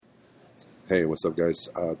Hey, what's up, guys?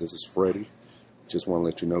 This is Freddie. Just want to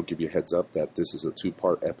let you know, give you a heads up that this is a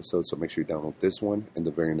 2-part episode, so make sure you download this one and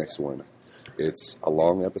the very next one. It's a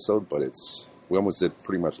long episode, but we almost did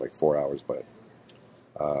pretty much like 4 hours, but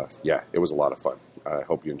yeah, it was a lot of fun. I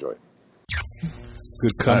hope you enjoy it.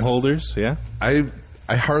 Good cum holders, yeah? I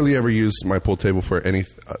hardly ever use my pool table for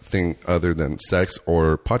anything other than sex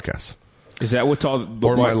or podcasts. Is that what's all?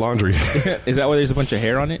 Or my laundry. Is that why there's a bunch of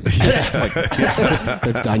hair on it?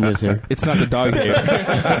 That's Danya's hair. It's not the dog hair.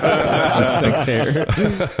 It's the sex hair.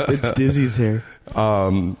 It's Dizzy's hair.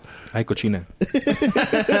 Ay, cochina.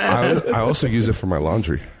 I also use it for my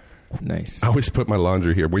laundry. Nice. I always put my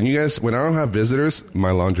laundry here. When I don't have visitors,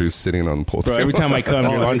 my laundry is sitting on the pool Bro, table. every time I come,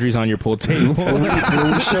 your laundry's on your pool table.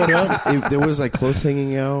 When we showed up, there was like clothes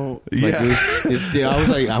hanging out. Like, I was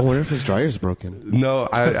like, I wonder if his dryer's broken. No,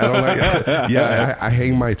 I don't like. Yeah, I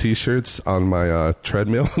hang my t-shirts on my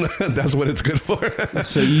treadmill. That's what it's good for.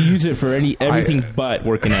 So you use it for everything but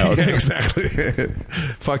working out. Yeah, exactly.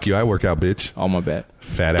 Fuck you. I work out, bitch. Oh, my bad.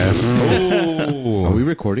 Fat ass. Oh. Are we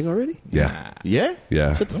recording already? Yeah. Yeah?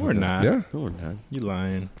 Yeah. No, we're not. Yeah. No, we're not. You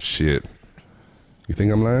lying. Shit. You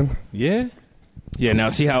think I'm lying? Yeah. Yeah, now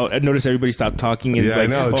see how I noticed everybody stopped talking and Yeah, it's like,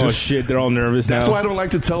 I know, oh shit, they're all nervous now. That's why I don't like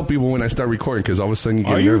to tell people when I start recording, because all of a sudden you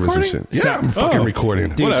get Are you nervous recording? and shit. Yeah, I'm fucking recording.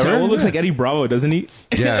 Dude, Whatever. Saul looks like Eddie Bravo, doesn't he?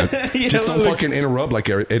 Yeah. Just don't looks- fucking interrupt like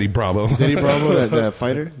Eddie Bravo. Is Eddie Bravo that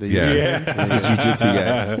fighter? Yeah. He's a jiu-jitsu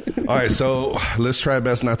guy. All right, so let's try our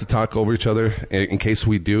best not to talk over each other. In case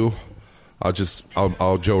we do,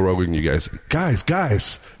 I'll Joe Rogan you guys.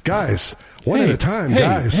 Guys. One at a time,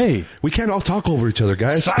 guys. Hey. We can't all talk over each other,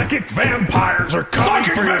 guys. Psychic vampires are coming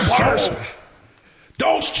for your soul.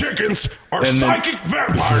 Those chickens are then- psychic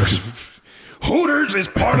vampires. Hooters is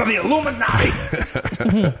part of the Illuminati.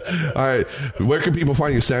 All right, where can people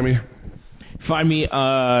find you, Sammy? Find me,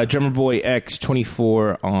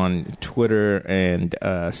 DrummerBoyX24 on Twitter and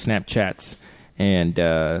Snapchats and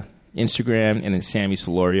Instagram, and then Sammy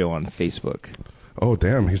Solorio on Facebook. Oh,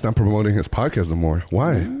 damn, he's not promoting his podcast no more.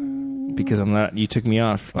 Why? Because I'm not. You took me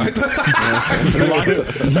off. He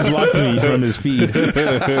blocked me from his feed.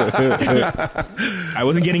 I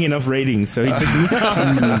wasn't getting enough ratings, so he took me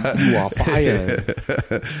off. You are fire.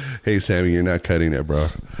 Hey, Sammy, you're not cutting it, bro.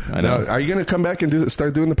 I know. Now, are you going to come back and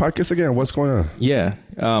start doing the podcast again? What's going on? Yeah.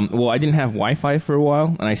 Well, I didn't have Wi-Fi for a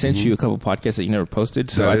while, and I sent you a couple podcasts that you never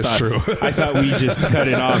posted. So That I is thought, true. I thought we just cut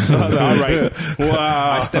it off. So I was like, all right.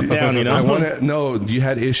 Wow. I stepped down, you know? I want to know, you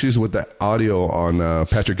had issues with the audio on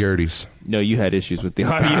Patrick Garrity's. No, you had issues with the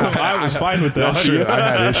audio. I was fine with the That's audio. true. I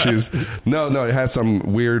had issues. No, it had some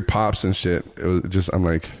weird pops and shit. It was just, I'm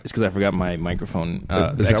like, It's because I forgot my microphone. Is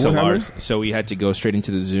that what XLR. happened? So we had to go straight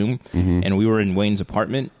into the Zoom, and we were in Wayne's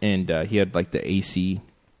apartment, and he had like the AC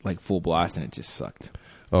like full blast, and it just sucked.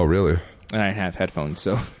 oh, really? And I didn't have headphones,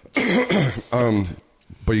 so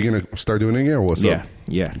But you're going to start doing it again, or what's up?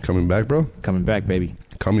 yeah, Coming back, bro? coming back, baby.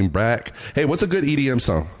 Coming back. Hey, what's a good EDM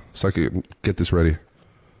song so I could get this ready?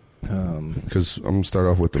 Because I'm going to start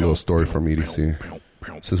off with a little story from EDC.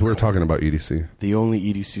 Since we're talking about EDC. The only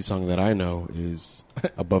EDC song that I know is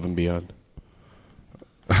Above and Beyond.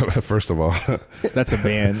 First of all, That's a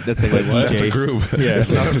band. That's a like DJ. that's a group. Yeah.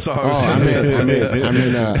 It's not a song. Oh, I mean,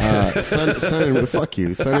 Sun and fuck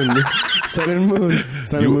you, Sun and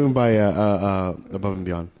Moon by Above and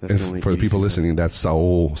Beyond. That's the only And for the people EDC song. listening, that's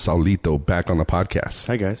Saulito back on the podcast.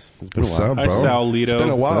 Hi guys, it's been What's a while. up, Hi, bro? Saulito. It's been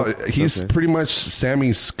a while. What's up? He's Okay. pretty much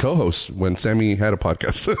Sammy's co-host when Sammy had a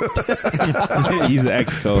podcast. He's the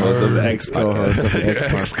ex-co-host of the Co-host of the X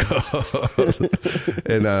Ex-co-host.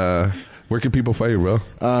 And where can people find you, bro?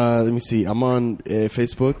 Let me see. I'm on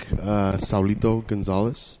Facebook, Saulito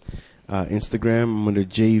Gonzalez. Instagram, I'm under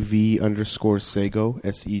JV_Sego,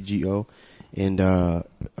 SEGO. And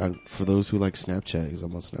for those who like Snapchat, because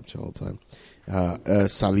I'm on Snapchat all the time,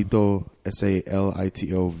 Salito,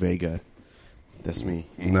 SALITO Vega. That's me.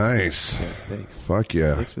 Nice. Yes, thanks. Fuck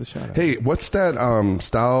yeah. Thanks for the shout out. Hey, what's that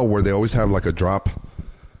style where they always have like a drop?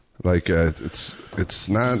 Like it's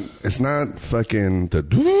not fucking the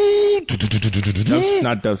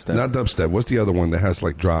Not dubstep. not dubstep. What's the other one that has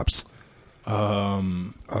like drops?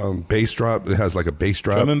 Bass drop. It has like a bass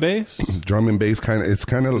drop. Drum and bass? Drum and bass kind of. It's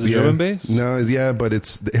kind of Is it drum and bass? No, yeah, but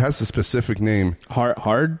it has a specific name.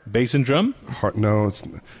 Hard? Bass and drum? No, it's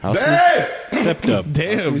House Hey! Stepped up.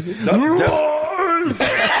 Damn.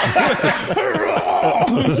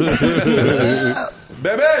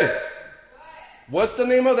 Baby, what's the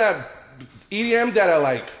name of that EDM that I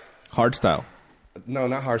like? Hard style. No,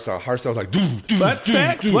 not hardstyle. Hardstyle's like What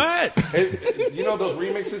sex? What? you know those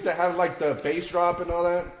remixes that have like the bass drop and all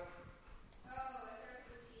that.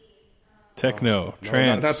 Techno. No,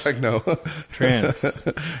 Trance. not techno. Trance.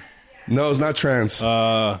 No, it's not trance.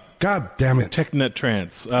 God damn it. Technet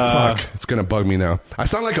trance. Fuck. It's going to bug me now. I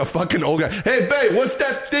sound like a fucking old guy. Hey, babe, what's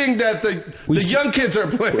that thing that the young kids are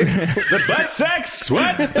playing? The butt sex.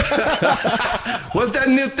 What? What's that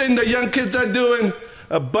new thing the young kids are doing?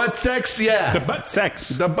 Butt sex? Yeah. The butt sex.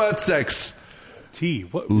 The butt sex. T.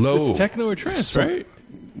 What? Low. It's techno or trance, right?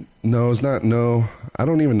 No, it's not. No. I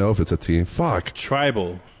don't even know if it's a T. Fuck.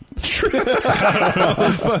 Tribal.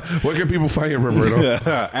 Where can people find you, Roberto?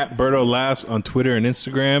 At Berto Laughs on Twitter and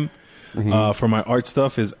Instagram. For my art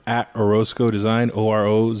stuff is at Orozco Design,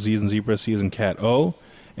 OROZ as in zebra, C as in cat O.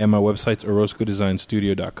 And my website's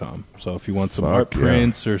orozcodesignstudio.com. So if you want some art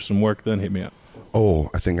prints or some work done, hit me up. Oh,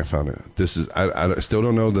 I think I found it. This is. I still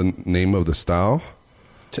don't know the name of the style.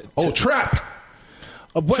 Trap.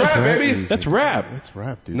 Trap, baby. That's rap. That's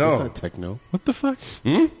rap, dude. No. That's not techno. What the fuck?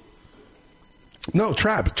 No,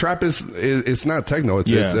 trap. Trap is not techno.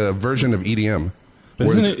 It's a version of EDM. But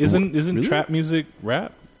isn't really? Trap music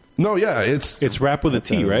rap? No, yeah, it's rap with a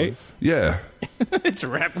T, right? Yeah. It's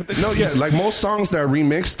rap with the No, yeah, like most songs that are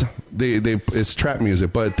remixed, they it's trap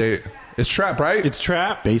music, but it's trap, right? It's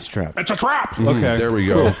trap. Bass trap. It's a trap. Okay, there we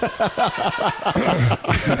go.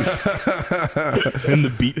 And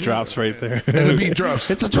the beat drops right there. And the beat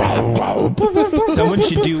drops. It's a trap. Someone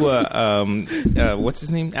should do what's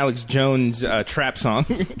his name? Alex Jones trap song.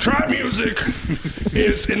 Trap music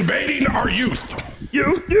is invading our youth.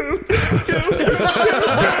 Youth.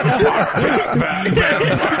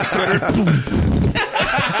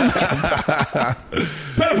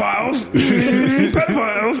 Pedophiles.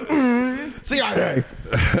 CIA.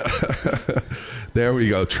 There we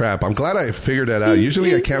go, trap. I'm glad I figured that out.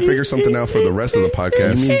 Usually I can't figure something out for the rest of the You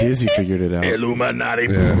podcast. mean Dizzy figured it out? Illuminati.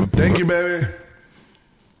 Yeah. Thank you, baby.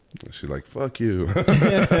 She's like, fuck you.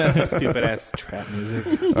 Stupid ass trap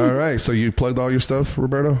music. All right, so you plugged all your stuff,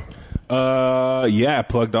 Roberto? Yeah, I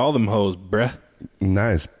plugged all them hoes, bruh.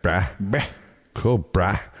 Nice, brah. Bruh. Cool,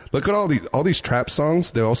 brah. Look at all these trap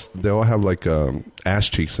songs. They all have like ass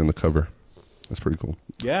cheeks in the cover. That's pretty cool.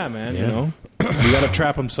 Yeah, man. You know, we gotta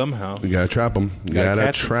trap them somehow. You gotta trap them. You Gotta gotta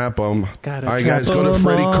catch 'em. trap them. Gotta All right, trap guys, go to 'em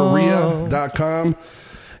FreddyKorea.com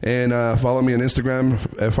and follow me on Instagram,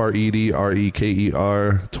 FredReker,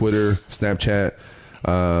 Twitter, Snapchat,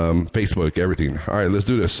 Facebook, everything. All right, let's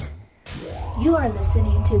do this. You are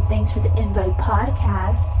listening to Thanks for the Invite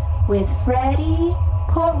podcast with Freddie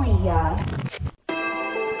Korea.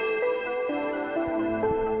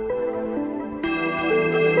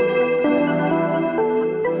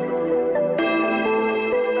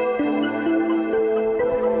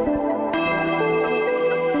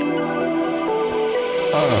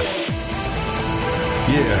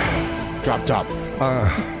 Yeah. Drop top.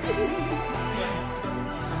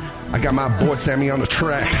 I got my boy Sammy on the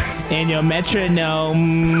track. And your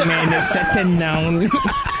metronome and the setonome.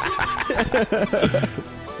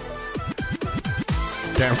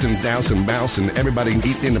 Bouncing, bouncing. Everybody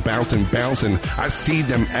get in the bouncing. I see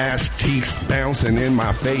them ass cheeks bouncing in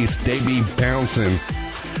my face. They be bouncing.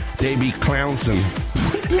 They be clownsing.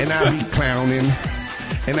 And I be clowning.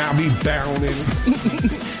 And I be bounding.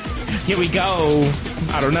 Here we go.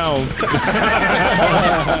 I don't know.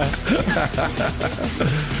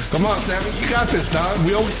 Come on, Sammy. You got this, dog.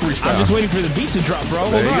 We always freestyle. I'm just waiting for the beat to drop, bro.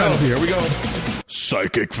 There Hold you on. go. Here we go.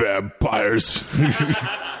 Psychic vampires.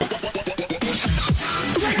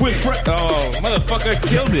 With oh, motherfucker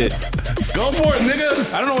killed it. Go for it, nigga.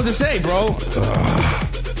 I don't know what to say, bro.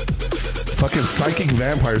 Fucking psychic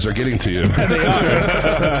vampires are getting to you. They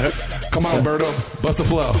are. Come on, Berto. Bust the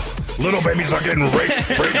flow. Little babies are getting raped.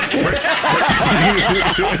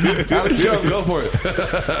 Alex Jones, go for it.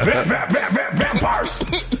 Vampires.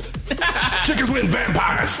 Chickens win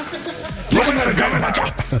vampires. Looking at a government.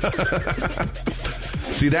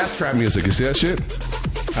 See, that's trap music. You see that shit?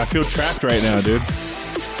 I feel trapped right now, dude.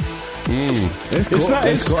 It's cool.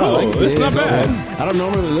 It's cool. It's not bad. I don't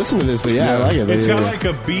normally listen to this, but yeah, I like it. It's Yeah. got like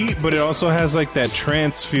a beat, but it also has like that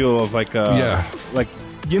trance feel of like like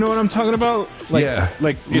you know what I'm talking about? Like, Yeah.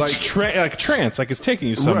 like it's like trance, like it's taking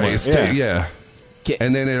you somewhere. Right. It's yeah.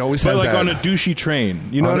 And then it always But has like that. on a douchey train,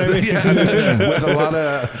 you know what I mean? Yeah. With a lot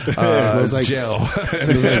of Smells like gel.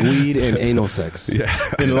 Smells like weed and anal sex. Yeah.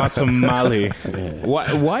 And lots of Mali.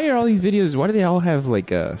 Why are all these videos? Why do they all have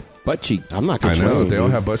like a butt cheek? I'm not I know. controlling. They all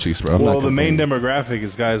have butt cheeks, bro. Well, the main demographic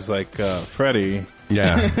is guys like Freddie.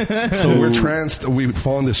 Yeah. So we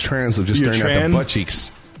fall in this trance of just You're staring at the tran? butt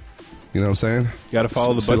cheeks. You know what I'm saying? You got to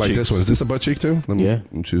follow the So butt like cheeks. this one. Is this a butt cheek too? Let me Yeah.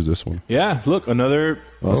 choose this one. Yeah, look, another.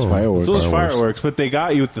 Those fireworks. Those fireworks, but they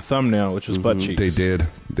got you with the thumbnail, which was butt cheeks. They did.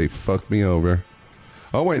 They fucked me over.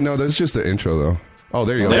 Oh wait, no, that's just the intro though. Oh,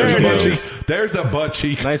 there you go. There There's a it butt is. cheek. There's a butt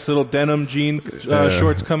cheek. Nice little denim jean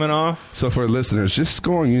shorts coming off. So for listeners, just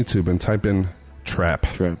go on YouTube and type in trap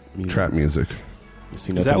music. Is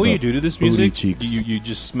that what you do to this booty music? cheeks. You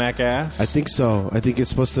just smack ass? I think so. I think it's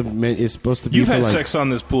supposed to be. You've for had like, sex on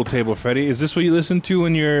this pool table, Freddie. Is this what you listen to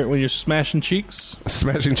when you're smashing cheeks?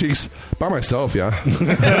 Smashing cheeks by myself, yeah.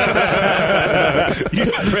 You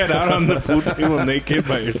spread out on the pool table naked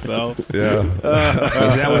by yourself. Yeah.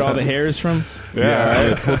 Is that what all the hair is from?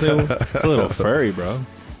 Yeah, pool table. It's a little furry, bro.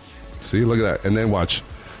 See, look at that. And then watch.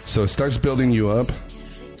 So it starts building you up.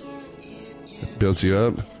 It builds you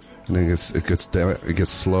up. And then it gets down, it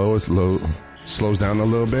gets slow. It's low, slows down a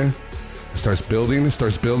little bit. It starts building. Let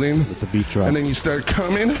the beat drop. And then you start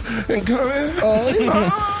coming and coming.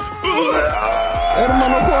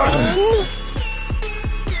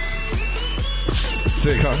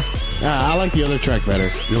 Sick, huh? I like the other track better.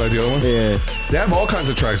 You like the other one? Yeah. They have all kinds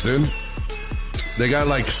of tracks, dude. They got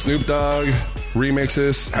like Snoop Dogg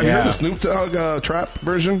remixes. Have you heard the Snoop Dogg trap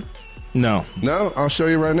version? No. No? I'll show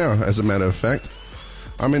you right now, as a matter of fact.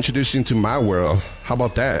 I'm introducing you to My World. How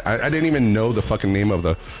about that? I didn't even know the fucking name of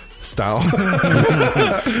the style.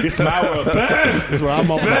 It's my world. That's what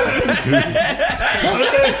I'm all about.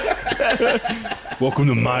 Welcome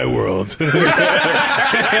to my world.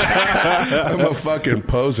 I'm a fucking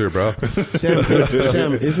poser, bro.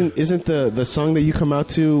 Sam, isn't the song that you come out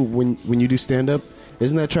to when you do stand up?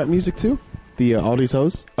 Isn't that trap music too? The all these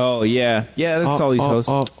hoes. Oh yeah, that's all these hoes.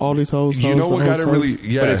 All these hoes. You know what got it really?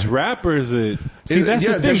 Yeah, But it's rap or is it? See, that's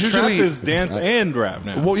the thing. there's Trap usually- is dance and rap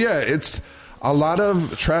now. Well, yeah, it's a lot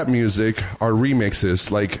of trap music are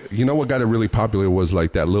remixes. Like, you know what got it really popular was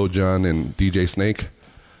like that Lil Jon and DJ Snake.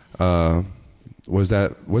 What's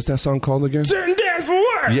that song called again? Certain dance for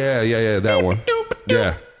what? Yeah, that one.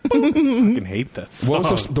 Yeah. I fucking hate that song.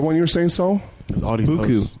 What was the one you were saying, Soul? All these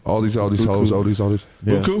Buku. hoes. All these hoes, all these.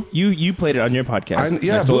 Yeah. Buku? You played it on your podcast.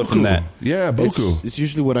 Yeah, I stole Buku. it from that. Yeah, Buku. It's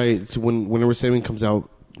usually what whenever Saban comes out,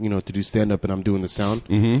 to do stand up and I'm doing the sound,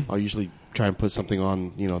 I'll usually try and put something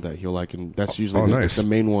on, that he'll like, and that's usually nice. the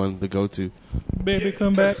main one, the go to. Baby,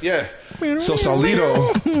 come back. Yeah. So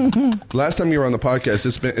Saulito, last time you were on the podcast,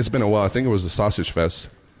 it's been a while. I think it was the Sausage Fest.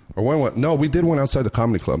 Or when? No, we did one outside the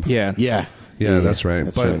comedy club. Yeah. Yeah, That's right.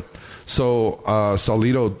 That's right. So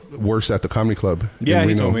Saulito works at the comedy club. Yeah, in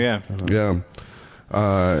he Reno. told me, yeah. Yeah.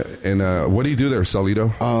 And what do you do there,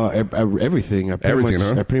 Saulito? Everything. Everything,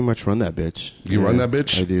 huh? I pretty much run that bitch. You run that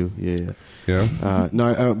bitch? I do. Yeah. Yeah.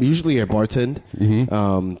 No, usually I bartend.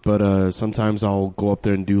 But sometimes I'll go up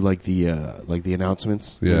there and do like the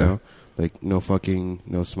announcements. Yeah. Like no fucking,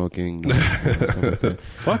 no smoking, no, stuff like that.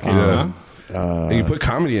 Fucking, Yeah. huh? And you put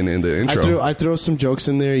comedy in the intro. I throw some jokes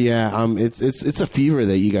in there. Yeah. It's a fever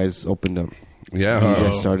that you guys opened up. Yeah. You huh?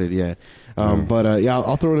 guys started. Yeah. But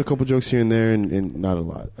I'll throw in a couple jokes here and there, and not a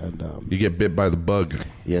lot. And You get bit by the bug.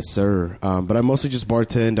 yes, sir. But I mostly just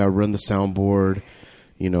bartend. I run the soundboard.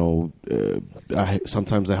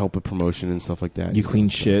 Sometimes I help with promotion and stuff like that. You clean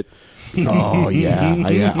shit. Oh yeah,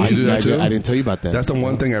 I do that too? I didn't tell you about that. That's the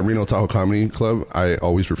one thing at Reno Tahoe Comedy Club I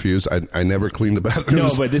always refuse. I never clean the bathrooms. No,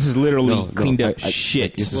 but this is literally No, cleaned up I-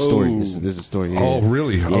 shit. It's a story. This is a story. Yeah. Oh,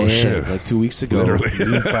 really? Oh, Yeah, shit. Like 2 weeks ago. Literally.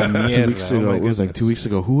 2 weeks ago. It was like 2 weeks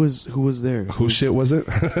ago. Who was there? Whose shit was it?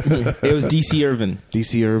 It was DC Irvin.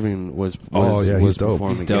 DC Irving was Oh, yeah, he's dope.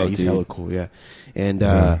 performing. He's dope, he's dude. hella cool. Yeah, and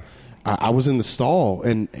I was in the stall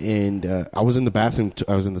and I was in the bathroom.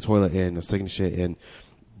 I was in the toilet and I was taking a shit and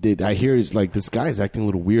I hear it's like this guy's acting a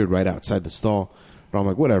little weird right outside the stall. But I'm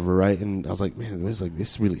like, whatever, right? And I was like, man, it was like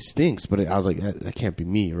this really stinks. But I was like, that can't be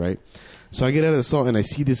me, right? So I get out of the stall and I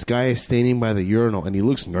see this guy standing by the urinal and he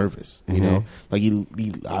looks nervous. You know, like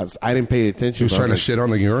I didn't pay attention. He was but I trying to like, shit on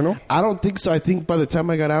the urinal? I don't think so. I think by the time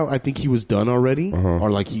I got out, I think he was done already, or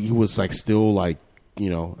like he was like still like, I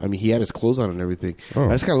mean, he had his clothes on and everything. Oh.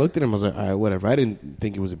 I just kind of looked at him. I was like, all right, whatever. I didn't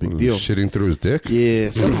think it was a big deal. Shitting through his dick? Yeah,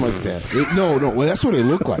 something like that. No. Well, that's what it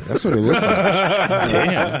looked like. That's what it looked like.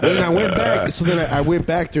 Damn. And then I went back. So then I went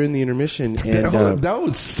back during the intermission, and That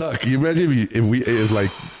would suck. You imagine if like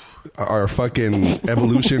our fucking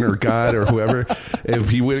evolution or God or whoever, if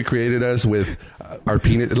he would have created us with our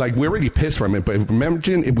penis, like we're already pissed from it, but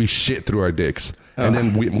imagine if we shit through our dicks and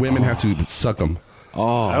then women have to suck them.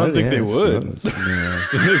 I don't think they would. Gross. Yeah.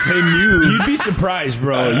 If they knew. You'd be surprised,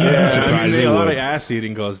 bro. You'd be I surprised. mean, they a lot would. of ass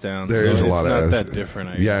eating goes down. There so is a it's lot of not ass. that different.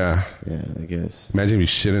 I guess. Yeah. Yeah, I guess. Imagine if you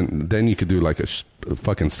shouldn't. Then you could do like a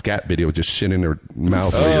fucking scat video, just shit in their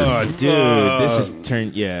mouth. Oh, dude, this is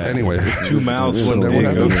turned. Yeah. Anyway, Two mouths, one We're dick.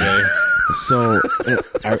 not doing Okay. So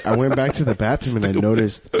I went back to the bathroom and I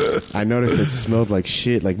noticed it smelled like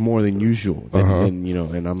shit, like more than usual. And you know,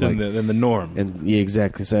 and I'm like, than the norm. and yeah,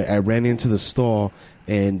 exactly. So I ran into the stall.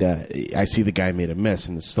 And I see the guy made a mess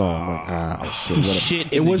in the stall. I'm like, shit. He What shit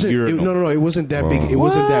it in the wasn't. urinal. No. It wasn't that big. It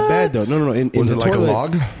wasn't that bad though. No. In Was the it like a toilet,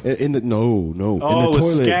 log? In the no. Oh, in it the was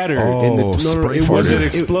toilet, scattered. Oh, spray it farted. wasn't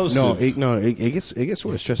Explosive. It gets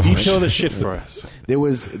sort of stressful. Detail the shit for us. There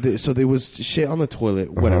was shit on the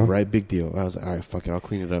toilet. Whatever, right? Big deal. I was like, all right, fuck it, I'll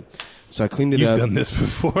clean it up. So I cleaned it You've up. done this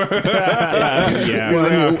before. Yeah. Well, I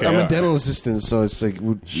mean, Okay, I'm yeah. a dental assistant, so it's like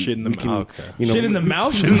Shit in the we can, mouth. Okay. you know, Shit in the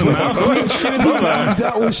mouth? Shit in the mouth? Shit in the mouth. I've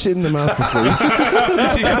dealt with shit in the mouth before.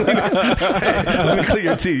 Let me clean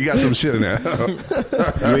your teeth. You got some shit in there.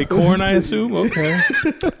 You ate corn, I assume? Okay.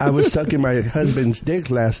 I was sucking my husband's dick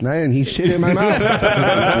last night, and he shit in my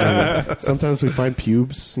mouth. Sometimes we find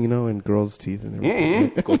pubes, you know, in girls' teeth and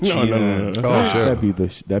everything. No. Oh, shit.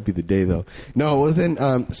 That'd be the day though. No, well then,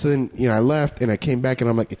 so then you know I left and I came back and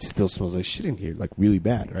I'm like, it still smells like shit in here, like really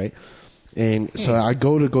bad, right? And so I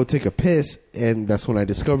go take a piss, and that's when I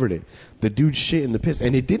discovered it. The dude shit in the piss,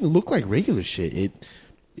 and it didn't look like regular shit.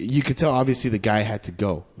 You could tell obviously the guy had to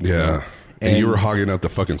go. Yeah. And you were hogging up the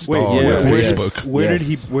fucking stall Wait, on yeah. Facebook.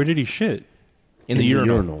 Yes. Where did he shit? In the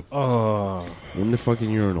urinal. Oh. In the fucking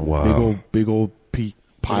urinal. Wow. Big old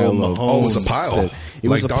pile old of. Mahomes. Oh, it was a pile. It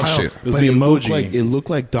Like was a dog pile, shit. It was but the it emoji. looked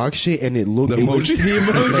like dog shit, and it looked. The it was- He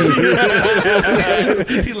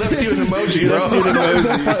left you an emoji,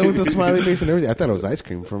 bro. with the smiley face and everything. I thought it was ice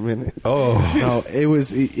cream for a minute. Oh. No, it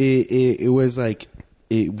was. It was like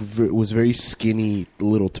it was very skinny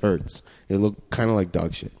little turds. It looked kind of like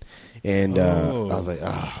dog shit. And I was like,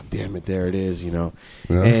 damn it, there it is, you know.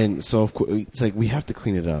 Yeah. And so of course, it's like we have to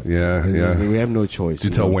clean it up. Yeah, It's yeah. like, we have no choice.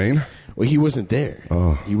 Did you tell know? Wayne? Well, he wasn't there.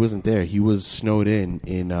 Oh. He wasn't there. He was snowed in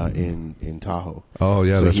Tahoe. Oh,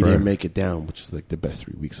 yeah, so that's he right. didn't make it down, which is like the best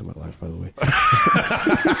 3 weeks of my life, by the way.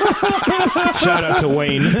 Shout out to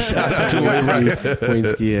Wayne. Wayne's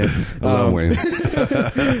yeah. I love Wayne.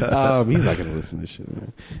 He's not gonna listen to this shit.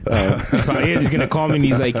 He's going to call me and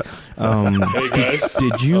he's like,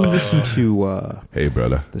 did you listen to Hey,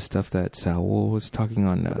 brother. the stuff that Saul was talking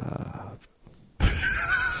on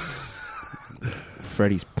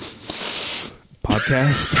Freddie's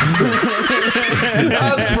podcast?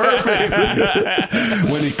 That was perfect.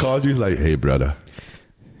 When he called you, like, hey, brother.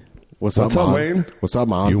 What's What's up, Mom? Wayne? What's up,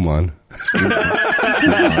 Mom? You, man.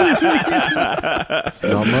 It's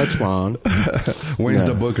not much, Mom. Wayne's Yeah.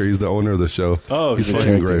 the booker. He's the owner of the show. Oh, he's He's a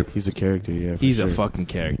fucking character. great. He's a character. Yeah, for He's sure. a fucking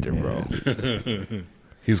character, bro.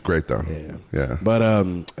 He's great, though. Yeah. Yeah.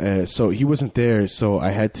 But so he wasn't there, so I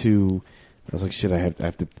had to. I was like, shit, I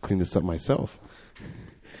have to clean this up myself.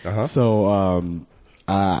 Uh-huh. So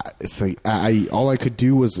it's like I all I could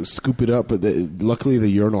do was scoop it up, but luckily the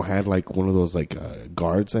urinal had like one of those like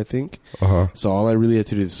guards, I think. Uh-huh. So all I really had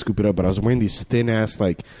to do is scoop it up. But I was wearing these thin ass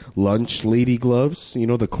like lunch lady gloves, you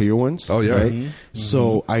know, the clear ones. Oh, yeah. Right? Mhm.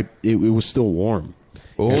 So it was still warm.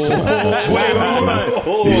 Oh. Wait,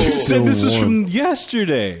 hold on. You said this was from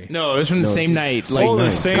yesterday. No, it was from the same night. Like,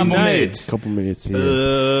 the same couple night. minutes. Couple minutes. Yeah.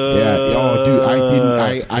 Yeah. Oh, dude, I didn't.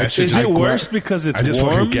 I That shit Is just- it worse because it's I just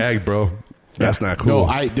warm? fucking gagged, bro. That's not No, cool.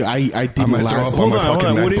 I didn't I might throw last. up on Hold my on, hold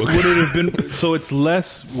fucking on. Would MacBook. it have been? So it's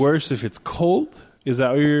less worse if it's cold? Is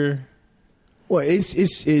that what you're? Well,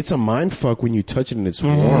 it's a mind fuck when you touch it and it's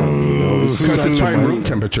warm. You know? Because it's probably room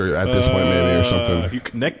temperature at this point, maybe, or something. You're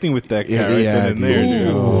connecting with that guy Yeah, right yeah, then and there, dude.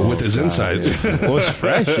 dude. Ooh, with his insides. Well, it's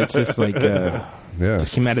fresh. It's just like Yeah.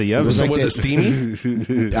 just came out of the oven. So like was that- it steamy?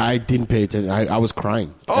 I didn't pay attention. I was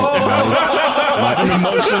crying. An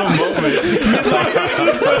emotional moment.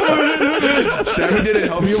 Sammy didn't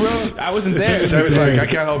help you, bro? I wasn't there. Sammy's like, I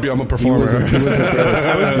can't help you. I'm a performer.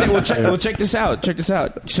 Well, check this out. Check this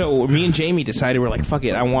out. So me and Jamie decided we're like, fuck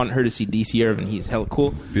it. I want her to see DC Irvin. He's hella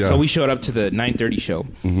cool. Yeah. So we showed up to the 9:30 show,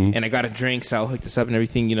 and I got a drink. Sal hooked us up and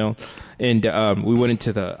everything, you know. And we went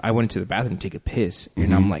into the. I went into the bathroom to take a piss,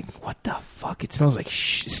 and I'm like, what the fuck? It smells like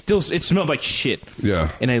it smelled like shit.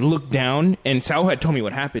 Yeah. And I looked down, and Sal had told me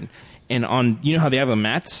what happened. And on, you know how they have the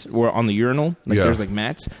mats or on the urinal, like Yeah. there's like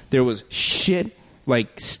mats. There was shit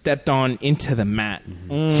like stepped on into the mat.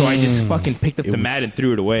 So I just fucking picked up the mat and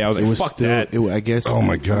threw it away. I was like, fuck that. I guess. Oh,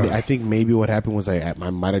 my God. I think maybe what happened was I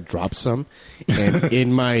might have dropped some, and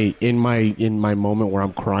in my moment where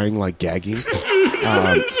I'm crying like gagging,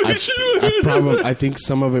 I think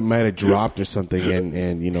some of it might have dropped or something,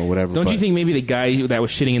 and you know whatever. Don't but you think maybe the guy that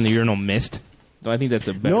was shitting in the urinal missed? I think that's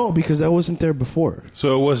a better. No, because I wasn't there before.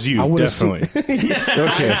 So it was you, I would've definitely.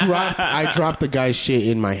 Okay. I dropped the guy's shit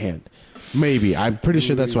in my hand. Maybe. I'm pretty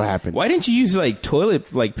sure that's what happened. Why didn't you use like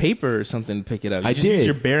toilet like paper or something to pick it up? You I just did. Use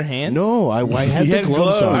your bare hand. No, I had He the had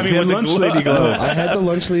gloves on. I mean, with lunch lady gloves. I had the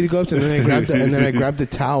lunch lady gloves, and then I grabbed the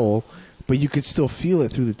towel, but you could still feel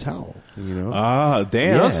it through the towel. You know? Ah, damn,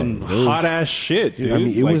 Yeah, that's some it was- hot ass shit, dude. I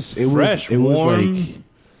mean, it Like, was fresh, it was warm. like,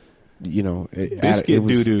 you know, Biscuit it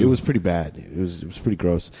was, doo-doo. it was pretty bad. It was pretty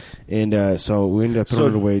gross, and so we ended up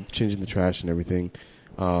throwing it away, changing the trash and everything,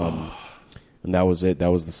 and that was it.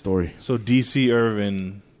 That was the story. So DC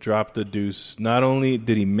Irvin dropped the deuce. Not only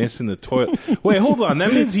did he miss in the toilet. Wait, hold on.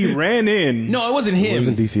 That means he ran in. No, it wasn't him. It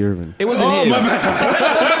wasn't DC Irvin. It wasn't him.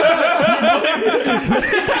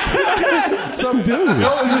 Some dude. It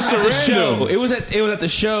was just a At the show. random. It was at the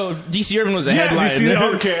show. DC Irvin was the Yeah, headline.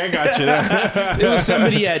 DC, okay, I got you. It was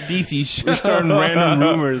somebody at DC's show. We're starting random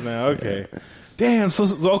rumors now. Okay. Damn. So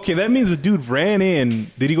okay, that means the dude ran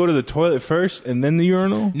in. Did he go to the toilet first and then the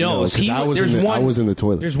urinal? No, 'cause I was in the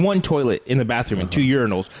toilet. There's one toilet in the bathroom and 2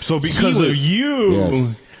 urinals. So because He of was- you,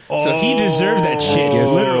 Yes. So he deserved that shit.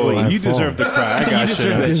 Guess literally, my you fault. deserve to cry. I got You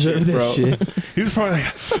deserve that shit, bro. He was probably like,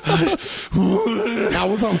 I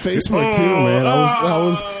was on Facebook too, man. I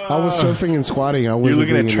was surfing and squatting. I you're wasn't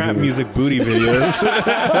looking doing at trap anything. music booty videos.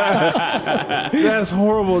 That's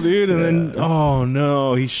horrible, dude. And then, oh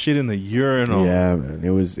no, he shit in the urinal. Yeah, man. It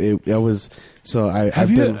was. So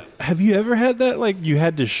Have you ever had that? Like you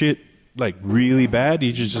had to shit like really bad?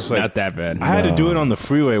 You just like Not that bad. I had to do it on the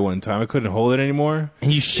freeway one time. I couldn't hold it anymore.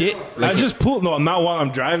 And you shit? I just pulled. No, not while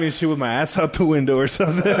I'm driving. Shit with my ass out the window or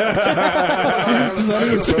something.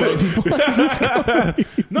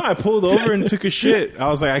 No, I pulled over and took a shit. I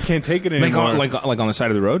was like, I can't take it like anymore. on, like on the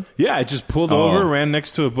side of the road? Yeah, I just pulled over, ran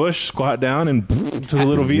next to a bush, squat down, and took a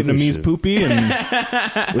little Vietnamese shit. poopy. And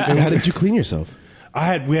How did you clean yourself?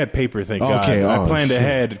 we had paper, thank Oh, God. okay. I Oh, planned shit.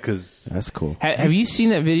 ahead because That's cool. Have you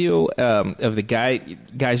seen that video of the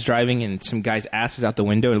guys driving and some guy's ass is out the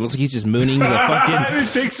window and it looks like he's just mooning the fucking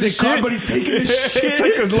it takes the the car, shit. but he's taking a shit. It's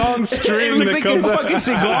like a long string It looks that like comes a out. fucking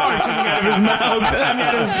cigar coming out of his mouth. I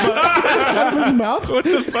mean, out of his mouth. What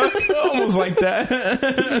the fuck? Almost like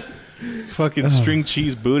that. Fucking string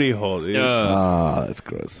cheese booty hole, dude. Ah, that's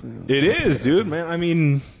gross. It is, dude, man. I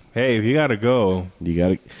mean, hey, if you gotta go. You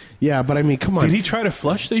gotta. Yeah, but I mean, come on. Did he try to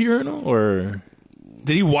flush the urinal, or?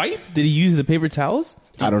 Did he wipe? Did he use the paper towels?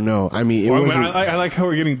 I don't know. I mean, it Or, I, mean, wasn't. I like how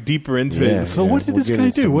we're getting deeper into yeah, it. So yeah, what did we're this getting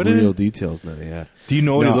guy do? some What did real it? details now? Yeah. Do you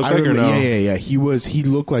know what he looked I like or remember- no? Yeah. He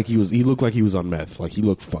looked like he was on meth. Like he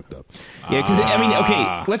looked fucked up. Yeah, because I mean,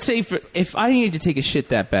 okay, let's say if I needed to take a shit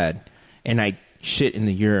that bad and I shit in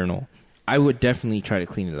the urinal, I would definitely try to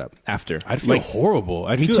clean it up after. I'd feel like, horrible.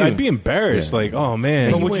 Me too. I'd be embarrassed. Yeah. Like, oh man.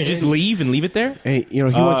 but would you just leave and leave it there? Hey, you know,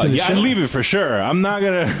 he went to the yeah, show. I'd leave it for sure. I'm not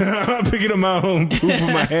gonna. I'm not picking up my own poop with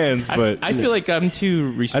my hands, but I feel like I'm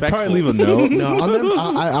too I'd respectful. probably leave a note. No,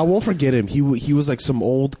 I won't forget him. He was like some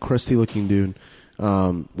old, crusty looking dude. He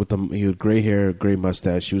had gray hair, gray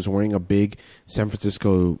mustache. He was wearing a big San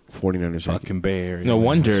Francisco 49ers jacket. Fucking Bay Area. No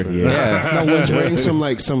wonder. Yeah. No, was wearing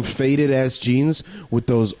some faded ass jeans with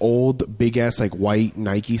those old big ass like white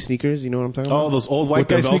Nike sneakers. You know what I'm talking about? Oh, those old white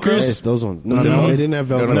guy Yes, sneakers. those ones. No, they didn't have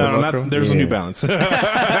Velcro. No, not. There's a Yeah. New Balance. No,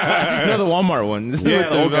 the Walmart ones. Yeah, With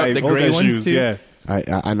the, old guy, the old gray guy ones shoes. too. Yeah.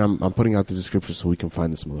 I'm putting out the description so we can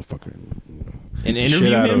find this motherfucker. And Shit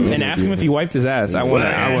interview out of him him. and ask him if he wiped his ass. I want.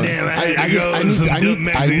 I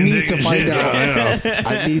need to find out.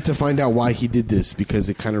 I need to find out why he did this because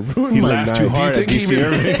it kind of ruined He my laughed too night. hard Do at you think DC he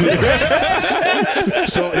Irving.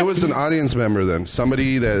 So it was an audience member then,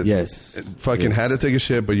 somebody that Yes. fucking Yes. had to take a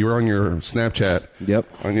shit, but you were on your Snapchat. Yep.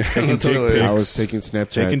 On your Taking dick toilet. pics. I was taking Snapchat.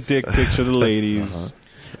 Taking dick pics for the ladies.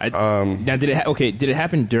 Now, did it? Did it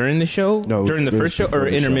happen during the show? No, during the it was first show before or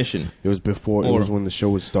the intermission? It was before. It Or- was when the show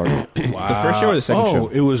was starting. The first show or the second show?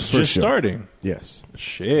 It was First just show. starting. Yes.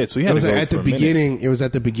 Shit. So we It had was to go at for the a minute. beginning. It was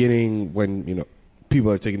at the beginning when people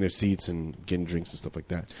are taking their seats and getting drinks and stuff like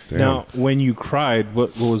that. Now, when you cried,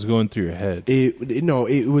 what was going through your head? It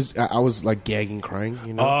was. I was like gagging, crying.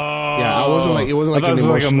 You know. Oh. Yeah, I wasn't like. It wasn't I like thought an it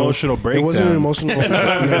was like emotional. emotional It wasn't an breakdown. emotional.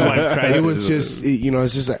 Life crisis. It was just.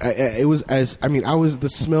 It's just. It was as. I mean, I was. The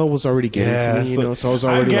smell was already getting to me. You know. So I was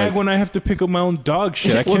already gag like. when I have to pick up my own dog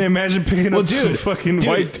shit. I can't imagine picking up some fucking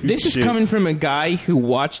white dude this is shit. coming from a guy who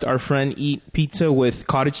watched our friend eat pizza with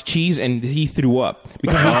cottage cheese and he threw up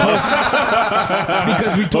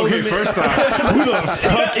because we told Okay, him. first off, who the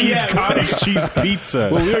fuck eats cottage cheese pizza?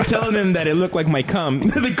 Well, we were telling him that it looked like my cum,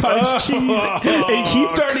 the cottage cheese, and he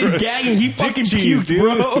started gagging. He fucking cheese, puked, dude.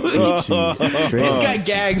 bro. Straight This up. guy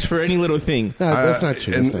gags for any little thing. Nah, that's not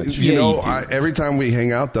true. That's And, not true. You Yeah, know, you do. every time we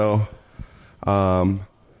hang out, though,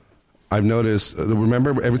 I've noticed.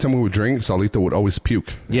 Remember, every time we would drink, Saulito would always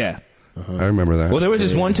puke. Yeah. I remember that. Well, there was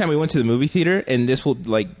this one time we went to the movie theater, and this fool,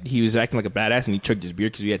 like, he was acting like a badass, and he chugged his beer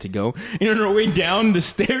because we had to go. And on our way down the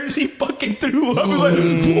stairs, he fucking threw up. I was like,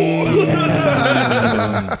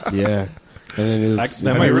 Yeah. And then it was... That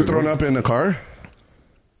Have might you ever be- thrown up in a car?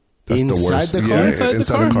 That's Inside the worst. the car? Yeah, Inside the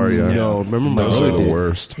inside car? the car. Yeah. No, remember my Those brother are the did.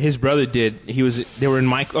 worst. his brother did. They were in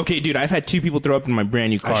my... Okay, dude, I've had 2 people throw up in my brand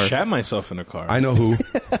new car. I shat myself in a car. I know who.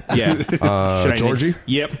 Yeah. Should I name- Georgie?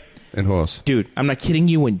 Yep. And who else? Dude, I'm not kidding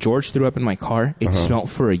you. When George threw up in my car, it smelled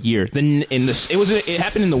for a year. Then it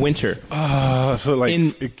happened in the winter. So like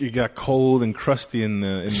In- it got cold and crusty in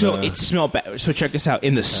the. It smelled bad. So check this out.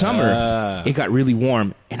 In the summer, it got really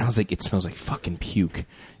warm, and I was like, it smells like fucking puke.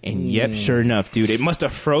 And yep, sure enough, dude, it must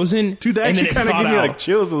have frozen. Dude, that and then actually it kind of thawed gave me out. like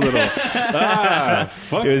chills a little.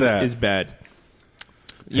 Fuck that. It's bad.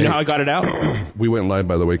 You know how I got it out? We went live,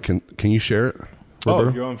 by the way. Can you share it,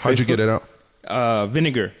 Roberto? you're on How'd you Facebook? get it out?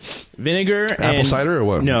 Vinegar. Apple and, cider or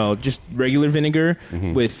what? No, just regular vinegar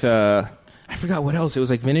with I forgot what else. It was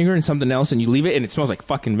like vinegar and something else, and you leave it, and it smells like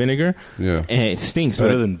fucking vinegar. Yeah. And it stinks.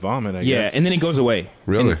 Better but- than vomit, I yeah, guess. and then it goes away.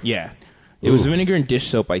 Really? And- yeah. It was Ooh. vinegar and dish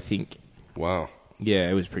soap, I think. Wow. Yeah,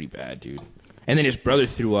 it was pretty bad, dude. And then his brother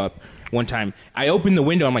threw up one time. I opened the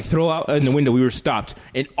window. I'm like, throw out in the window. We were stopped.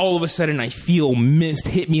 And all of a sudden, I feel mist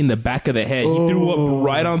hit me in the back of the head. He threw up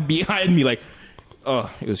right on behind me. Like,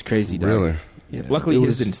 oh, it was crazy, dog. Really? Yeah. Luckily, It his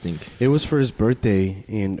was- didn't stink. It was for his birthday,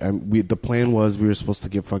 and the plan was we were supposed to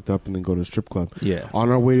get fucked up and then go to a strip club. Yeah. On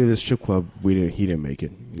our way to the strip club, he didn't make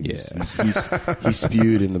it. He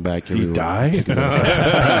spewed in the back. Did he die? He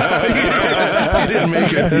didn't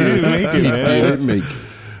make it. He didn't make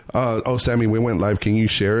it. Sammy, we went live. Can you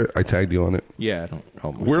share it? I tagged you on it. Yeah, I don't.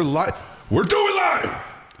 Oh, We're live. We're doing live.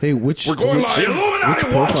 Hey, which We're going live. The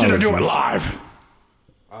Illuminati wants you to do it live.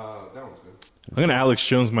 That one's good. I'm gonna Alex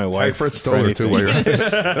Jones my Tag wife. Fred for Stoller too. anything. While you're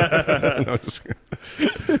no, just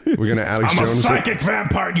kidding. We're gonna Alex I'm a Jones. it. psychic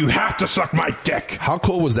vampire. You have to suck my dick. How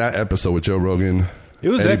cool was that episode with Joe Rogan? It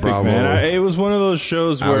was Eddie epic, Bravo, man. It was one of those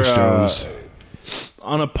shows Alex where, Jones.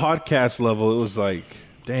 on a podcast level, it was like,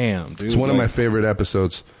 damn, dude. It's one of my like, favorite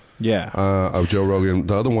episodes Yeah. of Joe Rogan.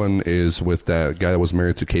 The other one is with that guy that was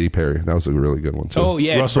married to Katy Perry. That was a really good one too. Oh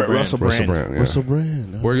yeah, Russell Brand. Russell Brand. Russell Brand. Yeah. Russell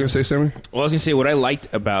Brand. What were you gonna say, Sammy? Well, I was gonna say what I liked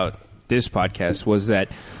about this podcast was that.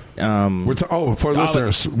 For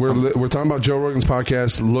listeners, we're talking about Joe Rogan's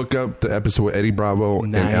podcast. Look up the episode with Eddie Bravo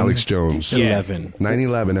and Alex Jones. Yeah. 11.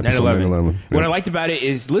 9/11 episode 9/11. 9/11. What Yeah. I liked about it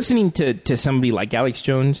is listening to somebody like Alex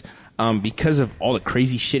Jones, because of all the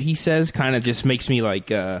crazy shit he says, kind of just makes me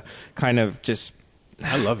like, kind of just.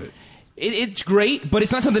 I love it. It's great, but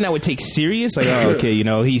it's not something I would take serious. Like, oh, okay,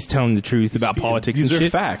 he's telling the truth about politics. These and are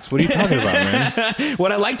shit. facts. What are you talking about, man?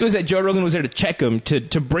 What I liked was that Joe Rogan was there to check him, to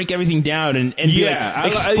break everything down and be Yeah,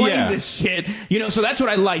 like, explain yeah. this shit. So that's what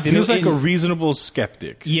I liked. And He was it- like a and- reasonable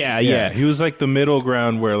skeptic. Yeah. He was like the middle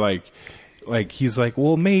ground where like he's like,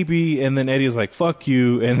 well, maybe, and then Eddie was like, fuck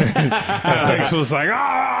you, and then Alex was like,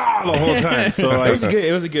 the whole time. So like,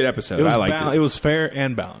 it was a good episode. it was I liked it was fair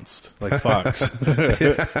and balanced, like Fox.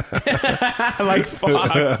 I like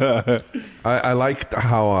Fox. I liked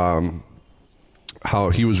how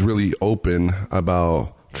he was really open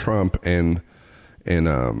about Trump and he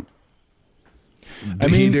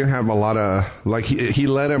didn't have a lot of like he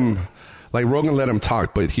let him. Like Rogan let him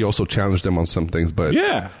talk, but he also challenged him on some things. But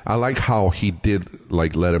Yeah. I like how he did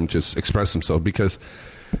like let him just express himself, because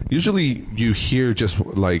usually you hear just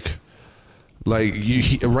like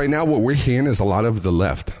right now what we're hearing is a lot of the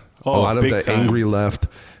left, a lot of big the time. angry left,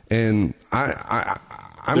 and I'm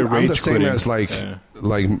They're the rage same quitting. as like Yeah.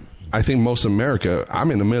 I think most of America.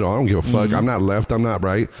 I'm in the middle. I don't give a fuck. Mm-hmm. I'm not left. I'm not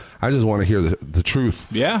right. I just want to hear the truth.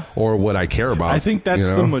 Yeah. Or what I care about. I think that's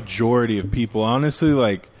you know? the majority of people. Honestly,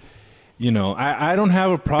 like, I don't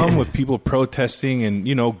have a problem with people protesting and,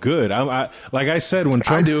 good. I like I said, when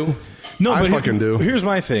Trump... I do. No, I but fucking do. Here's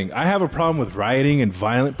my thing. I have a problem with rioting and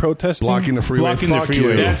violent protesting. Blocking the freeway. Blocking the Fuck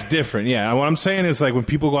freeway. you. That's different. Yeah. What I'm saying is, like, when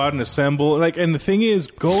people go out and assemble, like, and the thing is,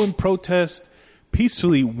 go and protest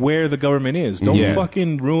peacefully where the government is. Don't Yeah.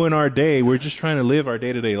 fucking ruin our day. We're just trying to live our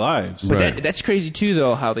day-to-day lives. But Right. that's crazy too,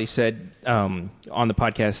 though. How they said on the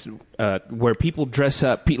podcast where people dress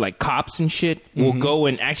up, like cops and shit, will go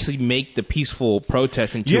and actually make the peaceful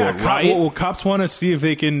protest into a riot. Well, cops want to see if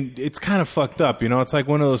they can. It's kind of fucked up, It's like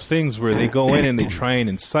one of those things where they go in and they try and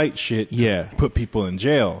incite shit to Yeah. put people in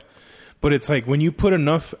jail. But it's like when you put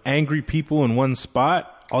enough angry people in one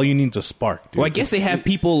spot, all you need is a spark. Dude. Well, I guess they have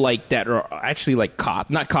people like that are actually like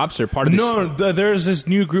not cops, or part of this. No, there's this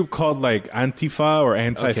new group called like Antifa or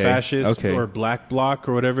anti-fascist Okay. or Black Bloc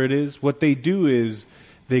or whatever it is. What they do is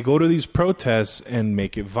they go to these protests and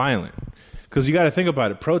make it violent. Because you got to think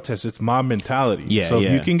about it. Protests, it's mob mentality. Yeah, so if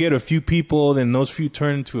yeah. you can get a few people, then those few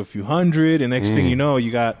turn into a few hundred, and next thing you know,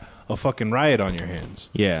 you got a fucking riot on your hands.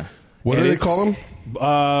 Yeah. What And do they it's- call them?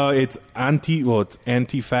 It's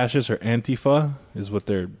anti-fascist or Antifa is what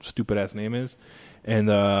their stupid ass name is, and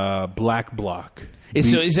Black Bloc.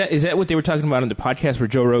 So is that what they were talking about on the podcast where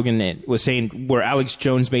Joe Rogan was saying where Alex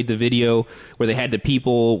Jones made the video where they had the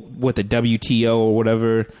people with the WTO or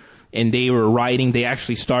whatever, and they were rioting? They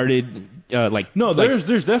actually started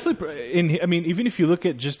There's definitely I mean, even if you look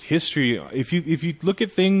at just history, if you look at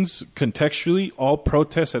things contextually, all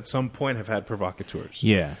protests at some point have had provocateurs.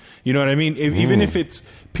 Yeah. You know what I mean? Even if it's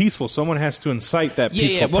peaceful, someone has to incite that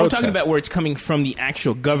peaceful Well, I'm protest. talking about where it's coming from the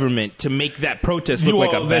actual government to make that protest look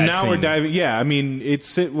like a bad then now thing. we're diving. Yeah, I mean,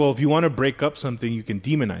 if you want to break up something, you can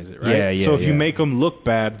demonize it, right? Yeah, So if you yeah. make them look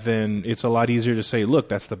bad, then it's a lot easier to say, look,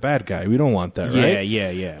 that's the bad guy. We don't want that, right?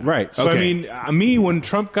 Yeah. Right. So, Okay. I mean, me, when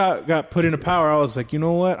Trump got put into power, I was like, you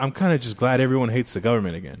know what? I'm kind of just glad everyone hates the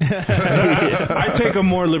government again. I take a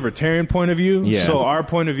more libertarian point of view. Yeah. So our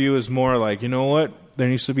point of view is more like, you know what? There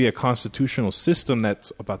needs to be a constitutional system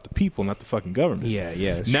that's about the people, not the fucking government. Yeah.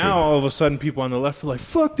 That's Now true. all of a sudden, people on the left are like,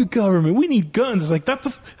 "Fuck the government. We need guns." It's like that's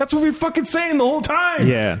what we're fucking saying the whole time.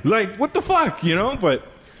 Yeah. Like what the fuck, you know? But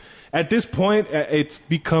at this point, it's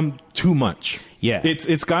become too much. Yeah.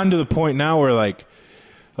 It's gotten to the point now where like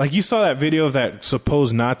you saw that video of that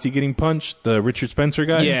supposed Nazi getting punched, the Richard Spencer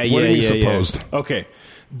guy. Yeah, What do you mean yeah. supposed? Okay.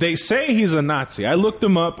 They say he's a Nazi. I looked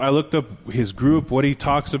him up. I looked up his group, what he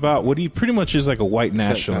talks about. What he pretty much is like a white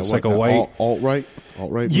nationalist, like a white. alt-right.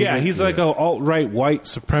 Yeah, he's like a alt-right white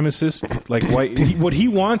supremacist. Like white. What he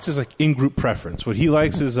wants is like in-group preference. What he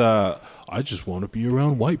likes is I just want to be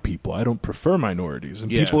around white people. I don't prefer minorities. And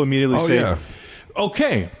Yeah. people immediately Oh, say, yeah.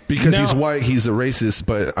 okay, Because now- he's white, he's a racist.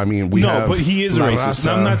 But I mean, we have but he is La racist.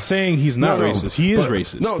 Raza. I'm not saying he's not No, racist. He is but-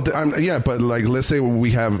 racist. No, but like, let's say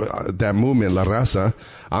we have that movement, La Raza.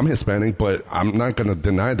 I'm Hispanic, but I'm not going to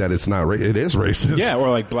deny that it's not. It is racist. Yeah, or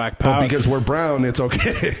like Black Power. But because we're brown, it's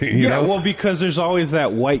okay. You Yeah, know? well, because there's always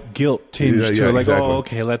that white guilt tinge to Yeah, it. Like, exactly. oh,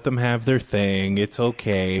 okay, let them have their thing. It's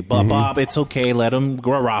okay. Bob, it's okay. Let them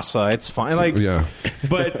grow rasa. It's fine. Like, Yeah.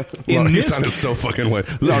 But Well, in he this sounded so fucking white.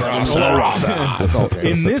 La Raza.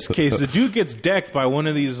 in this case, the dude gets decked by one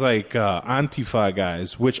of these like Antifa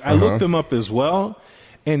guys, which I Uh-huh. looked them up as well.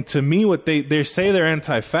 And to me, what they say they're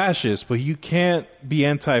anti-fascist, but you can't be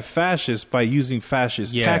anti-fascist by using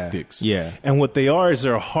fascist Yeah, tactics. yeah. And what they are is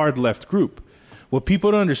they're a hard left group. What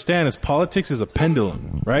people don't understand is politics is a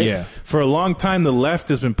pendulum, right? Yeah. For a long time, the left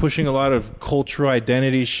has been pushing a lot of cultural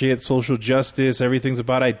identity shit, social justice, everything's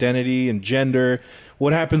about identity and gender.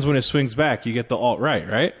 What happens when it swings back? You get the alt-right,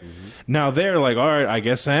 right? Now they're like, all right, I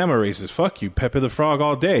guess I am a racist. Fuck you, Pepe the Frog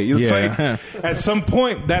all day. It's Yeah. like, at some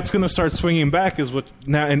point, that's going to start swinging back is what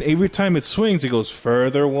now, and every time it swings, it goes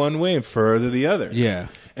further one way and further the other. Yeah.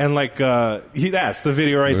 And like, that's the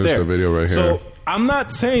video right There's there. the video right here. So I'm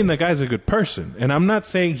not saying the guy's a good person, and I'm not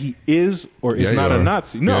saying he is or is Yeah, you not a are.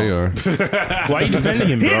 Nazi. No. Yeah, you are. Why are you defending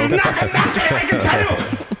him, bro? He's not a Nazi, I can tell you.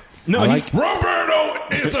 No, he's Roberto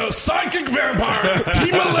is a psychic vampire.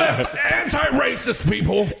 He molests anti-racist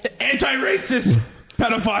people. Anti-racist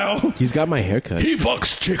pedophile. He's got my haircut. He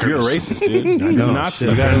fucks chickens. you're a racist, dude. I You're know. a Nazi. Shit.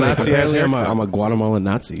 You got a Nazi ass Apparently, haircut. I'm a Guatemalan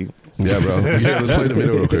Nazi. Yeah, bro. Yeah, let's play the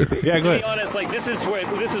video real quick. Yeah, go To be ahead. honest, like this is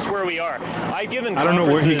where we are. I've given I don't know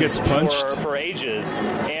where he conferences gets punched. for ages,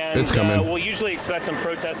 and It's coming. we'll usually expect some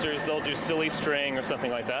protesters. They'll do silly string or something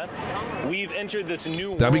like that. We've entered this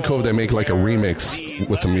new. That'd be cool if they make, like, a world remix where the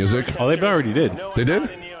with some music. leftist Oh, they already did. protesters, They did?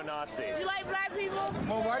 not a neo-Nazi. You like black people?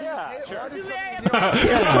 Yeah, sure.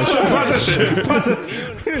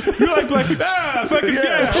 You like black people? Ah, fucking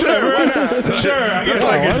yeah, sure, why not? Sure, I guess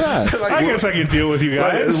I can. I guess I can deal with you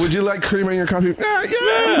guys. Would you like cream in your coffee? Yeah,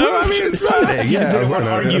 I mean, it's Sunday. He just didn't why want to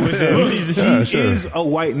not? argue with him. He sure. is a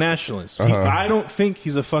white nationalist. I don't think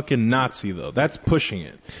he's a fucking Nazi, though. That's pushing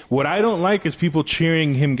it. What I don't like is people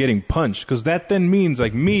cheering him getting punched, because that then means,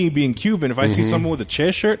 like me being Cuban, if I see someone with a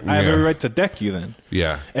chair shirt, I have Yeah. every right to deck you then.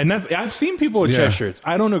 Yeah. And that's, I've seen people with Yeah. chair shirts.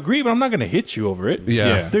 I don't agree, but I'm not going to hit you over it.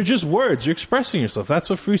 Yeah. They're just words. You're expressing yourself. That's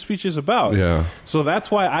what free speech is about. Yeah. So that's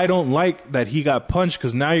why I don't like that he got punched,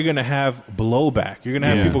 because now you're going to have blowback. You're going to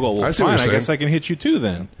have Yeah. people go, well, I see what fine, you're I guess saying. I can hit you too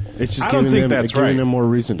then. It's just I don't giving think them, that's giving right. them more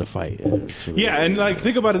reason to fight. It's really- Yeah, and like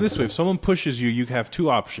think about it this way: if someone pushes you, you have two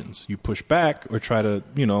options: you push back or try to,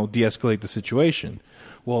 de-escalate the situation.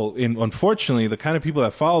 Well, unfortunately, the kind of people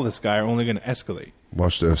that follow this guy are only going to escalate.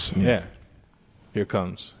 Watch this. Yeah, here it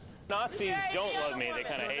comes. Nazis don't love me. They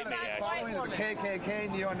kind of hate me,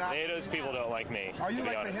 actually. Those people don't like me, to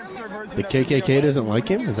be honest. The KKK doesn't like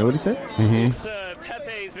him? Is that what he said? It's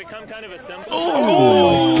Pepe's become kind of a symbol.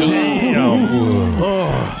 Damn.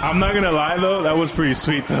 I'm not gonna lie though, that was pretty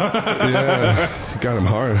sweet though. Yeah, got him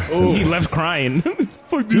hard. He left crying.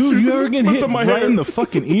 Dude, you ever get hit right in the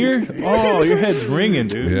fucking ear? Oh, your head's ringing,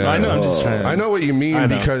 dude. Yeah. I know. I'm just trying. I know what you I mean know.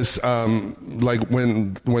 because, like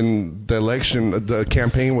when the election, the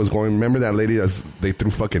campaign was going. Remember that lady they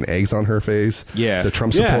threw fucking eggs on her face? Yeah. the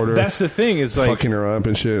Trump Yeah, supporter. that's the thing. Is like fucking her up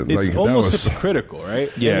and shit. it's Like almost that was hypocritical,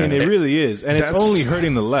 right? Yeah. I mean, it really is, and it's That's- only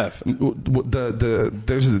hurting the left.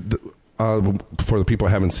 there's for the people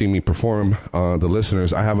who haven't seen me perform, the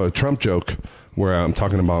listeners, I have a Trump joke where I'm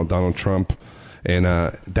talking about Donald Trump, and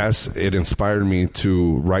it inspired me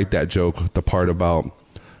to write that joke. The part about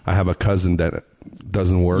I have a cousin that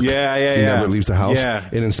doesn't work. Yeah. He never leaves the house. Yeah.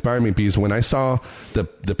 It inspired me because when I saw the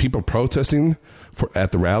people protesting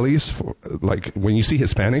at the rallies, like when you see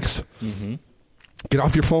Hispanics, get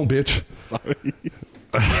off your phone, bitch. Sorry.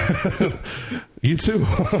 You too.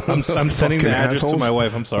 I'm sending the Fucking address to assholes. my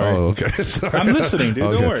wife. I'm sorry. Oh, okay. Sorry. I'm listening, dude.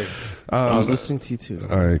 Okay. Don't worry. I was listening to you too.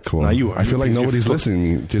 All right, cool. Now you are. I feel like You're nobody's fuck-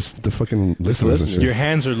 listening. Just the fucking listeners. and listeners. shit. Your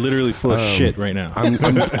hands are literally full of shit right now.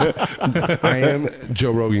 I am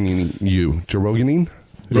Joe Roganing. You, Joe Roganing?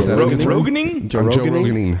 Is that a good term? Roganing? I'm Joe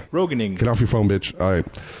Roganing. Roganing. Get off your phone, bitch. All right.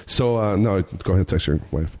 So no, go ahead, text your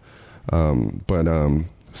wife. But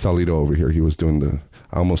Salito over here, he was doing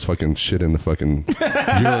I almost fucking shit in the fucking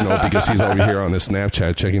urinal because he's over here on his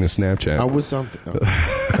Snapchat, checking his Snapchat. I was on.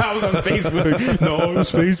 I was on Facebook. No, it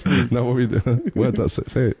was Facebook. No, what were you doing? What?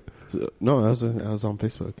 Say it. No, I was on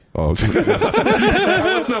Facebook. Oh, okay.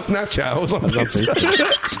 I was not Snapchat. I was on I was on Facebook.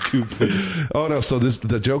 Facebook. Oh no! So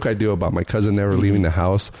the joke I do about my cousin never leaving the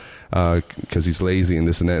house because he's lazy and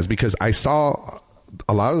this and that is because I saw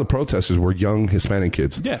a lot of the protesters were young Hispanic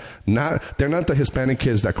kids. Yeah. They're not the Hispanic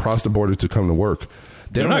kids that cross the border to come to work.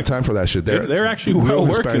 They don't They're have not- time for that shit. they're actually real well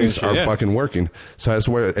working and Hispanics shit, are yeah. fucking working. So that's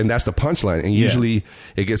that's the punchline. And usually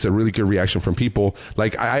it gets a really good reaction from people.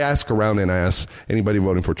 Like I ask around and I ask anybody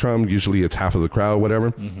voting for Trump. Usually it's half of the crowd,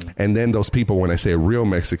 whatever. And then those people, when I say real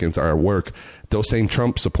Mexicans are at work, those same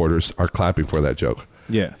Trump supporters are clapping for that joke.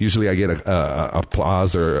 Yeah. Usually I get a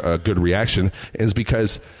applause or a good reaction. And it's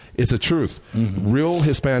because it's the truth. Real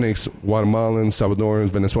Hispanics, Guatemalans, Salvadorans,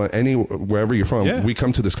 Venezuela, wherever you're from, Yeah. we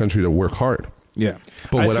come to this country to work hard. Yeah.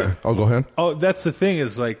 But go ahead. Oh, that's the thing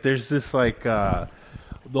is like there's this like the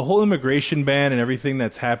whole immigration ban and everything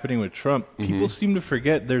that's happening with Trump. People seem to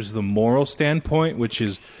forget there's the moral standpoint, which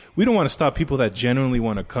is we don't want to stop people that genuinely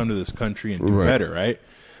want to come to this country and do Right. better, right?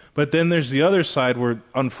 But then there's the other side where,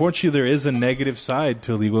 unfortunately, there is a negative side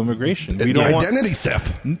to illegal immigration. We don't want Identity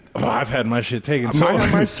theft. Oh, I've had my shit taken.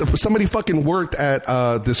 So Somebody fucking worked at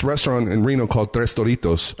this restaurant in Reno called Tres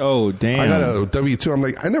Toritos. Oh, damn. I got a W-2. I'm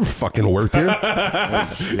like, I never fucking worked here.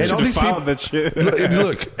 And all these people, that shit.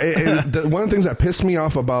 look, one of the things that pissed me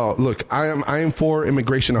off about, look, I am for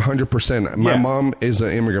immigration 100%. My Yeah. mom is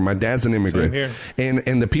an immigrant. My dad's an immigrant. Same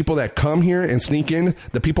And the people that come here and sneak in,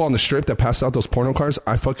 the people on the strip that pass out those porno cards,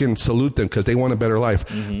 I fucking salute them because they want a better life.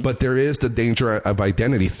 But there is the danger of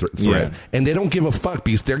identity threat. Yeah. And they don't give a fuck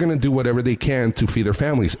because they're going to do whatever they can to feed their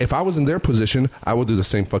families. If I was in their position, I would do the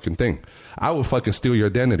same fucking thing. I would fucking steal your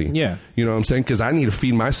identity. Yeah. You know what I'm saying? Because I need to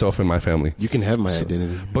feed myself and my family. You can have my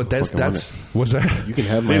identity. But that's Fucking want what's that? it. You can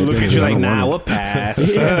have my They look identity. at you I like, don't nah, want we'll it.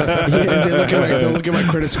 pass. Yeah, they'll look at my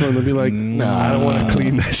credit score and they'll be like, nah, I don't want to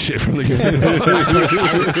clean that shit from the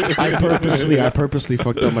I purposely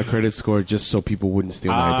fucked up my credit score just so people wouldn't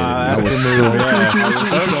steal my identity.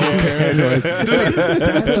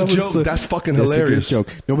 That's a joke. That's fucking hilarious. Joke.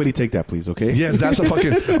 Nobody take that, please. Okay. Yes, that's a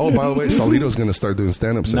fucking. Oh, by the way, Salito's gonna start doing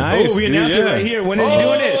stand-up soon. Nice. Oh, we Dude, announced yeah. it right here. When are you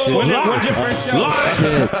doing it? When's your first show?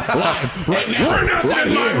 We're announcing it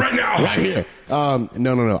live right now. Right here.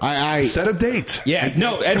 No. I Set a date. Yeah,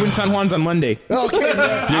 no, Edwin San Juan's on Monday. okay.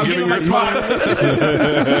 I'll give him my spot.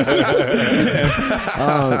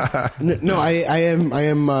 No, I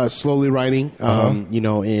am slowly writing. You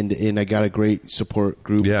know, and I got a great support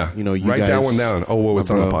group. Yeah. You know, you Write guys, that one down. Oh, well, my it's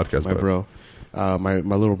on the bro, podcast, My but- bro. My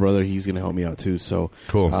little brother, he's gonna help me out too. So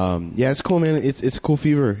Cool. Yeah, it's cool, man. It's a cool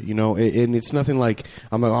fever, you know. And it's nothing like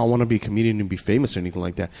I want to be a comedian and be famous or anything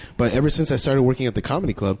like that. But ever since I started working at the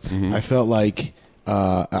comedy club, I felt like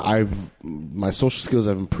my social skills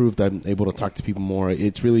have improved. I'm able to talk to people more.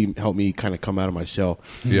 It's really helped me kind of come out of my shell.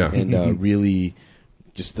 Yeah. And really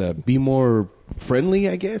just be more friendly,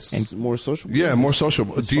 I guess, and more social. Yeah, more social.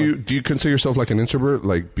 Do you consider yourself like an introvert,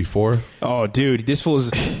 like before? Oh, dude, this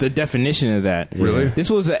was the definition of that. Really? This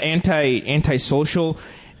was an anti-social.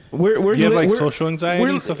 We're Do you have like we're- social anxiety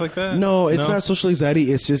we're- and stuff like that? No, it's not social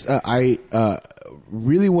anxiety. It's just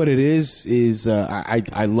really what it is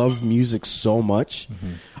I love music so much.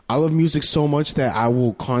 I love music so much that I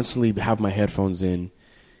will constantly have my headphones in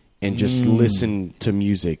and just listen to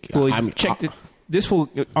music. Well, this fool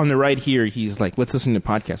on the right here, he's like, let's listen to the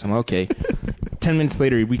podcast. I'm like, okay. 10 minutes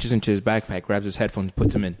later, he reaches into his backpack, grabs his headphones,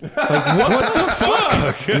 puts them in. Like, what the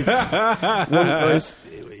fuck?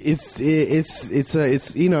 It's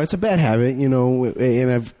a bad habit,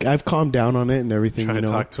 and I've calmed down on it and everything. Trying to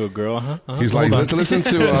talk to a girl, huh? He's like, let's listen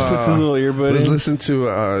to puts his little earbud let's in. listen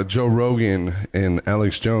to Joe Rogan and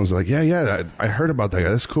Alex Jones. Like, yeah, I heard about that guy.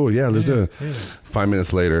 That's cool. Yeah, let's do it. 5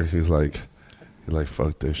 minutes later, he's like,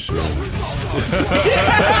 fuck this shit.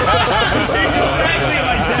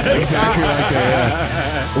 Exactly like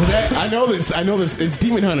that. Yeah. Well, I know this. It's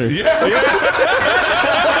Demon Hunter. Yeah.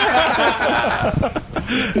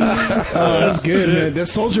 Oh, that's good, man.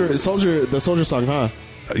 That's the Soldier song, huh?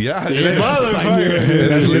 Yeah, it is.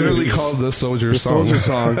 It's literally called the Soldier Song. Soldier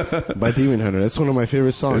Song by Demon Hunter. That's one of my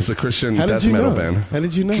favorite songs. It's a Christian death metal band. How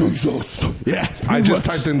did you know? Jesus. Yeah. I just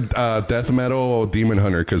typed in death metal Demon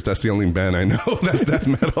Hunter because that's the only band I know that's death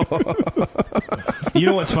metal. You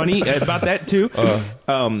know what's funny about that too?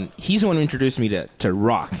 He's the one who introduced me to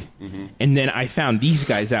rock. Mm-hmm. And then I found these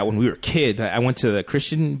guys out when we were kids. I went to the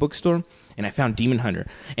Christian bookstore and I found Demon Hunter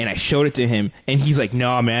and I showed it to him and he's like,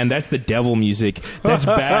 "No, man, that's the devil music. That's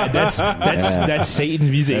bad. That's Satan's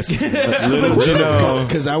music."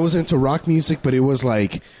 Because I was into rock music, but it was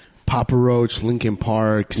like Papa Roach, Linkin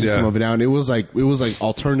Park, System of a Down. It was like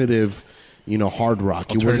alternative, hard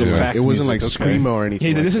rock. It wasn't like screamo or anything.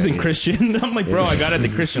 He's like, like this isn't Christian. I'm like, bro, I got it at the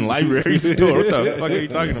Christian library store. What the fuck are you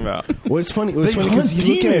talking about? Well, it's funny. Because if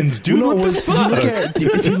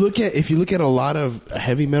you look at a lot of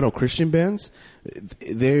heavy metal Christian bands,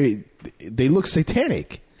 they look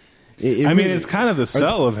satanic. It's kind of the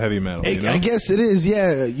sell of heavy metal. I guess it is,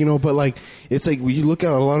 yeah. But like, it's like when you look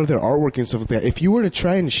at a lot of their artwork and stuff like that. If you were to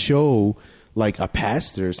try and show like a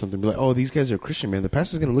pastor or something, be like, "Oh, these guys are Christian, man," the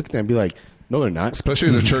pastor's gonna look at that and be like, "No, they're not." Especially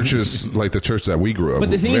the churches like the church that we grew up.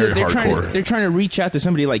 But the thing is that they're hardcore. trying to reach out to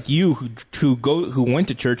somebody like you who went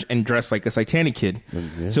to church and dressed like a satanic kid.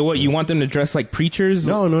 Yeah. So what, you want them to dress like preachers?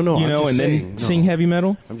 No. And then sing heavy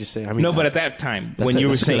metal? I'm just saying. No, but at that time when you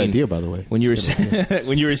were saying, a good idea, by the way, when you were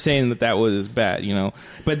saying that was bad,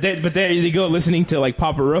 But there they go, listening to like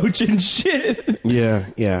Papa Roach and shit. Yeah,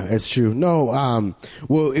 it's true. No,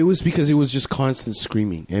 well, it was because it was just constant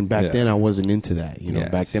screaming, and back then I wasn't into that.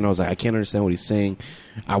 Back then I was like, I can't understand what he's saying.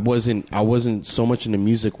 I wasn't so much into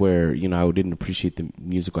music where I didn't appreciate the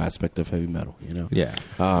musical aspect of heavy metal. Yeah.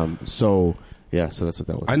 So that's what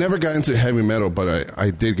that was. I never got into heavy metal, but I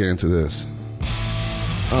did get into this.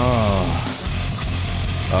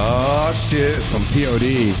 Oh shit! Some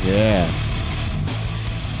POD. Yeah.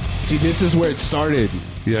 See, this is where it started.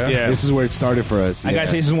 Yeah. This is where it started for us. I gotta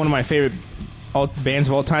say, this is one of my favorite bands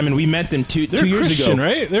of all time, and we met them two years Christian, ago.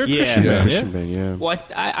 right? They're Christian, band, Christian band, yeah. Well,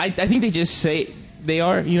 I think they just say they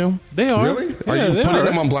are. They are. Really? Are you putting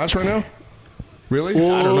them on blast right now? Really? I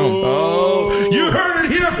don't know. Oh, you heard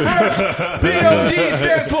it here first. BOD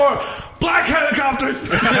stands for Black Helicopters.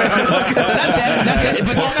 Not that,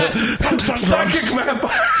 but they're not. Punks on psychic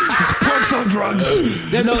vampires. Punks on drugs.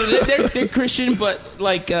 They're Christian, but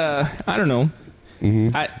like I don't know.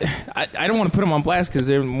 Mm-hmm. I don't want to put them on blast because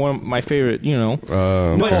they're one of my favorite,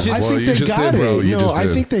 But I think they got it. I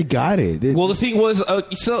think they got it. Well, the thing was,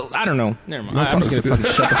 so I don't know. Never mind. I'm just gonna fucking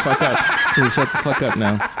shut the fuck up. Shut the fuck up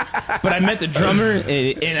now. But I met the drummer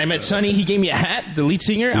and I met Sonny. He gave me a hat. The lead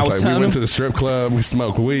singer. I was telling him, we went to the strip club. We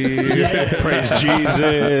smoked weed. Praise Jesus.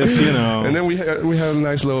 And then we had a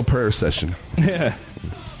nice little prayer session. Yeah.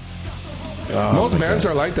 Most bands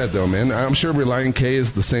are like that though, man. I'm sure Reliant K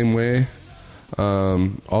is the same way.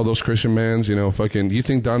 All those Christian bands, fucking. You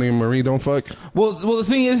think Donnie and Marie don't fuck? Well, the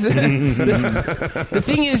thing is, the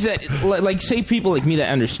thing is that, like, say people like me that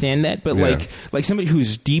understand that, but like somebody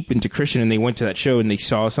who's deep into Christian and they went to that show and they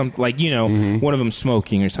saw some, like, one of them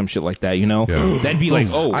smoking or some shit like that, that'd be like,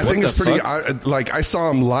 oh, I think it's pretty. I saw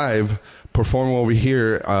him live perform over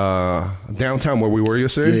here downtown where we were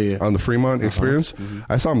yesterday on the Fremont Experience. Mm-hmm.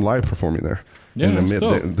 I saw him live performing there. Yeah, and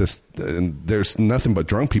there's nothing but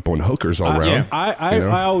drunk people and hookers all around.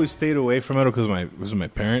 I always stayed away from it because it was my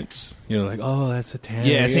parents. Like, oh, that's satanic.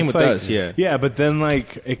 Yeah, same with us. Yeah, yeah. But then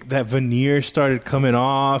that veneer started coming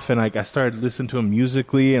off, and I started listening to them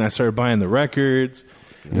musically, and I started buying the records.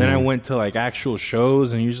 And then I went to actual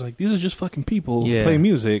shows, and you're just like, these are just fucking people playing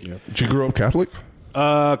music. Yeah. Did you grow up Catholic?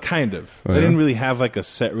 Kind of. They didn't really have like a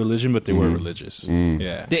set religion, but they were religious.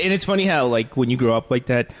 Yeah. And it's funny how, like, when you grow up like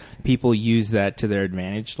that, people use that to their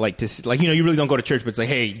advantage. Like, you really don't go to church, but it's like,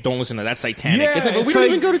 hey, don't listen to that satanic. Yeah, it's like, well, we don't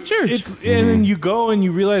even go to church. And then you go and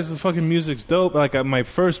you realize the fucking music's dope. Like, my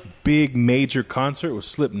first big major concert was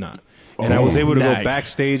Slipknot. And I was able to go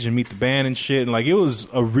backstage and meet the band and shit. And, like, it was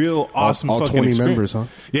a real awesome all fucking 20 experience. members, huh?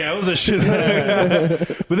 Yeah, it was a shit.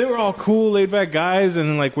 But they were all cool, laid-back guys.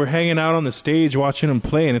 And, like, we're hanging out on the stage watching them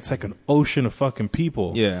play. And it's like an ocean of fucking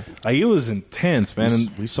people. Yeah. Like, it was intense, man.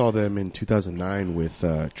 We saw them in 2009 with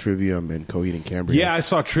Trivium and Coheed and Cambria. Yeah, I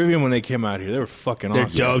saw Trivium when they came out here. They were fucking They're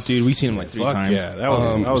awesome. dope, dude. We've seen them like 3 Fuck times. yeah. That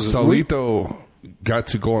was Salito got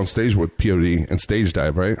to go on stage with POD and stage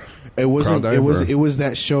dive, right? It wasn't. Crowd It was. dive, or- It was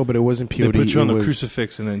that show, but it wasn't POD. They put you on It the was-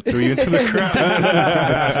 crucifix and then threw you into the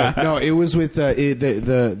crowd. No, it was with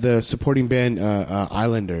the supporting band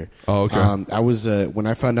Islander. Oh, okay. I was when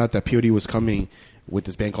I found out that POD was coming with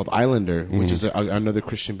this band called Islander, which is another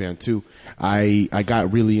Christian band too. I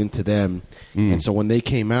got really into them, and so when they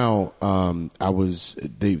came out,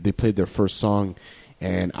 they played their first song.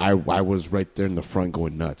 And I was right there in the front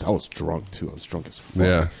going nuts. I was drunk too. I was drunk as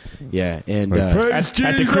fuck. Yeah. And At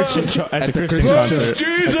the Christian show, at the Christian concert.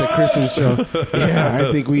 at the Christian show. Yeah,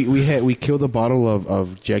 I think we killed a bottle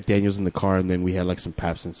of Jack Daniels in the car, and then we had like some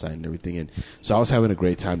Pabst inside and everything. And so I was having a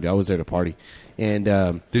great time, dude. I was there to party. And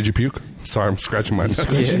Did you puke? Sorry, I'm scratching my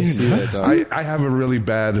nuts. Yeah, I have a really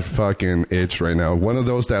bad fucking itch right now. One of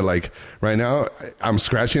those that, like, right now, I'm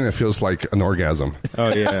scratching. It feels like an orgasm.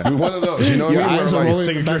 Oh, yeah. One of those, you know what your I mean? eyes Where, are like, rolling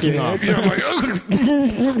so you're back in jerking your off. head.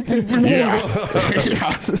 yeah, I'm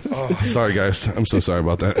like, oh, sorry, guys. I'm so sorry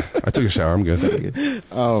about that. I took a shower. I'm good.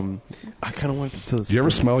 I kind of wanted to tell this. Do you ever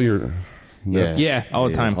smell your... Yeah, all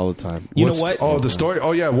the time. All the time. You know what? Oh, the story?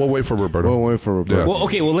 Oh, yeah. We'll wait for Roberto. We'll wait for Roberto. Yeah. Well,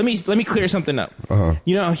 okay. Well, let me clear something up.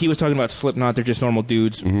 You know how he was talking about Slipknot? They're just normal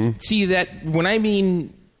dudes. See that when I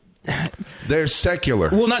mean, They're secular.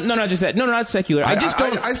 well, not just that. No, not secular. I just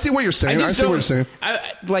don't. I see what you're saying. I see what you're saying.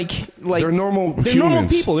 Like They're normal They're normal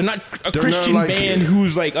humans. people. They're not a They're Christian not like- band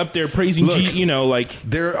who's like up there praising Look, you know, like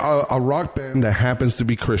They're a rock band that happens to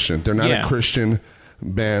be Christian. They're not Yeah. a Christian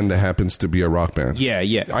band that happens to be a rock band. yeah.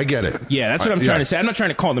 I get it. Yeah, that's what I'm trying to say. I'm not trying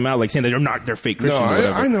to call them out, like saying that they're fake No, Christians or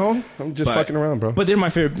whatever. I know. I'm just But- fucking around, bro. But they're my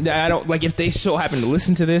favorite. I don't like if they so happen to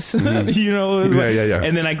listen to this, you know. it's Yeah, like- yeah.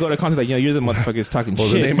 And then I go to contact like, you're the motherfuckers talking Well,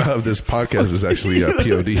 shit. the name of this podcast is actually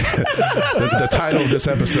POD. the title of this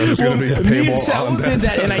episode is going to be a me and paywall Sal on did that.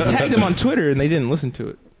 that, and I tagged them on Twitter, and they didn't listen to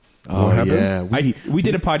it. Oh, What happened? yeah. We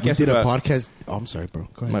did a podcast We did a about- podcast. Oh, I'm sorry, bro.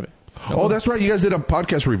 Go ahead. My bad. Oh, that's right. You guys did a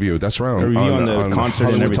podcast review. That's right. A review on the concert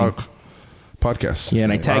and Hollywood everything. Talk podcast. Yeah,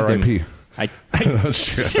 and I tagged R.I.P. them. I Oh,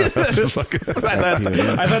 shit. I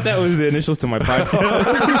thought that was the initials to my podcast.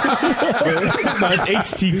 No, it's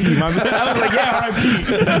HTP. My bad. I was like,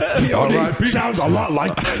 yeah, RIP. R.I.P. Sounds a lot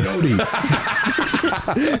like Peyote.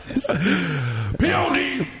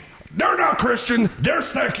 Peyote. They're not Christian. They're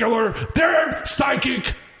secular. They're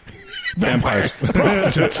psychic. Vampires.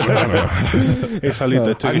 Prostitutes. Hey, Salita,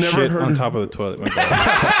 I took I've a never shit heard on of- top of the toilet. My bad.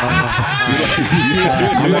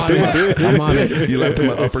 I'm on it. You left him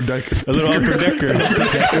an upper deck. A little upper decker. An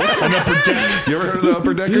upper deck. You ever heard of the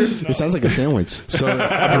upper decker? It sounds like a sandwich. So an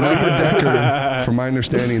upper decker, from my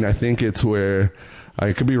understanding, I think it's where,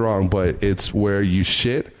 I could be wrong, but it's where you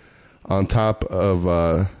shit on top of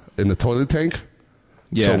in the toilet tank.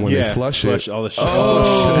 Yeah. So when Yeah, they flush flush it, all the shit.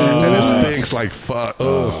 and it stinks like fuck.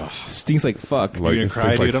 Stinks like fuck. Like You it gonna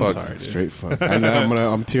cry, stinks dude? like I'm fuck. sorry, dude. Straight fuck.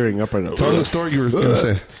 I'm tearing up right now. Tell the story you were going to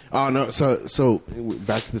say. Oh no! So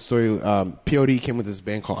back to the story. POD came with this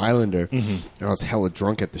band called Islander, and I was hella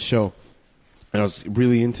drunk at the show, and I was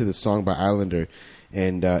really into the song by Islander,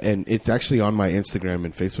 and it's actually on my Instagram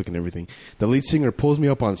and Facebook and everything. The lead singer pulls me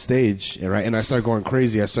up on stage, and I started going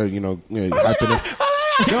crazy. I started, hyping it.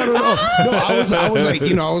 No. I was like,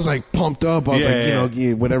 I was like pumped up. I was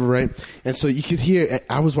whatever, right? And so you could hear.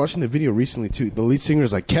 I was watching the video recently too. The lead singer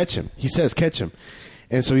is like, "Catch him." He says, "Catch him."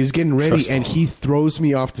 And so he's getting ready, and he throws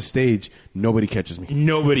me off the stage. Nobody catches me.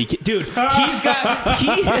 Nobody, dude. He's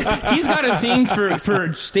got a thing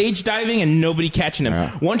for stage diving and nobody catching him.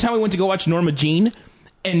 Yeah. One time we went to go watch Norma Jean,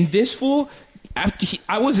 and this fool.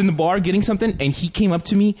 I was in the bar getting something, and he came up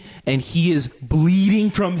to me, and he is bleeding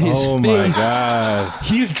from his face. Oh my god!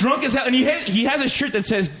 He is drunk as hell, and he has a shirt that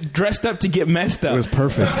says "dressed up to get messed up." It was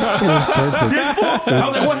perfect. It was perfect. This fool, I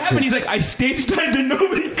was like, "What happened?" He's like, "I stage dived and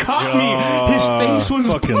nobody caught me. His face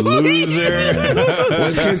was fucking loser. Well,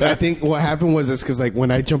 it's 'cause I think what happened was it's because like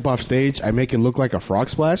when I jump off stage, I make it look like a frog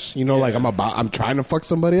splash. You know, like I'm trying to fuck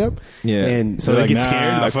somebody up. Yeah. And So they get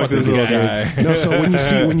scared. Nah, Like, fuck fuck this this little guy. guy. No,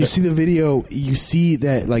 so when you see the video, you see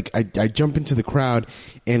that like I jump into the crowd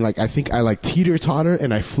and like I think I like teeter totter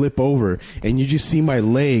and I flip over and you just see my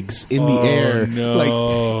legs in the air, no.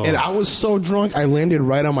 like, and I was so drunk I landed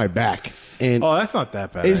right on my back. And Oh, that's not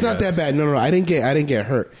that bad. it's I not guess. that bad. No, I didn't get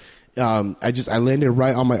hurt. I landed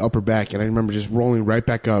right on my upper back and I remember just rolling right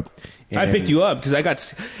back up. I And- picked you up because I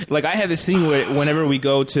got like I had this thing where whenever we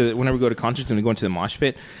go to concerts and we go into the mosh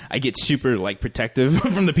pit, I get super like protective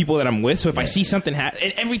from the people that I'm with. So if I see something happen,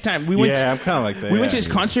 and every time we went, Yeah, I'm kinda like that, We went to yeah. this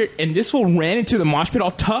concert and this fool ran into the mosh pit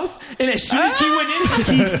all tough, and as soon as he went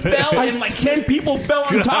in, he fell and like 10 people fell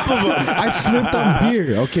on top of him. I slipped on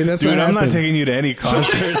beer. Okay, that's Dude, what I'm not happened. taking you to any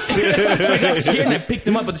concerts. So I got scared and I picked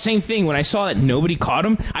him up. But the same thing, when I saw that nobody caught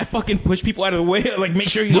him, I fucking pushed people out of the way, like make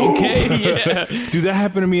sure he's okay. Yeah. Dude, that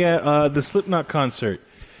happened to me at the Slipknot concert.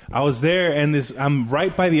 I was there, and I'm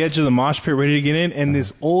right by the edge of the mosh pit, ready to get in, and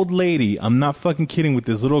this old lady, I'm not fucking kidding, with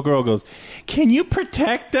this little girl goes, "Can you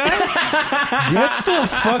protect us? Get the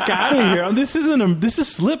fuck out of here! This is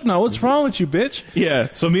Slipknot. What's wrong with you, bitch?" Yeah.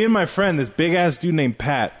 So me and my friend, this big ass dude named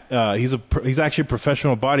Pat, he's actually a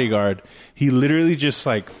professional bodyguard. He literally just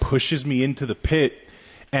like pushes me into the pit.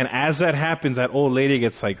 And as that happens, that old lady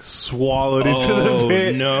gets like swallowed into the Oh,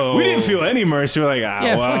 pit. no. We didn't feel any mercy. We're like,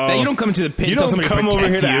 Yeah, well, fuck that. You don't come into the pit You and tell don't somebody to come over here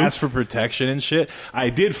protect to you. ask for protection and shit. I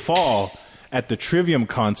did fall at the Trivium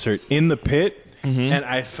concert in the pit, and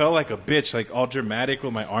I felt like a bitch, like all dramatic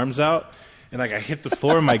with my arms out. And like I hit the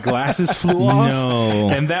floor and my glasses flew off. No.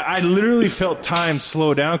 And that I literally felt time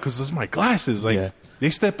slow down because those are my glasses. Like they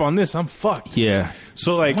step on this, I'm fucked. Yeah.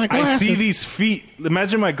 So like My I see glasses. these feet.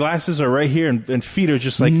 Imagine my glasses are right here, and feet are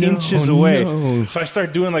just like inches away. no. So I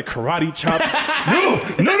start doing like karate chops.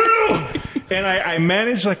 No! And I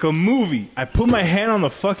manage like a movie. I put my hand on the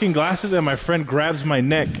fucking glasses, and my friend grabs my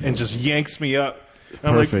neck and just yanks me up.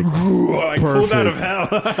 And Perfect. I'm like, pulled out of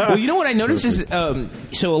Perfect. hell. Well, you know what I noticed is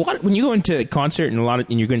so a lot when you go into a concert and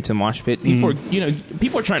you're going to the mosh pit,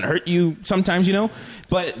 people are trying to hurt you sometimes,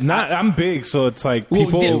 but I'm big, so it's like well,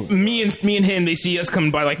 people. me and him, they see us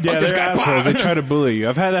coming by like, fuck Yeah, this they're guy. assholes. They try to bully you.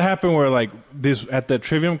 I've had that happen where like this at the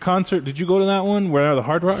Trivium concert. Did you go to that one where the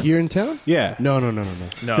Hard Rock? Here in town? Yeah. No. No,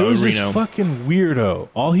 There was Reno. this fucking weirdo.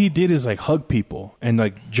 All he did is like hug people and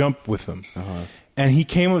like jump with them. And he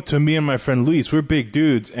came up to me and my friend Luis. We're big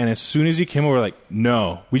dudes. And as soon as he came over, we're like,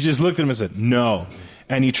 no. We just looked at him and said, no.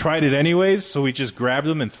 And he tried it anyways. So we just grabbed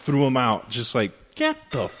him and threw him out. Just like, get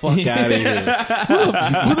the fuck out of here.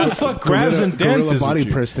 Who the fuck grabs and dances body with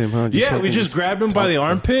you? pressed him, huh? Yeah, we fucking just grabbed him by the tossed him.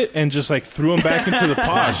 armpit and just like threw him back into the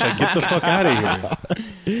posh. Like, get the fuck out of here.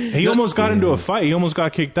 He almost got into a fight. He almost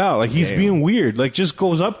got kicked out. Like, he's being weird. Like, just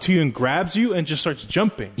goes up to you and grabs you and just starts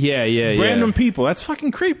jumping. Yeah. Random people. That's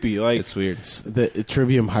fucking creepy. Like, It's weird. The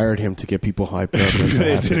Trivium hired him to get people hyped up. That's what It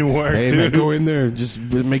happened. didn't work, Hey, man, dude. go in there, just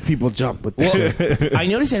make people jump with this shit. I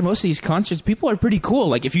noticed at most of these concerts, people are pretty cool.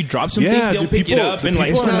 Like if you drop something, they'll pick it up and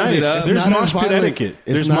like people are hold it nice. up. There's not mosh as pit violent- etiquette.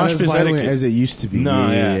 It's There's not mosh as pit violent etiquette. as it used to be.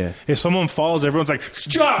 No, yeah. If someone falls, everyone's like,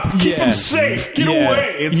 stop, keep Yeah. them safe, get Yeah.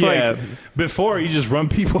 away. It's Yeah. like, before, you just run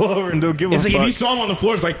people over and they'll give It's a like fuck. if you saw him on the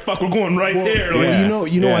floor, it's like fuck, we're going right there. Like, Yeah. You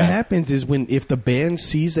know what Yeah. happens is if the band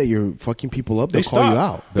sees that you're fucking people up, they'll They call stop. you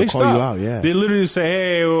out. They'll They call stop. you out. Yeah. They literally say,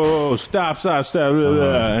 "Hey, whoa, stop, blah, blah,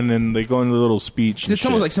 blah," and then they go into a little speech. and It's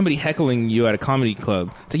almost shit. like somebody heckling you at a comedy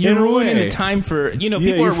club. It's like you're In a ruining way. the time for people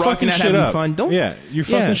you're are rocking fucking out shit having up. fun. Don't you're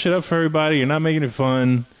fucking shit up for everybody. You're not making it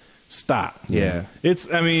fun. Stop. Yeah. It's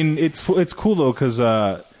cool though because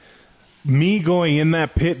me going in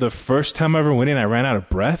that pit the first time I ever went in, I ran out of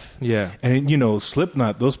breath. Yeah. And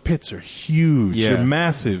Slipknot, those pits are huge. Yeah. They're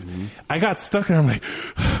massive. I got stuck and I'm like,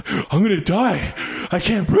 I'm gonna die. I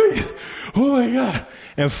can't breathe. Oh my god.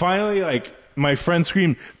 And finally, like, my friend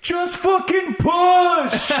screamed, just fucking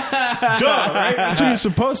push! Duh, right? That's what you're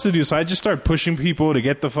supposed to do. So I just started pushing people to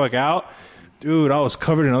get the fuck out. Dude, I was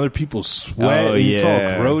covered in other people's sweat. Oh, and it's all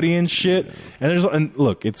yeah. grody and shit. And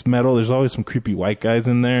look, it's metal. There's always some creepy white guys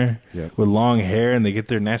in there with long hair, and they get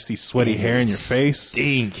their nasty, sweaty hair in your face.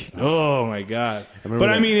 stink. Oh my god! But that.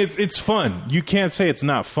 I mean, it's fun. You can't say it's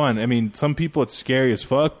not fun. I mean, some people it's scary as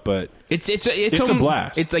fuck, but It's a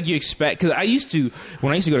blast. It's like you expect because when I used to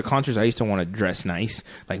go to concerts, I used to want to dress nice,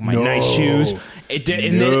 like my nice shoes.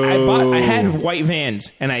 Then I had white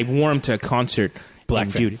Vans and I wore them to a concert. Black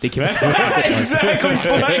And, dude, fans. they came out exactly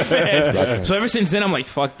black fans. So ever since then, I'm like,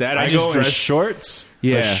 fuck that. I just go in dress shorts,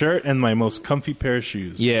 Yeah. a shirt, and my most comfy pair of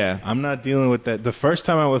shoes. Yeah. I'm not dealing with that. The first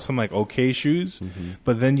time I was some like okay shoes,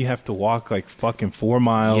 but then you have to walk like fucking 4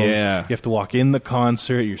 miles. Yeah. You have to walk in the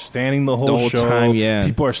concert. You're standing the whole show. time, yeah.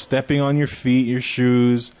 People are stepping on your feet, your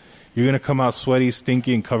shoes. You're gonna come out sweaty,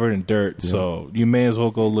 stinky, and covered in dirt. So you may as well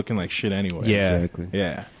go looking like shit anyway. Yeah. Exactly.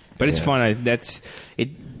 Yeah. But it's fun. That's it.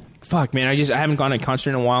 Fuck, man. I haven't gone to a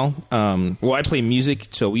concert in a while. Well, I play music,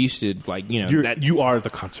 so we used to You are the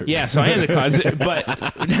concert. Yeah, so I am the concert. But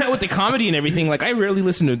now with the comedy and everything, like I rarely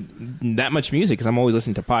listen to that much music because I'm always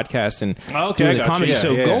listening to podcasts and Okay, doing I the got you. comedy. Yeah,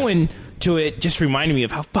 So yeah. going to it just reminded me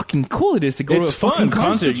of how fucking cool it is to go It's to a fucking fun.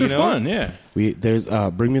 concert. Concerts You are know? fun. Yeah. There's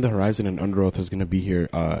Bring Me the Horizon and Under Oath is going to be here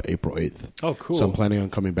April 8th. Oh, cool. So I'm planning on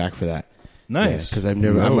coming back for that. Nice. Because I'm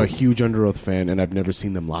a huge Under Oath fan and I've never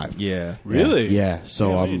seen them live. Yeah. Really? Yeah.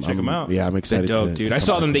 So Yeah, I'm check 'em out. Yeah, I'm They're excited. dope, to dude. come I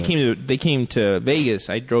saw back them. to that. They came to Vegas.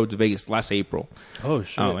 I drove to Vegas last April. Oh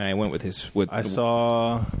shit. Oh, and I went with I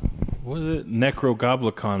saw, what was it?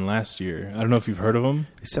 Necrogoblicon last year. I don't know if you've heard of them.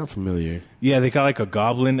 They sound familiar. Yeah, they got like a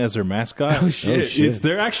goblin as their mascot. Oh, shit. Oh, shit.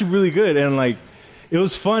 They're actually really good. And like, it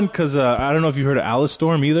was fun because I don't know if you heard of Alice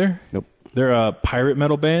Storm either. Nope. They're a pirate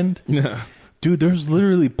metal band. Dude, there's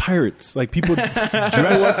literally pirates. Like people dressed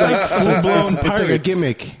like full blown pirates. It's like a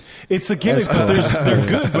gimmick. It's a gimmick, but they're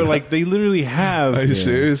good. But like they literally have. Are you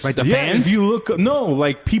serious? Like the Yeah, fans. if you look, no,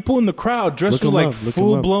 like people in the crowd dressed Look with 'em like up, look 'em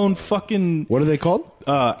full blown fucking What are they called?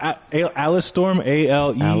 Alice Storm,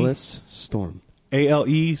 ALE, Alice Storm.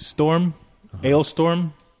 ALE Storm,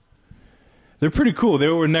 Ailstorm. They're pretty cool. They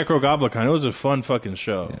were Necrogoblicon. It was a fun fucking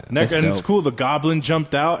show. And it's dope. cool. The goblin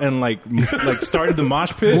jumped out and like started the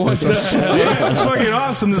mosh pit. Yeah, it's fucking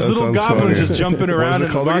awesome. This little sounds goblin funny. just jumping What was around it in the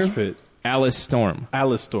called mosh again? pit. Alice Storm.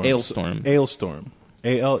 Alice Storm. Ailstorm. Ailstorm.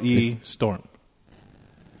 ALE Storm.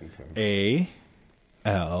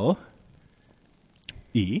 ALE.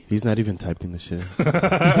 He's not even typing the shit.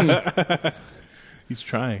 He's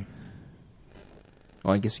trying.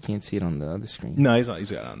 Oh, I guess we can't see it on the other screen. No, he's not.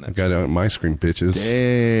 He's got it on I that. got it on my screen, bitches.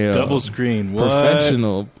 Damn. Double screen. What?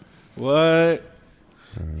 Professional. What?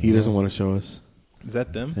 He doesn't want to show us. Is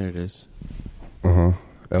that them? There it is. Uh-huh.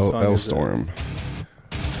 song L is that? Storm.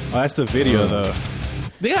 Oh, that's the video though.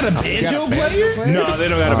 They got a banjo player? No, they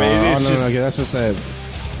don't got a Oh, baby. It's no, just, no, okay, that's just that.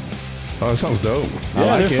 Oh, that sounds dope. yeah,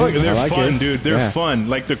 like they're it. fucking, they're I like fun, it. dude. They're Yeah. fun.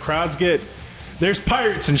 Like the crowds get. There's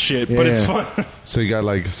pirates and shit, but it's Yeah. fun. So you got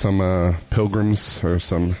like some pilgrims or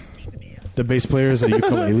some... The bass player is a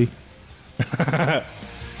ukulele. They're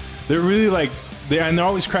really like. And they're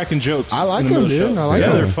always cracking jokes. I like in the them, middle of the dude. show. I like yeah,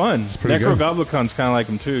 them. they're fun. pretty good. Necrogoblicon's kind of like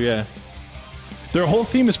them too. Yeah. Their whole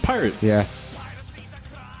theme is pirate. Yeah.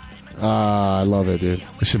 I love it, dude.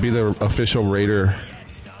 It should be the official Raider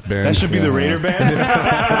band. That should be the Raider band.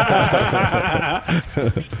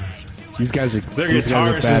 These guys are. Their these guys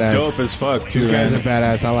are guitarist badass. is dope as fuck too. These guys are man.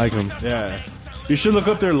 badass. I like them. Yeah. You should look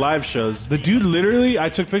up their live shows. The dude literally, I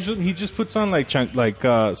took pictures. He just puts on like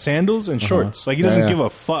sandals and shorts. Like he doesn't Yeah. give a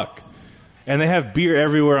fuck. And they have beer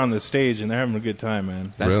everywhere on the stage, and they're having a good time,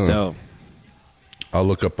 man. That's Really? dope. I'll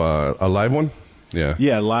look up a live one. Yeah.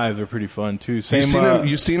 Yeah, live they're pretty fun too. Same.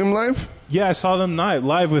 You seen him live? Yeah, I saw them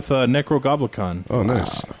live with Necrogoblicon. Oh,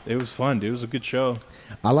 nice. It was fun, dude. It was a good show.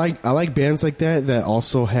 I like bands like that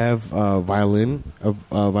also have violin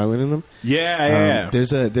in them. Yeah.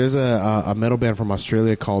 There's a metal band from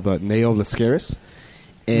Australia called Neo Lascaris,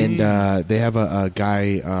 and they have a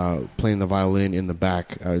guy playing the violin in the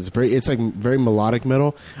back. It's like very melodic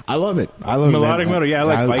metal. I love it. Melodic metal, yeah,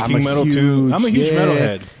 I like Viking metal, too. I'm a huge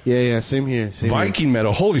metalhead. Yeah, same here. Viking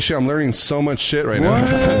metal. Holy shit, I'm learning so much shit right now.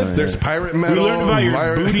 What? There's pirate We metal. learned about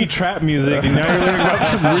your booty trap music, and now you're learning about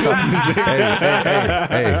some real music.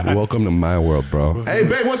 Hey, welcome to my world, bro. Hey,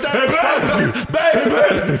 babe, what's that song?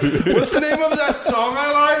 Babe, what's the name of that song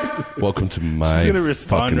I like? Welcome to my gonna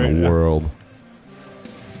respond fucking right now. world.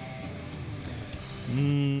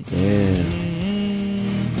 Yeah.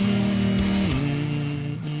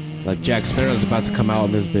 Like Jack Sparrow's about to come out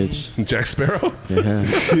in this bitch. Jack Sparrow? Yeah.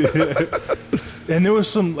 And there was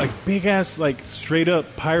some like big ass like straight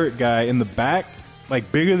up pirate guy in the back,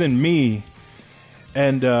 like bigger than me.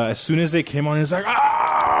 And as soon as they came on, he was like,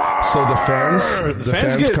 "Ah!" So the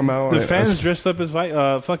fans come out. The fans as- dressed up as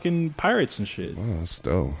fucking pirates and shit. Oh, that's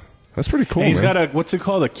dope. That's pretty cool, And he's man. got a what's it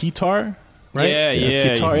called, a keytar, right? Yeah.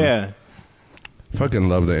 Guitar, yeah. Fucking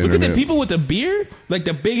love the Look internet. at the people with the beer, like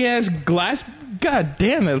the big ass glass. God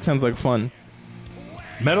damn, that sounds like fun.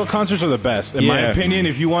 Metal concerts are the best, in my Yeah. opinion.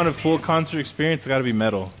 If you want a full concert experience, it's got to be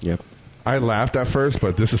metal. Yep. I laughed at first,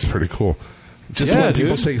 but this is pretty cool. Just when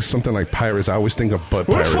people say something like pirates, I always think of butt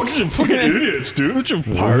We're pirates. fucking idiots, dude. What you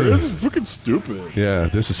pirates? This is fucking stupid. Yeah,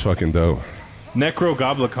 this is fucking dope. Necro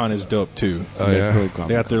Goblicon is dope too. Oh yeah,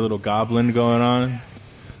 They got their little goblin going on.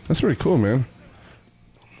 that's pretty cool, man.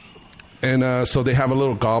 And so they have a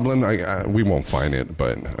little goblin. We won't find it,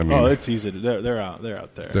 but I mean, Oh, it's easy. They're out. They're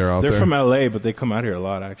out there. They're out They're there? from LA, but they come out here a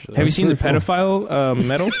lot. Actually, Have you seen the pedophile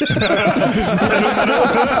metal?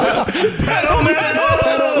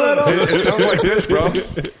 it sounds like this, bro.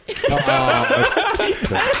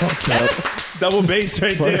 double bass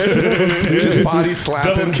right there. Just body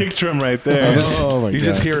slapping. Double kick drum right there. You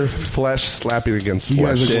just hear flesh slapping against You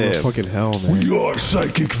flesh. guys are going to fucking hell, man. We are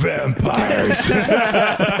psychic vampires.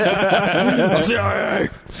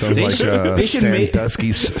 Sounds They like should- they should make-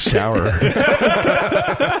 Sandusky's shower.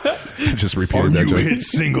 Just repeated that joke.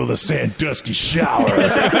 single the Sandusky shower.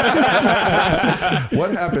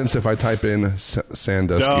 What happens if I type in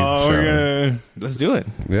Sandusky Oh, shower? we're gonna. Let's do it.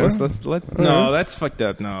 Yeah? No, that's fucked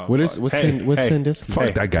up. No. What's Hey, hey. Sandusky?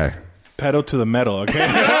 Fuck that guy. Pedal to the metal, okay?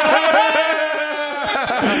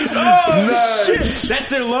 Shit. That's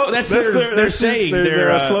their That's their saying.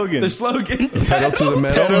 their slogan. Their slogan. Pedal to the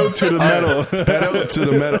metal. Pedal to the metal. Pedal to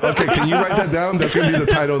the metal. Okay, can you write that down? That's going to be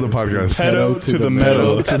the title of the podcast. Pedal to the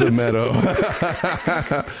metal. To the metal.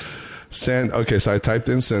 Okay, so I typed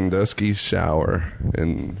in Sandusky shower,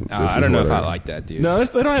 and this I is don't know what if I like that, dude. No,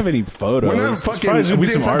 they don't have any photos. We're not It's probably fucking. gonna We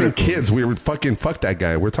be didn't some type in articles. kids. We were fucking fuck that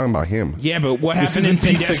guy. We're talking about him. Yeah, but what This happened in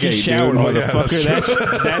isn't Sandusky Pizzagate, shower, dude. Oh, yeah,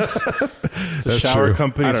 motherfucker? that's The That's shower true.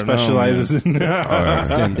 company I don't know, specializes in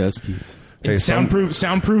Sandusky's. Hey, soundproof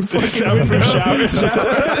soundproof showers.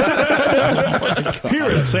 Here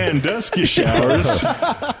at Sandusky Showers,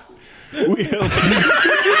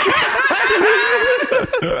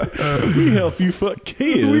 we help you fuck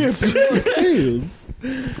kids. Oh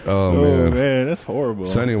Oh man. man, that's horrible.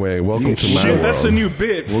 So anyway, welcome to my Shit, world. that's a new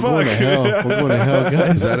bit. We're Fuck. going to hell. We're going to hell, Is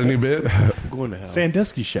guys. that a new bit? We're going to hell.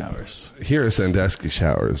 Sandusky Showers. Here at Sandusky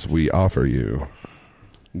Showers, we offer you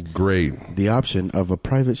great. The option of a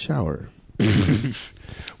private shower.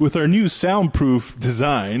 With our new soundproof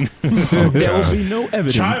design, Oh, There will God. be no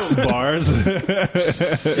evidence. child bars.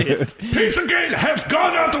 Pizzagate has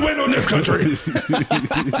gone out the window in this country.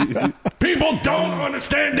 People don't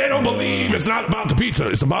understand. They don't believe. It's not about the pizza.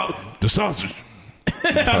 It's about the sausage. I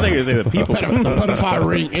thought you were going to say the people. The pedophile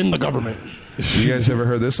ring in the government. You guys ever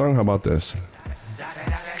heard this song? How about this?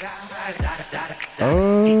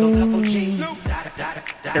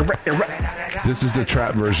 This is the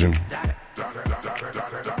trap version.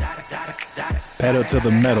 Pedal to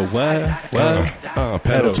the metal. What?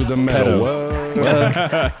 Pedal to the metal. Pedal.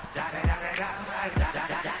 What?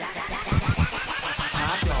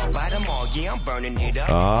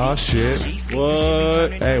 Ah, shit.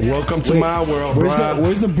 What? Hey, welcome to my world, bro.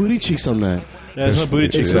 Where's the booty cheeks on that? Yeah, there's no booty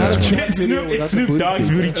cheeks. It's not a in trick that video without It's the Snoop Dogg's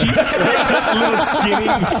booty booty cheeks. Little skinny,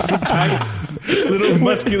 tights, little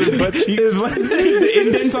muscular butt cheeks. The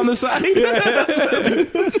indents on the side.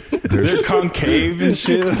 They're concave and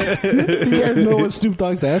shit. You guys know what Snoop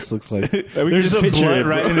Dogg's ass looks like. There's a blunt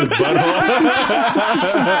right in his butthole.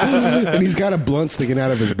 And he's got a blunt sticking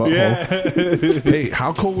out of his butthole. Yeah. Hey,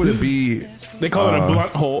 how cool would it be? They call it a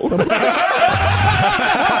blunt hole.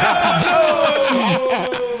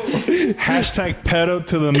 Hashtag pedal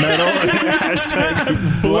to the metal.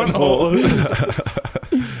 Hashtag blunt hole.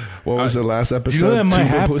 What was the last episode? You know that might Tuba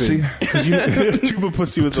happen. Pussy? Tuba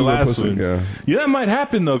Pussy was the Tuba last Pussy, one. yeah. Yeah, that might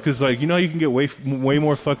happen though, because like you know you can get way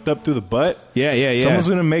more fucked up through the butt. Yeah. Someone's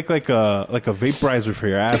gonna make like a vaporizer for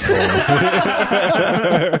your asshole.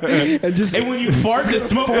 And when you fart, the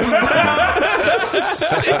smoke.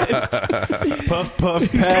 Puff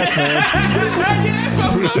puff pass, man.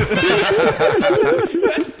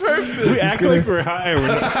 That's perfect. We act like we're high. We're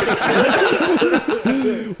not.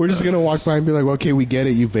 We're just gonna walk by and be like, "Okay, we get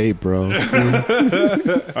it. You vape, bro." All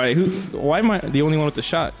right, why am I the only one with the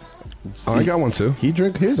shot? Oh, I got one too. He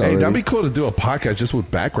drank his Hey, already. that'd be cool to do a podcast just with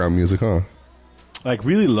background music, huh? Like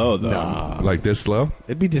really low though. Like this slow?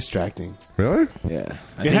 It'd be distracting. Really? Yeah.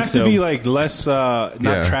 It has to be like less, not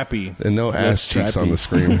Yeah. trappy. And no ass cheeks trappy. on the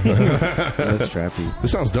screen. That's trappy.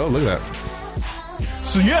 This sounds dope. Look at that.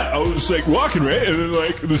 So yeah, I was like walking right, and then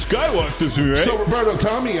like this guy walked up to me, right? So, Roberto,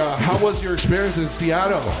 tell me, how was your experience in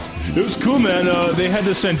Seattle? It was cool, man. They had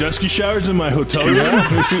the Sandusky showers in my hotel room.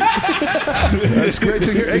 That's great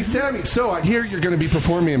to hear. Hey, Sammy, so I hear you're going to be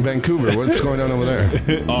performing in Vancouver. What's going on over there?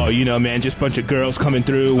 Oh, you know, man, just a bunch of girls coming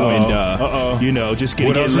through and, you know, just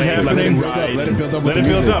What getting else is laid left happening? and right. Let it build up. Let it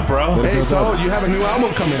build up, bro. Hey, so you have a new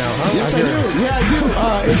album coming out, huh? Yes, I do. Yeah, I do.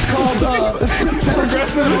 It's called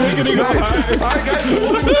Progressive awakening. Nice. All right, guys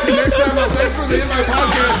will be back next time. Thanks for the invite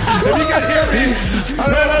podcast. If you can hear me, I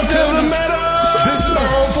don't know what to tell you. This is our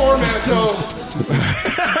own format, so.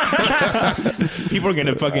 People are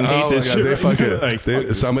gonna fucking hate this shit. They fucking, Like,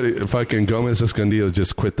 somebody fucking Gomez Escondido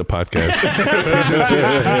just quit the podcast.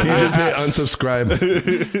 he just hit unsubscribe.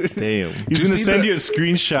 damn. He's you gonna see send the- you a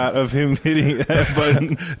screenshot of him hitting that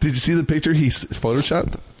button. Did you see the picture he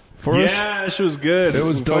photoshopped for us? Yeah, she was good. It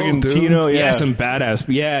was dope, fucking dude. Tino. Yeah, Yeah, some badass.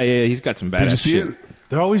 Yeah, he's got some badass. Did you see shit. it?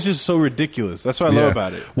 they're always just so ridiculous. That's what I love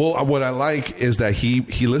about it. Well, what I like is that he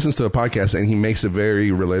listens to a podcast and he makes it very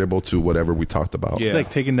relatable to whatever we talked about. He's like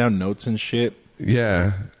taking down notes and shit.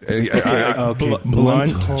 Yeah. And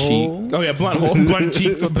Blunt cheek. Oh yeah, blunt hole, blunt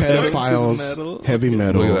cheeks. Pedophiles, heavy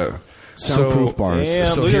metal, Look at that. soundproof bars. Damn,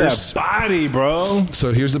 So look at here's- that body, bro.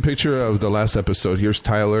 So here's the picture of the last episode. Here's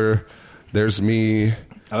Tyler. There's me.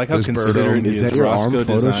 I like how There's considerate Berto. he Is that your arm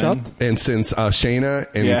Roscoe designed. photoshopped? And since Shayna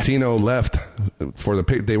and Yeah. Tino left for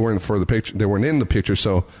the they weren't for the picture. They weren't in the picture.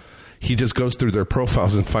 So he just goes through their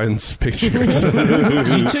profiles and finds pictures.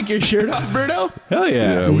 You took your shirt off, Berto? Hell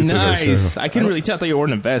yeah. Yeah, we took our Nice. shirt I couldn't really tell that you were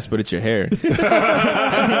wearing a vest, but it's your hair.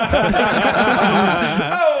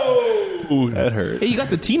 Ooh, that hurt. Hey, you got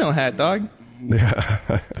the Tino hat, dog.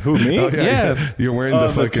 Who, me? Oh, yeah. You're wearing the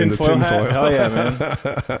fucking the tinfoil tinfoil. hat? Hell yeah,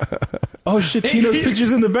 man. Oh, shit, Tino's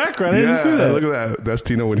picture's in the background. I didn't see that. Look at that. That's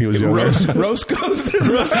Tino when he was younger. Roscoe's.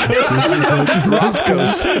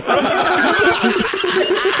 Roscoe's.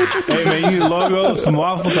 Hey, man, you need a logo, some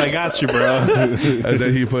waffles, I got you, bro. And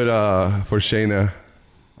then he put for Shayna,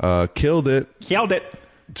 killed it. Killed it.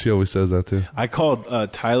 She always says that too. I called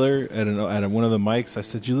Tyler at one of the mics. I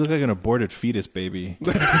said, "You look like an aborted fetus, baby,"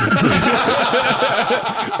 and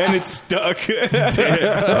it stuck.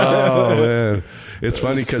 Oh man, it's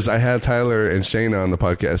funny because I had Tyler and Shayna on the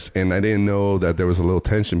podcast, and I didn't know that there was a little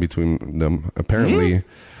tension between them. Apparently,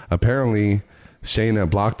 Shayna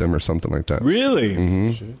blocked them or something like that. Really?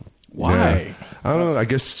 Mm-hmm. Why? Yeah. I don't know. I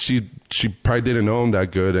guess she probably didn't know him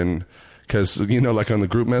that good, and because like on the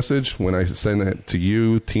group message when I send it to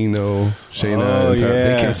you, Tino, Shayna, and yeah.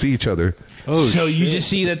 they can't see each other. Oh, so you just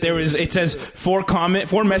see that it says 4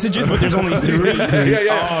 messages, but there's only 3.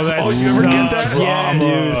 Yeah. Oh, that's Oh, you ever get that? Yeah,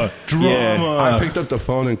 dude. Drama. I picked up the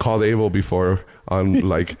phone and called Abel before on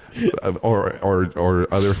like or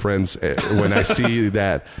other friends when I see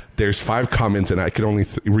that there's 5 comments and I could only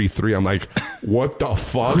read 3. I'm like, what the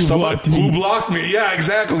fuck? Who blocked me? Yeah,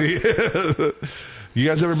 exactly. You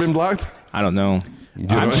guys ever been blocked? I don't know.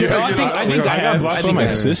 I'm sure. I think I got have. blocked I by think my I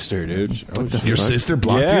have. sister, dude. Your sister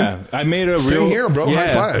blocked Yeah, you? I made a Same real here, bro.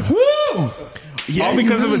 Yeah. High five. All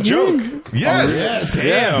because of a joke. Yes.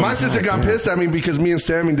 Damn. My sister got pissed at me because me and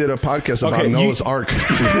Sammy did a podcast about Okay, Noah's Ark. You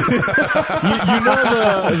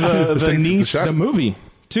know the Take the niece. shot. The movie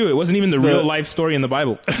too. It wasn't even the real life story in the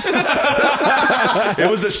Bible. It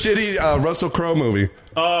was a shitty Russell Crowe movie.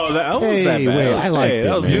 Oh, that wasn't Hey, that bad. wait, I liked it,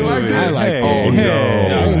 That was man. good. You liked it? I liked it. Oh, no.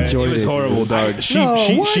 I enjoyed It was it. horrible, dog.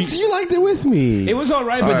 What? You liked it with me. It was all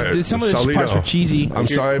right, but All right, some of the Salito. parts were cheesy. I'm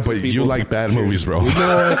sorry, but you like bad movies, bro. No,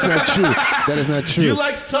 that's not true. That is not true. You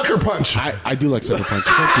like Sucker Punch. I do like Sucker Punch.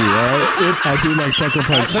 Fuck you, right? I do like Sucker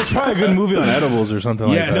Punch. That's probably a good movie on edibles or something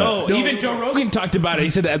like that. No, even Joe Rogan talked about it. He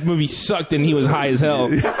said that movie sucked and he was high as hell.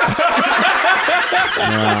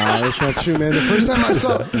 Nah, that's not true, man. The first time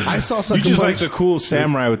I saw Sucker You just like Punch. the cool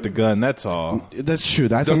samurai with the gun. That's all. That's true. I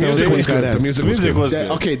The thought that was music pretty was good. badass. The music was Music good. was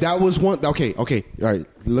good. Okay, that was one. Okay. All right.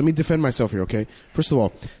 Let me defend myself here. Okay. First of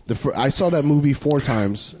all, I saw that movie 4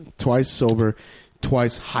 times, twice sober,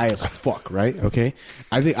 twice high as fuck. Right. Okay.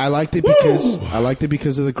 I think I liked it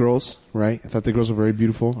because of the girls. Right. I thought the girls were very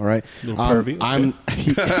beautiful. All right. Pervy.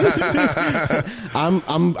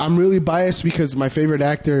 I'm really biased because my favorite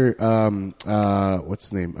actor, what's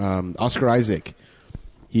his name? Oscar Isaac.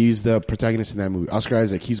 He's the protagonist in that movie. Oscar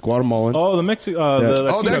Isaac. He's Guatemalan. Oh, the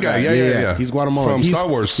Latino that guy. Yeah. He's Guatemalan. From He's, Star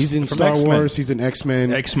Wars. He's in From Star X-Men. Wars. He's in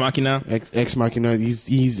X-Men. Ex Machina. Ex Machina. He's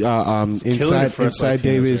killing it for us inside Latinos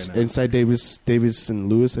Davis right now. inside Davis and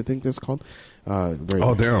Lewis. I think that's called. Very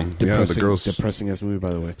Oh, damn. Yeah, the girls. Depressing ass movie,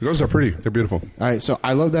 by the way. The girls are pretty. They're beautiful. All right, so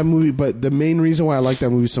I love that movie, but the main reason why I like that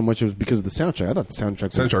movie so much was because of the soundtrack. I thought the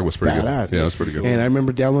soundtrack was pretty good. badass. Yeah, it was pretty good. And I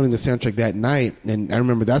remember downloading the soundtrack that night, and I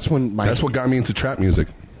remember that's when That's what got me into trap music.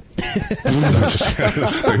 I'm just kidding.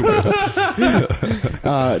 Stupid.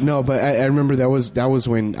 no, but I remember that was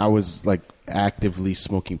when I was like actively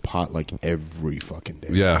smoking pot like every fucking day.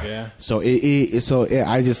 Yeah. So I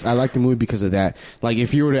like the movie because of that. Like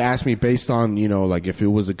if you were to ask me based on like if it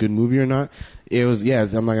was a good movie or not, it was. Yeah,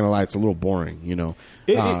 I'm not gonna lie, it's a little boring.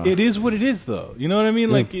 It is what it is, though. You know what I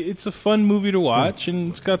mean? Like it's a fun movie to watch, and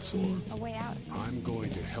it's got some. A way out. I'm going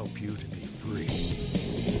to help you to be free.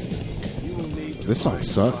 You will need This song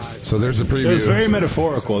sucks. So there's a preview. It was very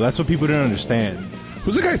metaphorical. That's what people didn't understand.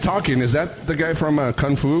 Who's the guy talking? Is that the guy from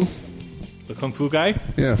Kung Fu? The Kung Fu guy?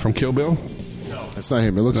 Yeah, from Kill Bill. That's not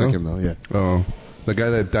him. It looks No? like him though. Yeah. Oh, the guy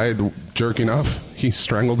that died jerking off. He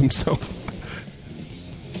strangled himself.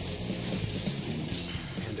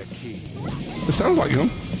 It sounds like him.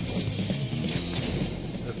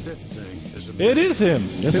 It is him.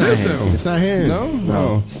 That's It not is him. him. It's not him.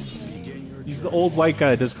 No. He's the old white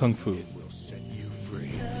guy that does Kung Fu.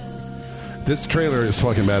 This trailer is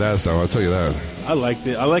fucking badass, though. I'll tell you that. I liked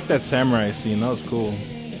it. I like that samurai scene. That was cool.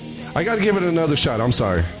 I got to give it another shot. I'm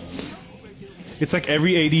sorry. It's like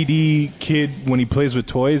every ADD kid when he plays with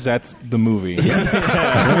toys. That's the movie.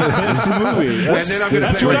 That's the movie.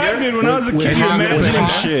 That's what I did when I was a kid. Imagining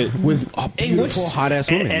shit. With beautiful hot ass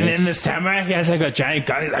women. And then the samurai, he has like a giant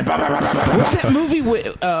gun. He's like, bah, bah, bah, bah, bah. What's that movie where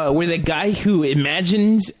the guy who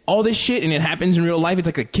imagines all this shit and it happens in real life? It's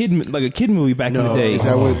like a kid movie back in the day. Is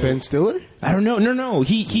that with Ben Stiller? I don't know. No.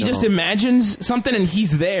 He just imagines something and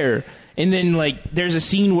he's there. And then, like, there's a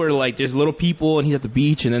scene where, like, there's little people and he's at the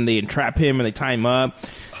beach and then they entrap him and they tie him up.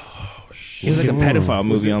 It was like a pedophile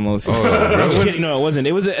movie almost. I'm just kidding. No, it wasn't.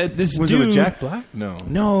 It was this Was dude. it with Jack Black? No.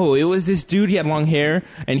 No, it was this dude. He had long hair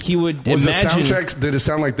and he would Was the imagine. soundtrack, did it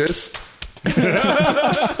sound like this?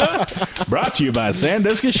 Brought to you by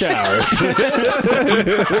Sandusky Showers.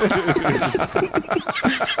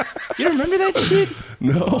 You don't remember that shit?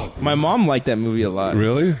 No. My mom liked that movie a lot.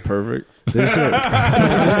 Really? Pervert. There's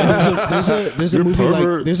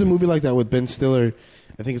a movie like that with Ben Stiller.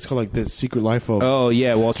 I think it's called like The Secret Life of. Oh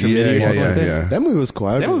yeah, Walter Mitty or something like that. yeah. That movie was cool.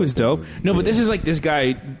 That movie was dope. No, but this is like this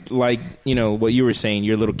guy, like, you know, what you were saying.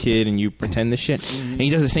 You're a little kid and you pretend this shit, and he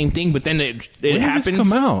does the same thing. But then it When did happens. this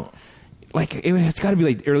come out? Like it's got to be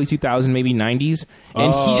like early 2000s, maybe 90s,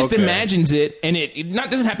 and he just okay. imagines it, and it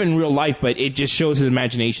doesn't happen in real life, but it just shows his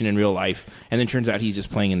imagination in real life, and then turns out he's just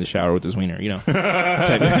playing in the shower with his wiener, you know.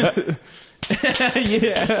 Type.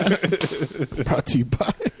 Yeah. Brought to you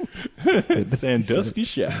by. Sandusky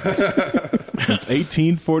Showers. Since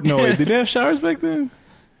 1840. No, wait, did they have showers back then?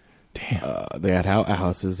 They had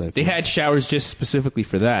houses. I They think. had showers just specifically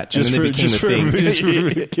for that, Just and then for, they became a thing. just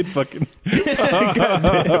for kid fucking.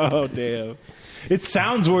 Oh, damn. It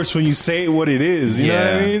sounds worse when you say what it is. You know what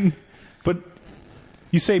I Yeah. mean? But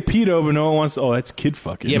you say pedo, but no one wants. Oh, that's kid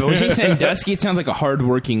fucking. Yeah, but when you say Sandusky, it sounds like a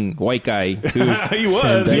hard-working white guy who. he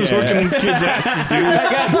was. He was working his kids' asses,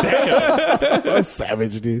 dude. That's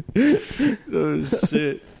savage, dude. Oh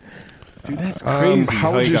shit, dude, that's crazy.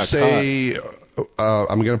 How would he you got say?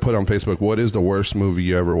 I'm going to put on Facebook. What is the worst movie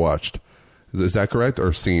you ever watched? Is that correct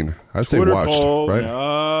or seen? I'd say Twitter watched, poll, right?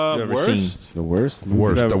 You ever worst? seen? The worst.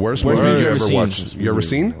 Worst. The worst Worst movie movie you you ever ever watched. seen. You ever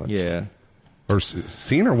seen? Yeah. Or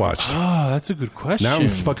seen or watched? Oh, that's a good question. Now I'm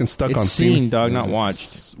fucking stuck on It's seen, seen. dog, not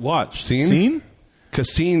watched. Watch. Seen? Because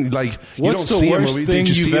seen, like, you What's don't the see a worst movie. thing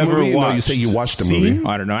Did you you've see a ever movie? No, you watched? say you watched a Seen? movie.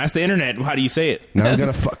 I don't know. Ask the internet. How do you say it? Now I'm going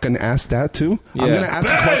to fucking ask that too? I'm Yeah. going to ask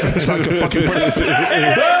a question so I can fucking put it.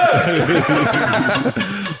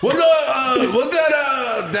 What's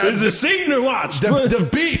that? Is it seen or watched? The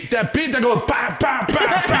beat that goes pa pa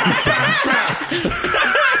pa pa.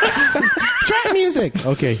 Trap music.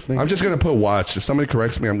 Okay. I'm just gonna put watch. If somebody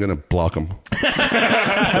corrects me, I'm gonna block them.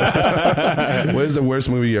 What is the worst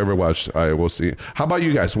movie you ever watched? All right, we'll see. How about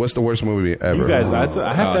you guys? What's the worst movie ever? You guys,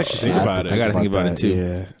 I have to actually think about it. I gotta think about it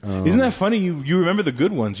too. Yeah. Isn't that funny? You remember the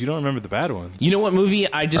good ones. You don't remember the bad ones. You know what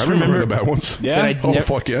movie I I just remember the bad ones. Yeah? that I Oh never-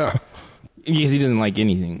 fuck yeah. Because he doesn't like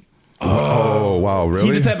anything. Oh wow, really?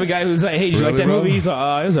 He's the type of guy who's like, "Hey, did you like Really, that bro? movie?" He's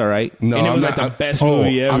like, "It was all right." No, and it I'm was not- like the best oh,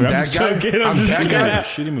 movie ever. I'm that just guy? joking. I'm just that kidding. guy?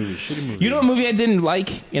 Shitty movie. You know what movie I didn't like,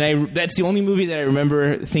 and that's the only movie that I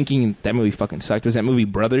remember thinking that movie fucking sucked. Was that movie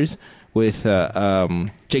Brothers with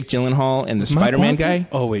Jake Gyllenhaal and the Spider-Man guy?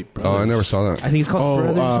 Oh wait, Oh, I never saw that. I think it's called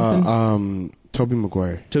Brothers or something. Tobey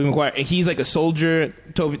Maguire. Tobey Maguire. He's like a soldier.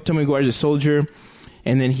 Tobey Maguire's a soldier,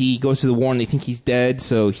 and then he goes to the war and they think he's dead.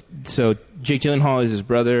 So Jake Gyllenhaal is his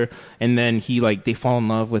brother, and then they fall in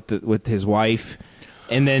love with his wife,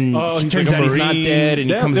 and then it he's turns like a out he's not Marine. dead, and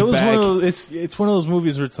he comes It was back. One of those, it's one of those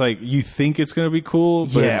movies where it's like you think it's gonna be cool,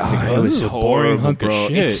 but it's like, it oh, was this is a boring horrible, hunk bro.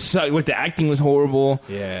 of It shit. sucked. Like the acting was horrible.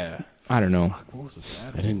 Yeah. I don't know.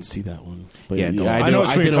 I didn't see that one. But Yeah, I don't- I know which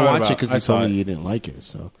one you're didn't talking watch it about. because I you saw told me it. you didn't like it.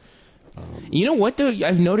 So You know what though?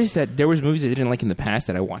 I've noticed that there was movies I didn't like in the past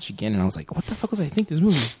that I watched again, and I was like, "What the fuck was I think this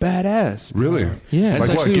movie was badass?" Really? Yeah. Like what?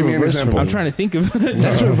 actually Give me an reversed for example. me. I'm trying to think of.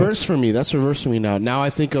 That's reversed for me. That's reversed for me now. Now I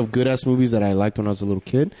think of good ass movies that I liked when I was a little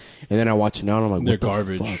kid, and then I watch it now and I'm like, They're what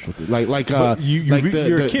the garbage. fuck? What the- like But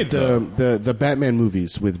you're a kid, the Batman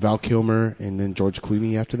movies with Val Kilmer and then George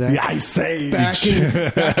Clooney after that. I say. Back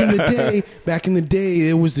in the day,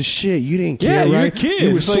 it was the shit. You didn't care, Yeah, you're a right? kid. You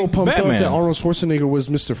were It's so like pumped Batman. up that Arnold Schwarzenegger was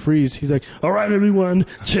Mr. Freeze. He's like, "All right, everyone,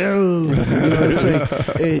 chill." You know, it's like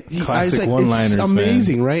Classic it's one-liners,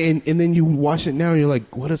 amazing, right? And then you watch it now, and you're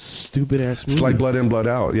like, "What a stupid ass movie." It's like Blood In, Blood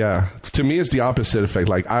Out. Yeah. To me, it's the opposite effect.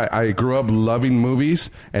 Like, I grew up loving movies,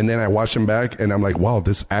 and then I watch them back, and I'm like, wow,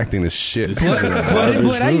 this acting is shit. Blood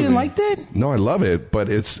Out, you didn't like that? No, I love it, but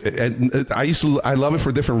I love it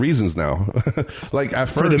for different reasons now. Like, at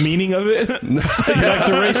first. For the meaning of it? You like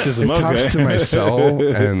the racism. It talks to my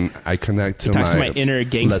soul, and I connect to talks to my my inner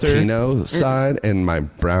gangster. Latino side and my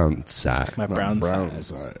brown side. My brown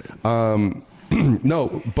side.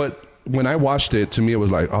 No, but when I watched it, to me it was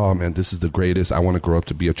like, oh man, this is the greatest. I want to grow up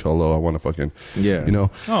to be a cholo. I want to fucking, Yeah. you know.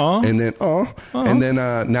 Aw. And then, and then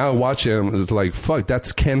now I watch him. It's like, fuck,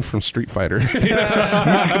 that's Ken from Street Fighter.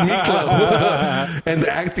 Miklo. And the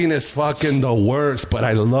acting is fucking the worst, but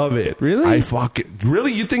I love it. Really? I fucking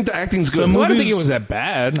really. You think the acting's good? Well, I don't think it was that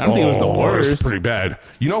bad. I don't think it was the worst. It's pretty bad.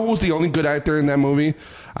 You know who's the only good actor in that movie?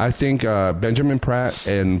 I think Benjamin Pratt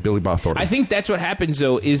and Billy Bob Thornton. I think that's what happens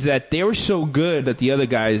though, is that they were so good that the other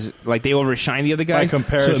guys, like they overshine the other guys. By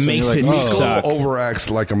comparison, so it makes you're it like, oh. suck. overacts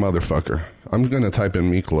like a motherfucker. I'm gonna type in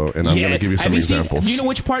Miklo and I'm gonna give you some Have you examples. Seen, do you know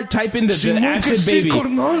which part? Type in the Simón que acid sí, baby.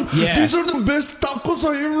 carnal. Yeah. These are the best tacos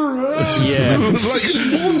I ever had. Yeah,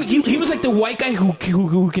 he was like the white guy who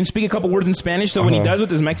can speak a couple words in Spanish. So when he does with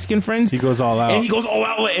his Mexican friends, He goes all out. and he goes all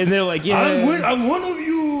out, and they're like, "Yeah." I'm one of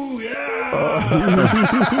you. Yeah.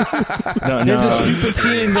 There's a stupid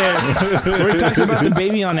scene in there where he talks about the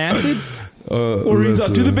baby on acid. Or he's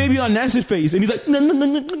like, do the baby on acid face, and he's like, no, no, no,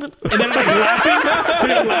 no, no. And they're like laughing.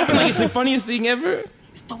 They're laughing like it's the funniest thing ever.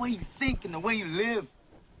 It's the way you think and the way you live.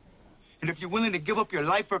 And if you're willing to give up your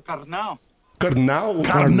life for carnal. Carnal.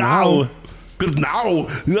 Carnal. She's about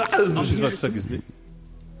to suck his dick.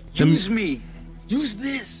 Use me. Use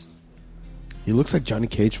this. He looks like Johnny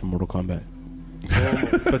Cage from Mortal Kombat.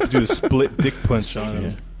 About to do a split dick punch on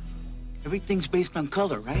him. Everything's based on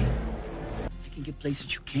color, right? I can get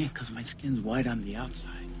places you can't because my skin's white on the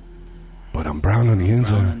outside. But I'm brown on the Brown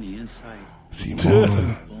inside. on the inside.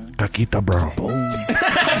 Simón. Caquita brown.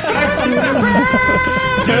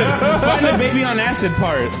 Find the baby on acid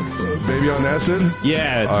part. Baby on acid?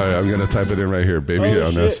 Yeah. All right, I'm going to type it in right here. Baby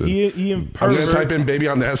on acid. I'm going to type in baby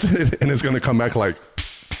on acid, and it's going to come back like...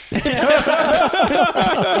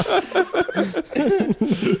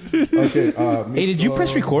 Okay. Hey, did you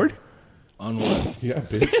press record? On what? Yeah,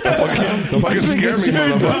 bitch. Don't fucking scare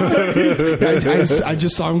me, motherfucker. I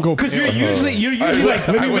just saw him go. Because you're usually like,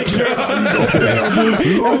 let me make sure.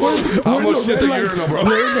 I almost shit the urinal, bro.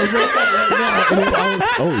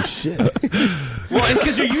 Oh shit! Well, it's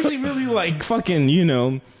because you're usually really like fucking,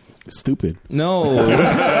 Stupid. No,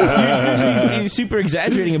 you're usually super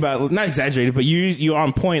exaggerating about, not exaggerated, but you're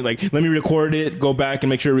on point. Like, let me record it, go back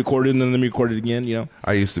and make sure I recorded it, and then let me record it again.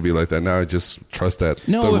 I used to be like that. Now I just trust that.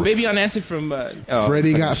 No, but Baby on Acid from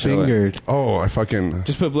Freddie got fingered. Oh, I fucking...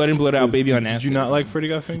 Just put Blood In, Blood Out, Baby on Acid. Did you not like Freddie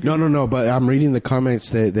Got Fingered? No. But I'm reading the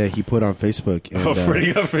comments that he put on Facebook. And,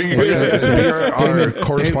 Freddie Got Fingered. Our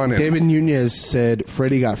correspondent. David Nunez said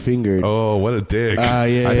Freddie got fingered. Oh, what a dick. Yeah, I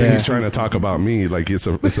think yeah. he's trying to talk about me. Like, it's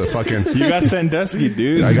a fucking... You got Sandusky,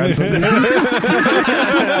 dude. I got something. Is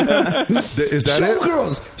that it?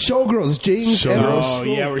 Showgirls. James Edwards. Oh,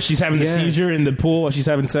 yeah, where she's having Yes. a seizure in the pool while she's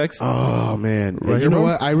having sex. Oh man! Right you here, know bro?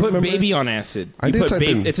 what? I Put remember. Baby on Acid. I You did put type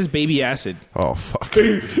in- It says Baby Acid. Oh, fuck.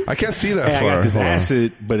 I can't see that Hey, I far. got this Hold on.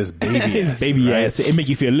 acid, but it's baby It's acid. Baby right? Acid. It make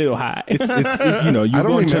you feel a little high. It's you I don't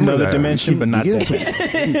go into remember another that. dimension, but not You're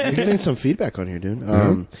that. getting some feedback on here,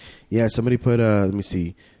 dude. Yeah, somebody put. Let me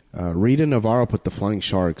see. Rita Navarro put the Flying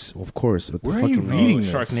Sharks, of course. With Where the are you fucking reading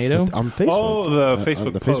this? Sharknado. on Facebook. Oh, the On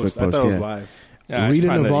Facebook the post. Facebook I thought it was yeah. live. Yeah, I Rita should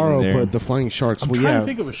find that Navarro in there. put the Flying Sharks. I'm Well, trying yeah, to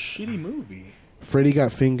think of a shitty movie. Freddie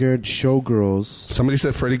got fingered. Showgirls. Somebody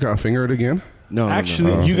said Freddie got fingered again? No,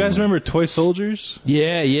 Actually, no. you guys remember Toy Soldiers?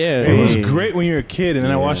 Yeah. It was great when you were a kid, and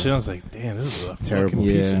then I watched it and I was like, damn, this is a Terrible. fucking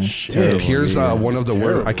piece Yeah. of shit. Terrible. Here's one of the words.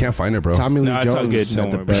 Terrible. I can't find it, bro. Tommy Lee No, it's all Jones good.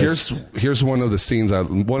 Don't had the worry about it. best. Here's one of the scenes.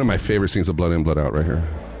 One of my favorite scenes of Blood In, Blood Out right here.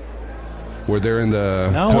 where they're in the.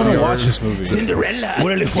 Now I want to courtyard. watch this movie. Cinderella.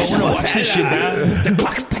 Watch this shit now. The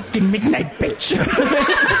clock's ticking midnight, bitch.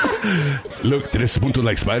 Look, 3 puntos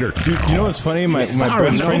like spider. Dude, you know what's funny? My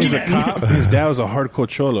best friend is a cop. His dad was a hardcore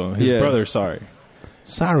cholo. His brother, sorry.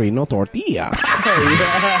 Sorry, no tortilla.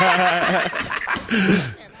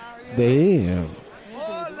 Damn.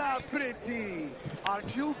 Hola, pretty.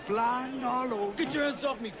 Aren't you blonde all over? Get your hands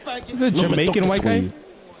off me, faggot. Is it a Jamaican white guy? His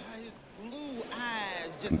blue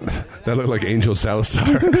eyes just... That looked like Angel Salazar.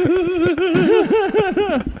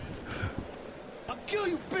 I'll kill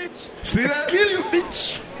you, bitch. See that? Kill you,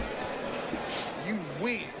 bitch. You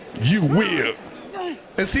win. You will.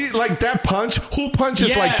 And see, like that punch, who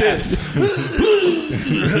punches like this?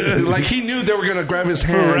 Like he knew they were going to grab his For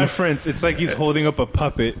hand. reference, it's like he's holding up a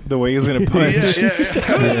puppet the way he's going to punch.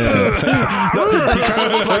 No, he kind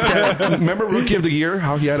of was like that. Remember Rookie of the Year?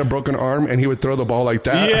 How he had a broken arm and he would throw the ball like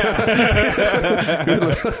that?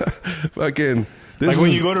 Yeah. Fucking. This Like when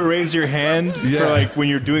is- you go to raise your hand Yeah. for like when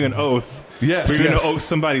you're doing an oath. Yes, But you're yes. going to oath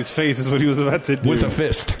somebody's face is what he was about to do. with a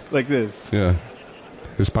fist. Like this. Yeah.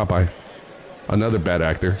 Here's Popeye. Another bad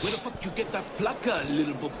actor. Where the fuck you get that placa,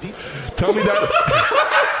 little bo peep? Tell me that.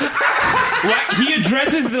 What? He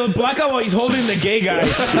addresses the black guy while he's holding the gay guy.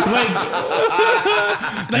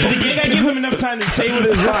 Like the gay guy gives him enough time to say what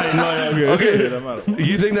his line. Okay.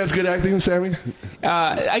 You think that's good acting, Sammy?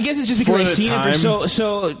 I guess it's just because For I've the seen it for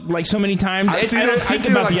time. so many times. I've seen I don't it- think I've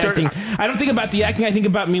seen it about like the acting. I don't think about the acting. I think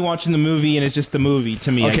about me watching the movie, and it's just the movie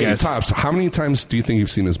to me. I Okay, guess. Tops. How many times do you think you've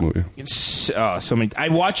seen this movie? It's, so many. I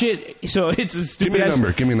watch it, so it's a Give stupid. me a ass-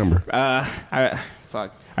 number. Give me a number.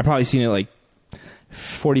 Fuck. I've probably seen it like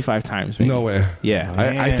 45 times. Maybe. No way. Yeah.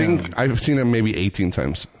 I think I've seen it maybe 18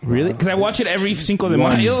 times. Really? Because I watch it every Cinco de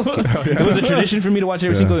Mayo. It was a tradition for me to watch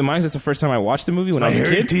every Cinco de Mayo. That's the first time I watched the movie when I was a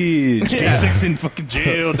kid. Heritage. K6 in fucking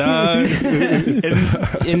jail, dog.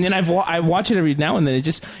 And then I watch it every now and then. It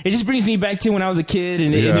just brings me back to when I was a kid,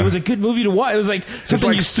 and it was a good movie to watch. It was like something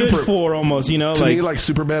like you stood super- for almost, you know. To me, like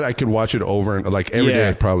Superbad, I could watch it over and like every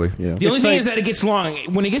day, probably. Yeah. The only It's thing like- is that it gets long.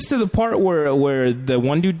 When it gets to the part where the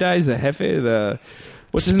one dude dies, the jefe,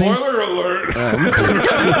 what's his name? Spoiler alert!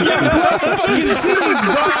 Fucking scenes,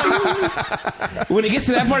 dog. When it gets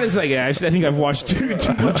to that part, it's like, I think I've watched too much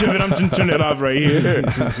of it. I'm just turn it off right here.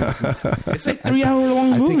 It's like 3 hour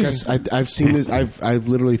long I movie. think I've seen this. I've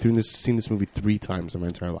literally seen this movie 3 times in my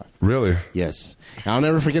entire life. Really? Yes, and I'll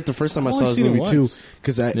never forget the first time I I've saw only this seen it movie too. once.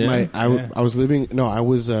 Because I was living. No, I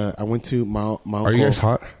was. I went to my uncle. Are you guys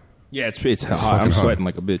hot? Yeah, it's hot. fucking I'm hot. sweating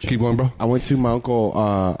like a bitch. Keep going, bro. I went to my uncle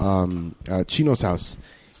Chino's house,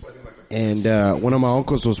 and one of my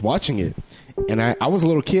uncles was watching it, and I was a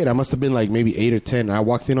little kid. I must have been like maybe 8 or 10. And I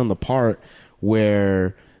walked in on the part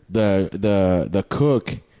where the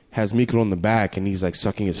cook has Miklo in the back, and he's like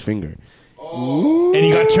sucking his finger. And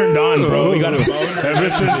he got turned on, bro. He got a bone. Ever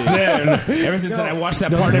since then, I watched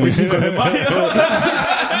that part every single day.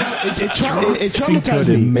 It traumatized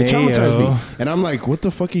me. It traumatized me. And I'm like, what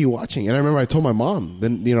the fuck are you watching? And I remember I told my mom.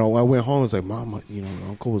 Then, I went home. I was like, Mom, my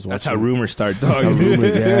uncle was watching. That's how rumors start, That's dog. how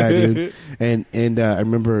rumors, yeah, dude. And I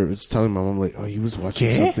remember just telling my mom, like, oh, he was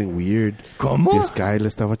watching something weird. ¿Cómo? This guy le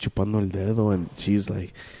estaba chupando el dedo. And she's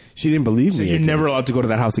like, she didn't believe So me. you're I guess. never allowed to go to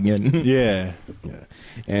that house again. Yeah.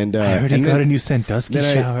 And I heard he and got then- a new Sandusky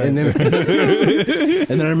shower. and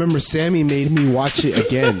then I remember Sammy made me watch it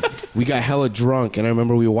again. We got hella drunk, and I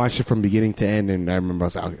remember we watched it from beginning to end. And I remember I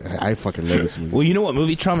was like, I fucking love this movie. Well, you know what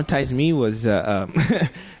movie traumatized me was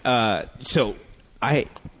so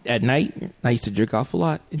at night I used to jerk off a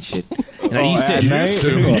lot and shit. And I used to. at night?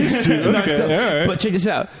 Used to. No, Okay, still- all right. But check this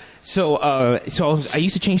out. So I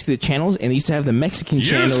used to change through the channels, and they used to have the Mexican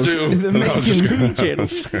channels, to. the Mexican movie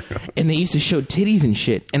channels, and they used to show titties and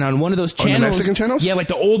shit. And on one of those the channels, Mexican channels? yeah, like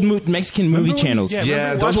the old Mexican movie channels.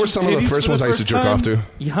 Yeah, those were some of the first ones I used to jerk off to.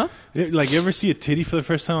 Huh? Like, you ever see a titty for the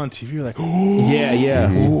first time on TV? You're like, Yeah,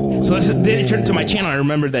 yeah. So then it turned to my channel. I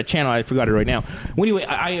remember that channel. I forgot it right now. Well, anyway,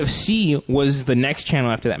 IFC was the next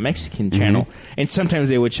channel after that Mexican channel, and sometimes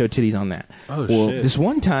they would show titties on that. Oh, well, shit. this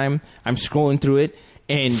one time I'm scrolling through it,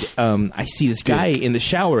 and I see this guy in the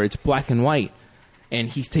shower. It's black and white. And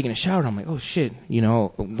he's taking a shower, and I'm like, oh, shit,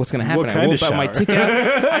 what's going to happen? What I kind whip of out my shower? dick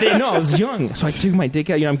out. I didn't know. I was young. So I took my dick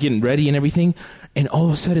out. I'm getting ready and everything. And all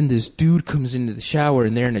of a sudden, this dude comes into the shower,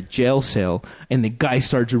 and they're in a jail cell, and the guy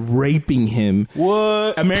starts raping him.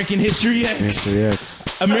 what? American History X. History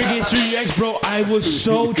X. American History X, bro. I was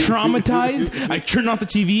so traumatized. I turned off the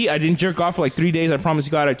TV. I didn't jerk off for like 3 days. I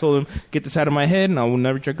promised God. I told him, get this out of my head, and I will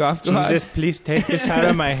never jerk off. God. Jesus, please take this out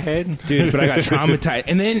of my head. Dude, but I got traumatized.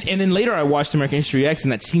 And then later I watched American History Factory X,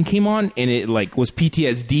 and that scene came on, and it like was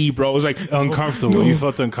PTSD, bro. It was like Uncomfortable. No, You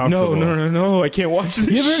felt uncomfortable. No, I can't watch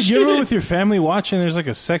this. You ever with your family watching? There's like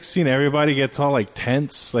a sex scene. Everybody gets all like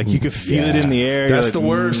tense. Like you could feel it in the air. That's You're the like,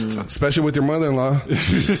 worst, especially with your mother-in-law.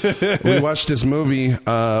 We watched this movie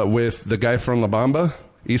with the guy from La Bamba,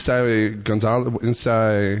 Isai Gonzalez.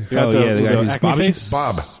 the guy who's acne Bobby? face?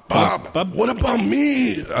 Bob. What about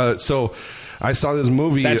me? So I saw this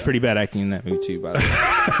movie. That's pretty bad acting in that movie too, by the way.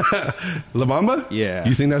 La Bamba? Yeah.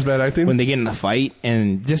 You think that's bad acting? When they get in the fight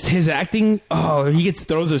and just his acting, he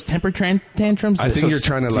throws those temper tantrums. I think you're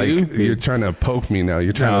trying to poke me now.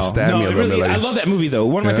 You're trying to stab me a little bit. Like, I love that movie though.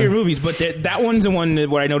 One of my favorite movies, but that one's the one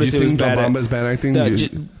where I noticed you it was think bad. La Bamba's bad acting? There's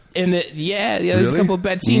a couple of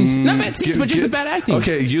bad scenes. Not bad scenes, but just the bad acting.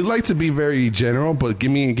 Okay, you like to be very general, but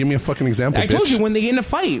give me a fucking example. I told you when they get in a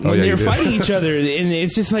fight, when they're fighting each other, and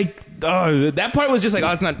it's just like, that part was just like,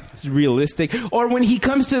 it's not realistic. Or when he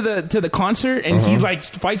comes to the concert and he like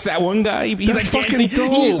fights that one guy, he's That's like fucking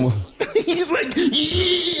dancing. dope. He's like,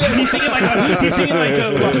 yeah. He's singing like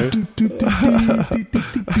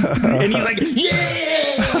and he's like,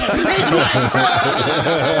 yeah.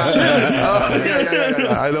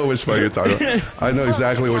 I know which part you're talking about. I know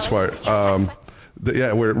exactly which part.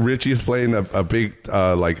 Where Richie's playing a big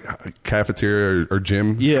like cafeteria or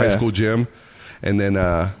gym, high school gym, and then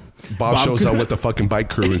Bob shows up with the fucking bike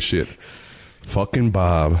crew and shit. Fucking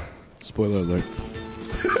Bob. Spoiler alert.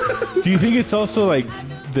 Do you think it's also like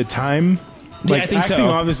the time? Yeah, Like I think acting so.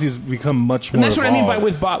 obviously has become much more. And that's what I mean by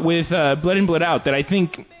evolved. with Blood In, Blood Out. That I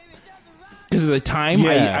think because of the time,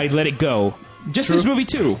 I let it go. Just this movie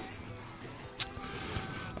too.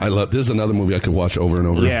 This is another movie I could watch over and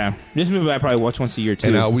over. Yeah, this movie I probably watch once a year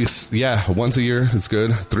too. And once a year it's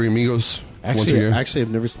good. Three Amigos. Once a year. Actually,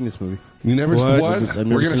 I've never seen this movie. You never what? I've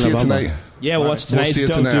never We're gonna see seen it La Bamba. tonight. Yeah, we'll watch it tonight. We'll see it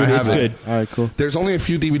It's tonight. dope, dude. I It's have good. it. All right, cool. There's only a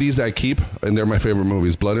few DVDs that I keep, and they're my favorite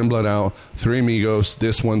movies: Blood In, Blood Out, Three Amigos,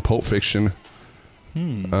 this one, Pulp Fiction.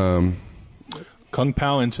 Kung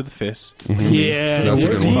Pao Into the Fist. Yeah, That's a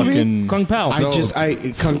good one. Fucking Kung Pao.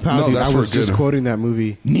 Kung Pao. Dude, that's I was for just good. quoting that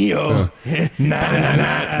movie. Neo. Yeah,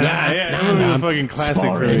 that movie was a fucking classic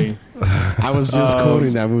for me. I was just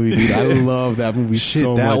quoting that movie, dude. I love that movie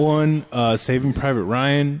so that much. one, Saving Private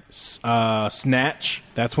Ryan, Snatch.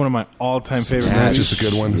 That's one of my all-time favorite Snatch movies. is a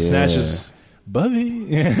good one. Yeah. Snatch is Bubby.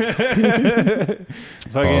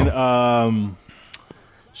 Fucking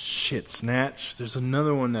Snatch. There's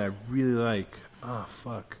another one that I really like. Oh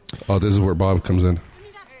fuck. Oh, this is where Bob comes in.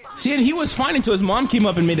 See, and he was fine until his mom came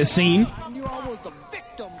up and made a scene. I knew I was the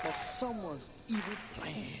victim of someone's evil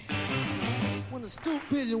plan. When the stool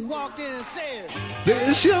pigeon walked in and said,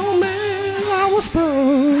 This young man I was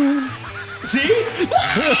born. See?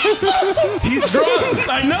 He's drunk.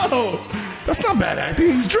 I know. That's not bad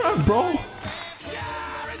acting. He's drunk, bro.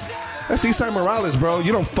 That's Isai Morales, bro.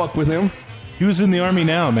 You don't fuck with him. He was in the army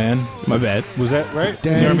now, man. My bad. Was that right? In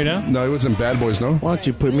Dang. the army now? No, he was in Bad Boys, no? Why don't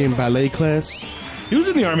you put me in ballet class? He was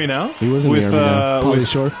in the army now. He was in the army now. Pauly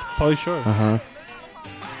Shore? Pauly Shore. Uh-huh.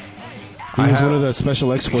 He was one of the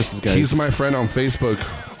Special X Forces guys. He's my friend on Facebook,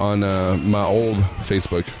 on my old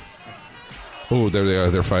Facebook. Oh, there they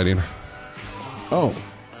are. They're fighting. Oh.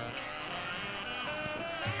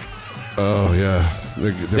 Oh, yeah.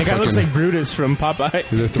 They're That guy looks like Brutus from Popeye.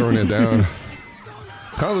 They're throwing it down.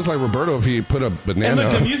 Kind of looks like Roberto if he put a And banana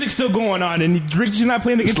look, the on. music's still going on, and Ricky's not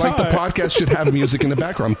playing the It's guitar. like the podcast should have music in the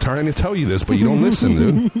background. I'm trying to tell you this, but you don't listen,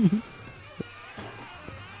 dude.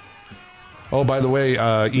 Oh, by the way,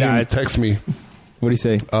 Ian texted me. What do you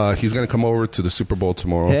say? He's going to come over to the Super Bowl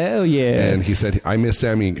tomorrow. Hell yeah. And he said, I miss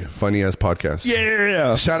Sammy. Funny ass podcast.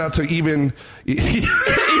 Yeah. Shout out to Even.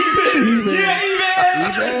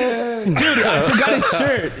 Dude, I forgot his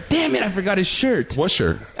shirt. Damn it, I forgot his shirt. What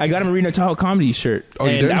shirt? I got him a Reno Tahoe comedy shirt. Oh,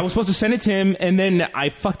 you and did? I was supposed to send it to him, and then I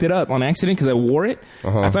fucked it up on accident because I wore it.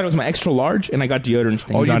 I thought it was my extra large, and I got deodorant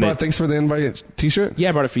stains Oh, you on brought it. Thanks for the Invite t-shirt? Yeah,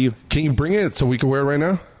 I brought it for you. Can you bring it so we can wear it right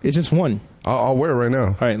now? It's just one. I'll wear it right now.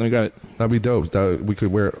 All right, let me grab it. That'd be dope. We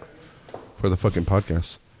could wear it for the fucking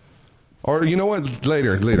podcast. Or you know what?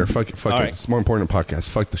 Later. Fuck it. All right. It's more important than podcast.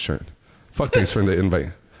 Fuck the shirt. Fuck thanks for the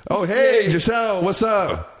invite. Oh, hey, Giselle. What's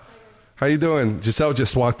up? How you doing? Giselle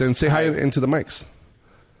just walked in. Say hi into the mics.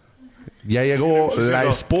 Ya llegó la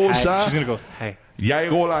esposa. She's gonna go, hey. Ya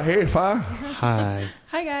llegó la jefa. Hi.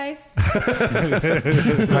 Hi, guys.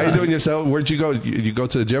 How you doing, Giselle? Where'd you go? You go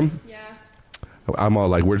to the gym? Yeah. I'm all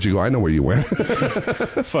like, where'd you go? I know where you went.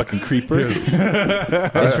 Fucking creeper.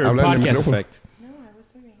 That's for podcast effect. No, I was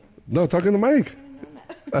swimming. No, talk in the mic.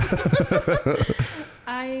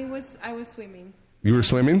 I was swimming. You were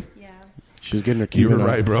swimming? Yeah. She was getting her You were Cuban on.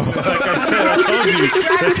 right, bro. Like I said,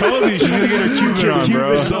 I told you she's gonna get her Cuban on,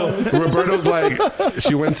 bro. So Roberto's like,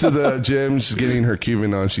 she went to the gym, she's getting her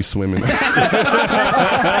Cuban on, she's swimming.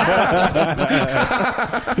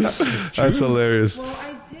 That's hilarious. Well,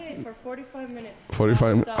 I did for 45 minutes.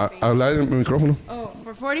 45. Habla el micrófono. Oh,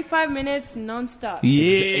 for 45 minutes non-stop.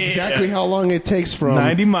 Yeah. Exactly how long it takes from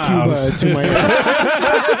 90 miles. Cuba to Miami.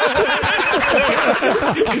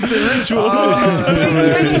 It's a ritual. That's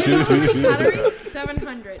hilarious. How many calories?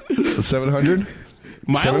 700. 700?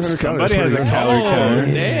 Miles? 700 calories. Somebody has a pretty good. calorie counter.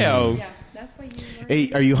 Damn. Yeah, that's why you learn.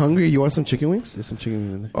 Hey, are you hungry? You want some chicken wings? There's some chicken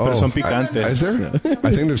wings in there. Oh, Pero son picantes. Is there?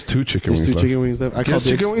 I think there's 2 chicken There's wings 2 left. chicken wings left. I Yes, called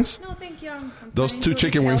chicken dibs. wings? No, thank you. I'm Those trying 2 to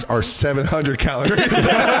chicken be wings are healthy. 700 calories.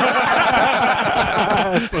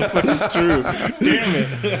 True. Damn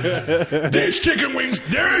it. These chicken wings,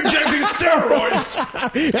 they're injecting steroids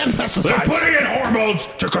And They're pesticides. putting in hormones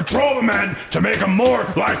to control the men to make them more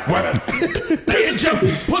like women. They inject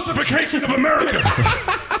pussification of America.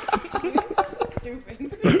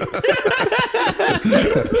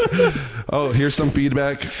 Oh, here's some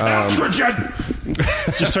feedback. Estrogen.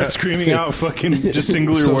 Just start screaming out fucking just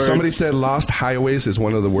singular So words. somebody said Lost Highways is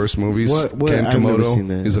one of the worst movies. What? Ken I've never Komodo seen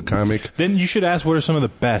that. is a comic. Then you should ask what are some of the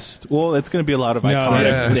best. Well, it's going to be a lot of iconic.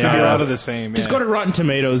 yeah. It's going to be a Yeah. lot of the same. Just yeah. go to Rotten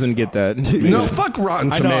Tomatoes and get that. No, fuck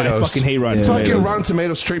Rotten I know, Tomatoes. I fucking hate Rotten Fucking Tomatoes. Rotten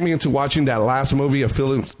Tomatoes tricked me into watching that last movie of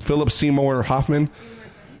Philip Seymour Hoffman.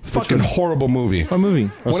 Fucking horrible movie. What movie?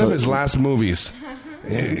 One of his last movies.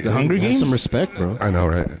 The Hunger Have Games? some respect, bro. I know,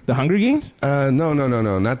 right? The Hunger Games? No,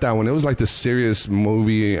 not that one. It was like this serious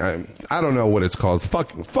movie. I don't know what it's called.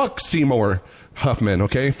 Fuck Seymour Hoffman,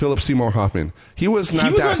 okay? Philip Seymour Hoffman. He was not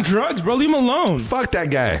He was that. on drugs, bro. Leave him alone. Fuck that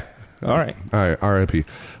guy. All right. All right, R.I.P.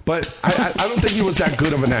 But I don't think he was that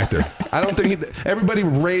good of an actor. I don't think everybody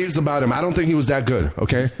raves about him. I don't think he was that good.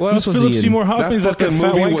 Okay. What else was Philip he in? Seymour Hoffman? That Is that the fucking fat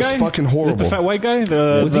movie white was guy? fucking Is horrible. that the fat white guy?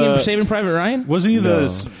 Was he in Saving Private Ryan? Wasn't he the?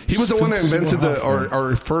 He was the one that Philip invented Seymour the Hoffman.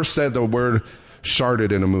 or first said the word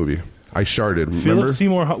 "sharded" in a movie. I sharded. Remember? Philip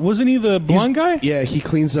Seymour. Wasn't he the blonde guy? Yeah, he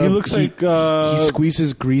cleans up. He looks like, he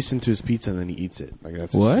squeezes grease into his pizza and then he eats it. Like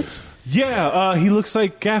that's his What? shit. Yeah, he looks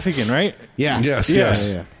like Gaffigan, right? Yeah. Yes, Yeah.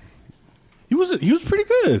 yes. Yeah. He was pretty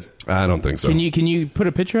good. I don't think so. Can you put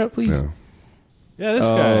a picture up, please? No. Yeah, this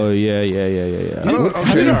Oh guy. yeah. I don't,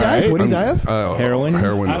 How did he die? What did he die of? Heroin?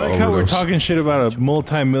 Heroin. I like how we're overdose. talking shit about a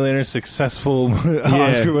multi-millionaire successful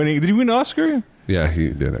Oscar winning. Did he win an Oscar? Yeah, he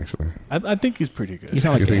did actually. I think he's pretty good. You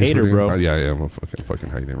sound You like a think he's hater, pretty bro. good? Yeah, I'm a fucking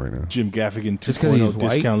hating right now. Jim Gaffigan, Just 'cause he's 2.0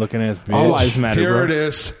 white? discount looking ass bitch. All lives matter, Here bro. it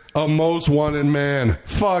is. A most wanted man.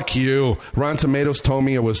 Fuck you. Rotten Tomatoes told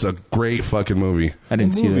me it was a great fucking movie. I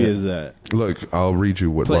didn't What see movie that. is that? Look, I'll read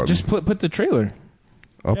you what. Just put the trailer.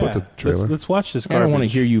 I'll put the Yeah, trailer. Let's watch this. I don't want to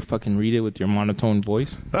garbage. hear you fucking read it with your monotone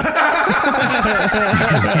voice.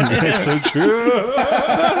 It's so true.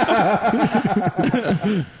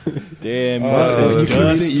 Damn. You can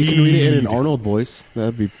read it. You can read it in an Dusky. Arnold voice.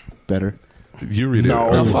 That'd be better. You read it. No,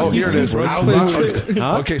 Oh, fuck here you, it is.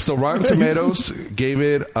 bro. Okay, so Rotten Tomatoes gave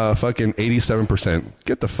it a fucking 87%.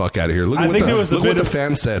 Get the fuck out of here. Look I at think what there was a look what bit the of-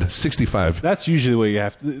 fans said. 65. That's usually what you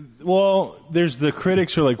have to. Well, there's the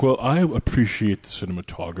critics are like, well, I appreciate the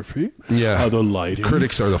cinematography. Yeah. The lighting.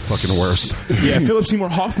 Critics are the fucking worst. Yeah, Philip Seymour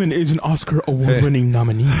Hoffman is an Oscar award-winning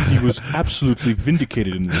nominee. He was absolutely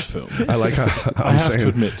vindicated in this film. I like how I'm have to saying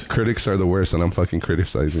admit. critics are the worst, and I'm fucking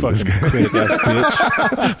criticizing this Fucking guy. critic ass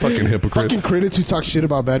bitch. Fucking hypocrite. Fucking critics who talk shit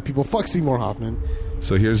about bad people. Fuck Seymour Hoffman.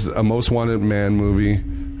 So here's a Most Wanted Man movie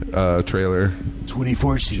trailer.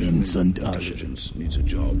 2014 Sun. Intelligence needs a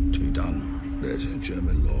job to be done that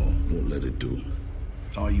German law won't let it do.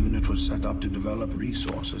 Our unit was set up to develop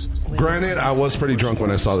resources. Granted, I was pretty drunk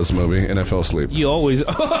when I saw this movie, and I fell asleep. You always.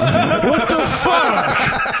 What the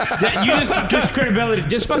fuck? You just discredibility.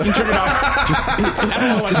 Just fucking turn it off. I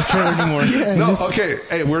don't want to watch the trailer anymore. No, okay.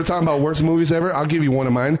 Hey, we're talking about worst movies ever. I'll give you one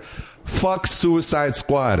of mine. Fuck Suicide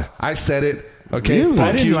Squad. I said it. Okay, Really? fuck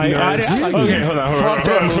I didn't you, like- I nerds. didn't like Okay, hold on, hold on. Fuck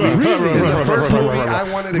that movie. Really? It's the first movie I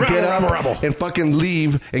Rebel. wanted to get up and fucking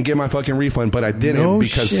leave and get my fucking refund, but I didn't No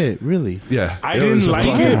because shit, really. yeah, I it was didn't like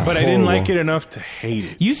fucking it, but I didn't like horrible. it enough to hate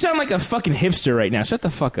it. You sound like a fucking hipster right now. Shut the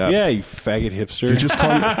fuck up. Yeah, you faggot hipster. You just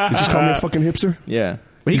call me a fucking hipster. Yeah.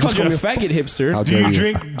 But he You called just you a call faggot hipster. How Do dare you you?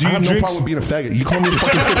 drink? Do I you have no drink? problem with being a faggot. You call me a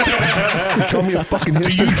fucking hipster. You call me a fucking Do you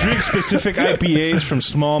hipster. drink specific IPAs from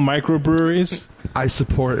small microbreweries? I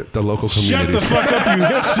support the local Shut the communities. fuck up, you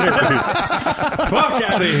hipster! Fuck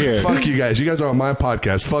out of here! Fuck you guys. You guys are on my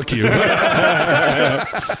podcast. Fuck you.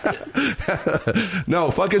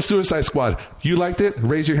 No, fucking Suicide Squad. You liked it?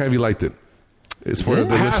 Raise your hand if you liked it. It's for the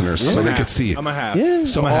listeners so they could see. I'm a half. Yeah.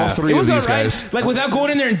 So I'm a all half. three It of was these alright. guys. Like without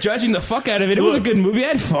going in there and judging the fuck out of it, it was a good movie. I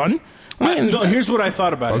had fun. No, here's what I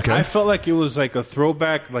thought about Okay. it. I felt like it was like a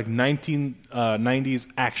throwback, like 1990s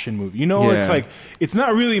action movie. You know, it's Yeah. like it's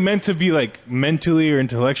not really meant to be like mentally or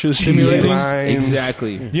intellectually stimulating. Lines.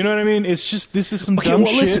 Exactly. You know what I mean? It's just this is some Okay, dumb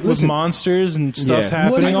well, shit listen, with listen. monsters and stuff's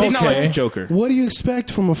happening. What- I did not like the Okay, Joker. What do you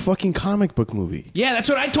expect from a fucking comic book movie? Yeah, that's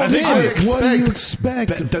what I told him. What do you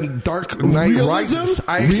expect? The Dark Knight Realism? Rises.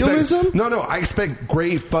 I expect, Realism? No, I expect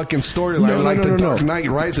great fucking storyline. No, like no, the no. Dark Knight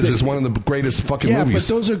Rises is one of the greatest fucking Yeah, movies.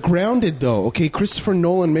 but those are grounded though. Okay, Christopher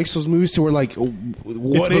Nolan makes those movies to where like,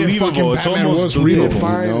 what if believable. fucking It's Batman almost was real?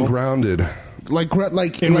 Define You know? grounded. Like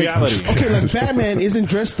In reality. Okay, like Batman isn't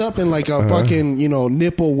dressed up in like a fucking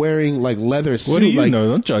nipple wearing like leather suit. what do you like, know?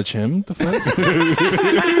 Don't judge him. The fuck?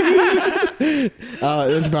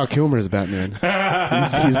 That's Val Kilmer's Batman.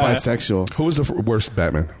 He's bisexual. Who was the worst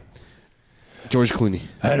Batman? George Clooney.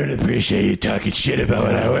 I don't appreciate you talking shit about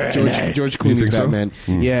what I wear. George Clooney's think so? Batman.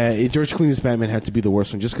 Yeah, George Clooney's Batman had to be the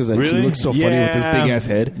worst one, just because Really? he looks so funny with his big ass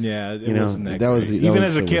head. Yeah, it You know, wasn't that, that was- great. that Even was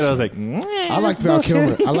as a the kid, worst I was one. like, I like Val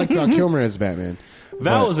Kilmer. I like Val Kilmer as Batman.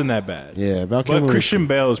 Val But- wasn't that bad. Yeah, Val Kilmer But was- Christian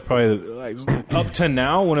Bale is probably up to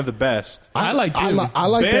now one of the best. I like I him.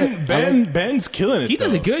 like Ben's killing it. He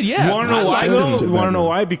does though. it good, yeah. You want to know I why? like Though? him. You want to know Batman.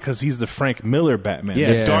 why? Because he's the Frank Miller Batman.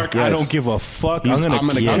 Yes. The dark. Yes. I don't give a fuck. He's- I'm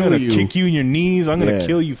gonna kill you. kick you in your knees. I'm gonna Yeah.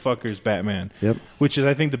 kill you, fuckers. Batman. Yep. Which is,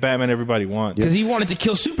 I think, the Batman everybody wants. Because he wanted to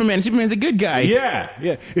kill Superman. Superman's a good guy. Yeah,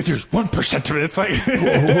 yeah. If there's 1% of it, it's like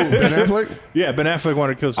Ben Affleck? yeah. Ben Affleck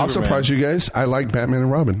wanted to kill Superman. I'll surprise you guys. I like Batman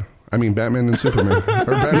and Robin. I mean, Batman and Superman. Or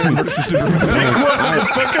Batman versus Superman.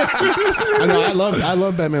 I know. I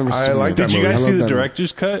love Batman. Vs. I Superman. like that Did you movie. guys I see love the Batman.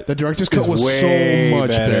 director's cut? The director's cut It's was so way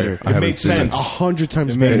much better. I It haven't made seen it. sense. 100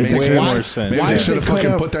 times It better. made It's like, way why- more sense. Maybe why they did should have cut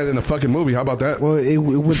fucking out- put that in the fucking movie. How about that? Well, the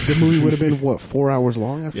movie would have been what 4 hours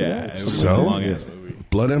long after Yeah, that. it was So? a long ass movie.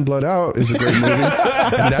 Blood In, Blood Out is a great movie.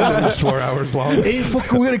 And that one was 4 hours long. Hey,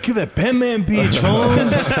 fuck, we gotta kill that Batman bitch,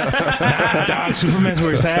 Holmes. Nah, dog, Superman's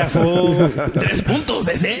where it's at, fool. Tres puntos,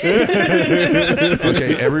 ese.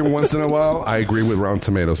 Okay, every once in a while, I agree with Rotten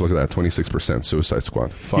Tomatoes. Look at that, 26% Suicide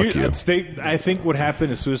Squad. Fuck Here, you. I think what happened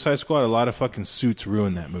to Suicide Squad, a lot of fucking suits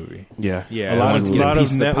ruined that movie. Yeah, Yeah, A lot let's of, get a lot piece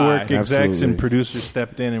of of the network pie. execs Absolutely. and producers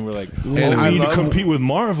stepped in and were like, And we I need love- to compete with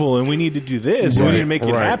Marvel and we need to do this and we Right, need to make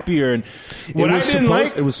it right. happier. And what I didn't like,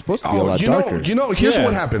 it was supposed to be a lot darker. Here's Yeah.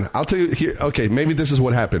 what happened. I'll tell you. Here, okay, maybe this is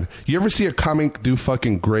what happened. You ever see a comic do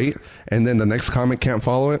fucking great, and then the next comic can't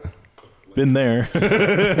follow it? been there.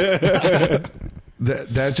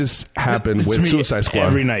 That just happened It's with me Suicide Squad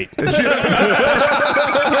every night.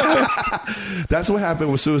 That's what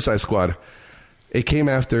happened with Suicide Squad. It came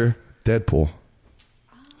after Deadpool.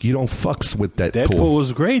 You don't fucks with Deadpool. Deadpool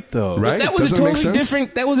was great though. Right? That was Doesn't a it make totally sense?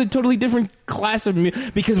 different. That was a totally different class of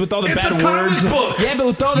because with all the It's bad a comic words, book. yeah, but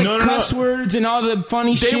with all the No, no, no. cuss words and all the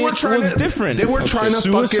funny They shit, were trying was to- different. they were trying to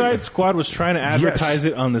Suicide fucking- Squad was trying to advertise Yes.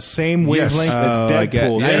 it on the same wavelength Yes. as Oh, I get-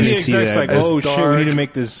 Deadpool. I Then the didn't see execs that. like, It's oh shit, we dark. need to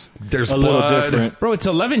make this There's a little blood. different. Bro, it's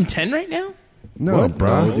 11:10 right now. No, What?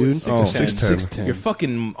 bro. No, dude. It's Oh, 6:10. 6:10. Your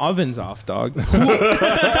fucking oven's off, dog.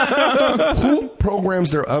 Who programs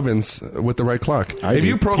their ovens with the right clock? I If do.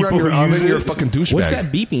 you program People your who use oven, you're a it. fucking douchebag. What's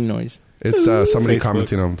that beeping noise? It's somebody Facebook.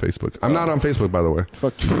 commenting on Facebook. I'm not on Facebook, by the way.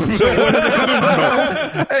 Fuck you.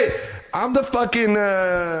 Hey, I'm the fucking.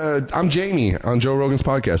 I'm Jamie on Joe Rogan's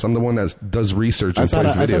podcast. I'm the one that does research I and thought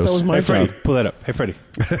plays that videos. was my Hey Freddie, job. pull that up. Hey Freddie.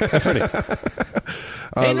 Hey Freddie.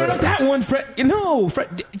 Hey, no, that one, Fred. No,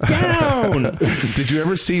 Fred, down. Did you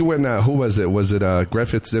ever see when who was it? Was it Griff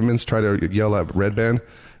Fitzsimmons try to yell at Redband?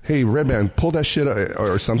 Hey, Redband, pull that shit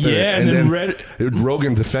or something. Yeah, and then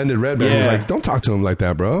Rogan defended Redband. He was Yeah. like, "Don't talk to him like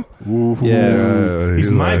that, bro." Yeah. He's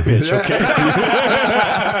my like- bitch, okay?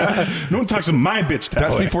 Don't talk to my bitch that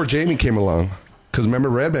That's way. before Jamie came along. Because remember,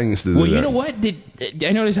 Redband used to do Well, that. you know what?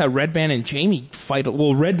 I noticed how Redband and Jamie fight.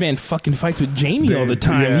 Well, Redband fucking fights with Jamie all the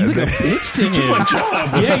time. yeah, He's like a they- bitch to him. Took my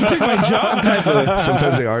job. Yeah, you took my job. Type of,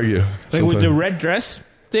 Sometimes they argue. like with Sometimes- the red dress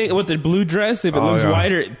thing, with the blue dress. If it looks yeah.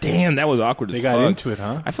 whiter, damn, that was awkward. They as got fuck. into it,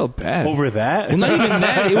 huh? I felt bad Over that? Well, not even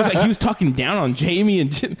that. It was like he was talking down on Jamie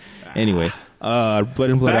and Jim. Anyway. Blood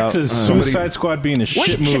and Blood Back Out. to Suicide Squad being a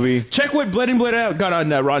shit movie. Check what Blood and Blood Out got on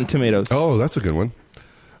Rotten Tomatoes Oh, that's a good one.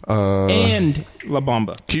 and La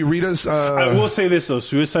Bamba. Can you read us? I will say this though: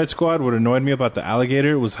 Suicide Squad. What annoyed me about the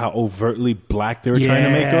alligator was how overtly black they were trying to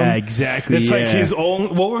make him. Yeah, exactly, It's like yeah. his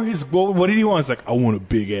own. What were his? What did he want? It's like I want a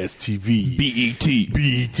big ass TV. BET.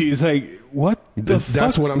 It's like what?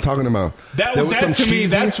 That's what I'm talking about. That was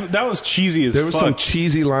cheesy as fuck. There was some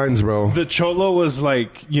cheesy lines, bro. The Cholo was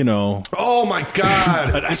like, oh my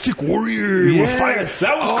god, an Aztec warrior. Yes.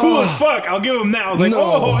 That was cool as fuck. I'll give him that. I was like,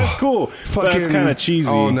 oh, that's cool. But that's kind of cheesy.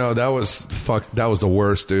 Oh no, that was the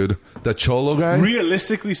worst, dude. The Cholo guy.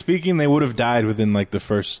 Realistically speaking, they would have died within like the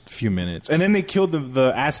first few minutes, and then they killed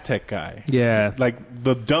the Aztec guy. Yeah, like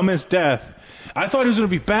the dumbest death. I thought it was going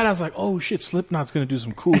to be bad. I was like, oh, shit, Slipknot's going to do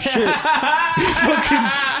some cool shit.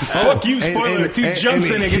 Fuck you, spoiler. He jumps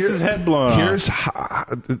in and gets his head blown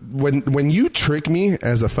off. When you trick me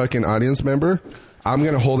as a fucking audience member, I'm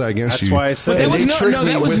going to hold that against you. That's why I said they tricked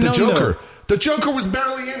me with the Joker. The Joker was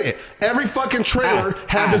barely in it. Every fucking trailer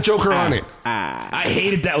had the Joker on it. I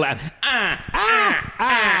hated that laugh.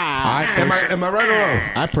 Am I right or wrong?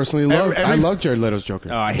 I personally love Jared Leto's Joker.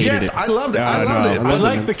 Oh, I hated it. I loved it. I loved it. I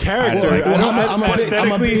like the character.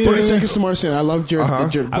 I'm a big 30 Seconds to Mars fan. I love Jared. I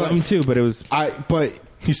love him too, but it was...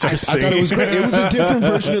 I thought it was great. It was a different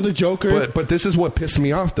version of the Joker. But this is what pissed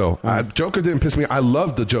me off, though. Joker didn't piss me off. I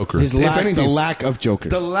loved the Joker. The lack of Joker.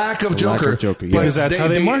 The lack of Joker. Because that's how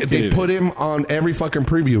they marketed it. They put him on every fucking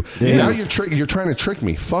preview. Now you're trying to trick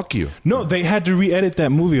me. Fuck you. No, they had to re-edit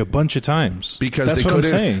that movie a bunch of times. Because that's they what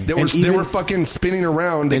couldn't. I'm saying. They were fucking spinning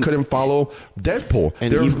around. They couldn't follow Deadpool.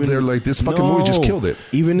 And they're like, this fucking movie just killed it.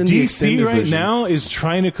 Even in the DC right version. now is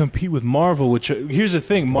trying to compete with Marvel, which, here's the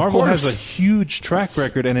thing. Marvel has a huge track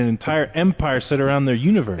record and an entire empire set around their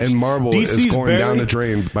universe. And Marvel is going down the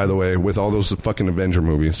drain, by the way, with all those fucking Avenger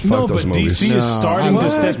movies. Fuck those movies. DC is starting to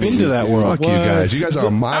step into that world. Fuck you guys. You guys are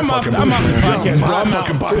on my fucking I'm off the podcast. My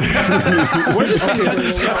fucking podcast. Where's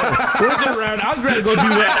it around? I'd rather go do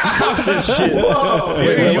that. Fuck this shit.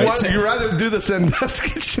 You rather do the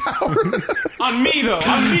Sandusky shower? On me, though.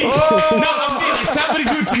 On me. No, on me. Like, somebody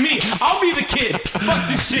do it to me. I'll be the kid. Fuck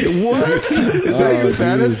this shit. What? Is that your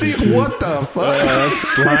fantasy? Dude. What the fuck? That's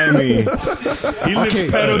slimy. He lifts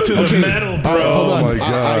pedal to the metal, bro. Hold on. Oh my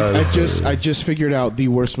God. I just figured out the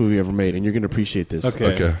worst movie ever made, and you're going to appreciate this.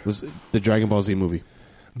 Okay. It was the Dragon Ball Z movie.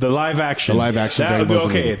 The live action. Dragon Ball Z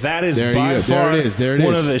movie. Okay, that is there by far one of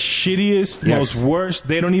the shittiest, most worst.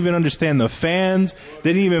 They don't even understand the fans.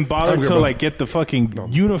 They didn't even bother to get the fucking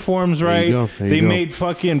uniforms right. They made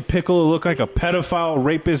fucking Piccolo look like a pedophile,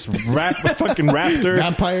 rapist, fucking raptor.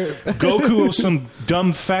 Vampire. Goku was some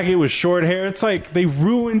dumb faggot with short hair. It's like they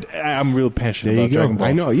ruined. I'm real passionate about Dragon Ball.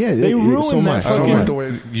 I know, yeah. They ruined so that I fucking. don't like the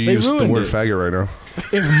way you use the word faggot right now.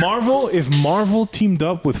 If Marvel teamed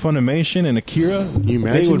up with Funimation and Akira,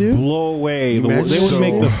 they would blow away. They would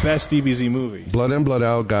make the best DBZ movie. Blood In, Blood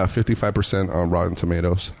Out got 55% on Rotten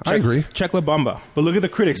Tomatoes. I agree. Check La Bamba. But look at the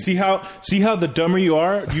critics. See how the dumber you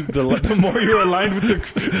are, the more you're aligned with the.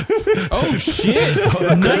 Oh shit!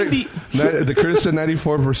 The critics said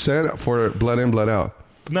 94% for Blood In, Blood Out.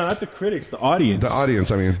 No, not the critics. The audience. The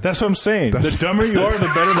audience. I mean, that's what I'm saying. The dumber you are, the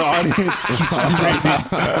better the audience.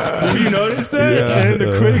 Have you noticed that? Yeah. And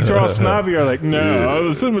the critics are all snobby. Are like, no,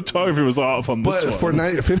 the cinematography was off on this but for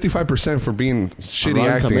 55% for being shitty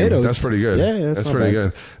Rotten acting, Tomatoes. that's pretty good. Yeah, that's pretty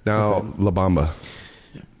good. Now, La Bamba.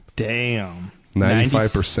 Damn.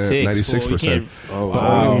 95%, 96%. Oh, wow.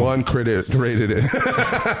 But only one critic rated it.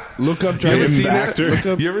 Look up You ever Dragon seen Ball.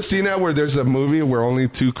 that? You ever seen that where there's a movie where only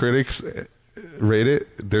 2 critics rate it?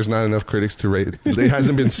 There's not enough critics to rate it. It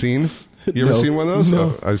hasn't been seen. You ever seen one of those?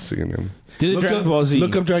 No. Oh, I've seen them. Do the Dragon Ball Z.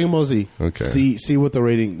 Look up Dragon Ball Z. Okay. See what the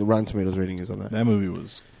Rotten Tomatoes rating is on that. That movie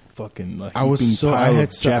was fucking like I was so I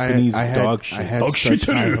had Japanese dog shit. I had such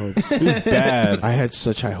high hopes. It was bad. I had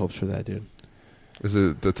such high hopes for that, dude. Is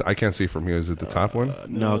it? I can't see from here. Is it the top one?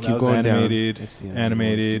 No, that keep was going animated, down.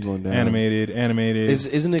 animated, animated.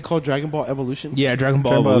 Isn't it called Dragon Ball Evolution? Yeah, Dragon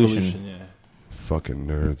Ball Evolution. Yeah. Fucking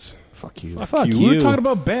nerds. Fuck you. Fuck you. We were talking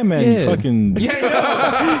about Batman. Yeah. Fucking.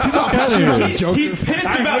 He's all passionate about Joker. He's pissed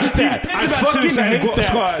about that. I fucking hate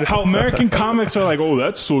that. How American comics are like, oh,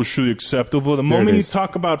 that's socially acceptable. The moment you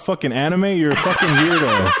talk about fucking anime, you're a fucking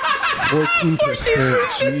weirdo. 14%.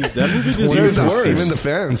 Jeez, that movie deserves worse. Even the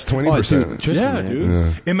fans, 20%. Yeah, dude.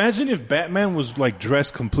 Yeah. Imagine if Batman was like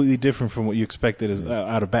dressed completely different from what you expected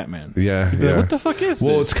out of Batman. Yeah, yeah. Like, what the fuck is this?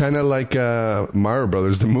 Well, it's kind of like Mario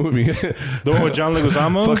Brothers, the movie. The one with John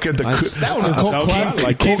Leguizamo? Fucking that was a cult classic.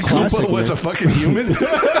 Like King Koopa was a fucking human.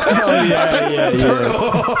 Oh, yeah.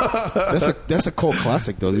 That's a cult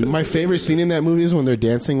classic, though. Dude. My favorite scene in that movie is when they're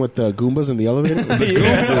dancing with the Goombas in the elevator. That's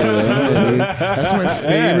my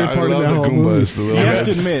favorite part of that whole movie. You have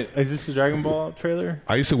to admit, is this the Dragon Ball trailer?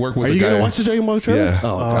 I used to work with Are the you guy. going to watch the Dragon Ball trailer? Yeah.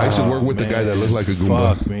 Oh, I used to work with the guy that looked like a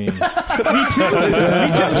Goomba. Fuck me. Me too.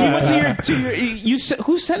 He went to your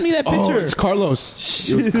who sent me that picture? Oh, it's Carlos.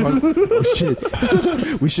 It was Carlos. Oh,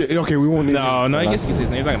 shit. We should. Okay, we won't need No, I guess you can say his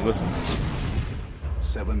name. He's not gonna listen.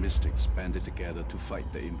 7 mystics banded together to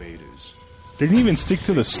fight the invaders. They didn't even stick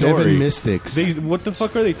to the story. 7 mystics. What the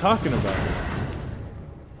fuck are they talking about?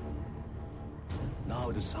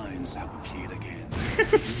 Now the signs have appeared again.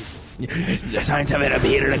 The signs have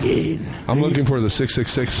appeared again. I'm looking for the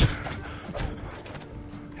 666.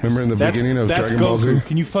 Remember in the beginning of that's Dragon Ball Goku. Z?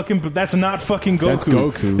 Can you fucking? That's not fucking Goku. That's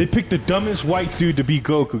Goku. They picked the dumbest white dude to be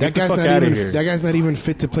Goku. That Get guy's the fuck not out of even. here, That guy's not even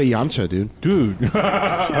fit to play Yamcha, dude. dude.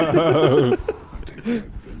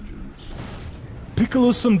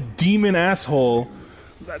 Piccolo's some demon asshole.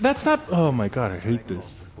 That's not. Oh my god, I hate this.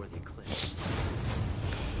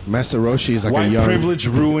 Master Roshi is like a White young. privilege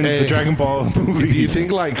ruined the Dragon Ball movie. Do you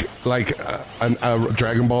think like a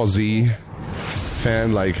Dragon Ball Z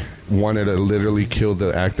fan wanted to literally kill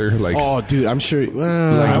the actor? Like, Oh, dude, I'm sure. I what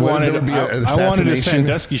if wanted, there would be I, an I wanted to assassination?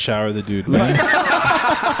 Sandusky shower the dude. Man.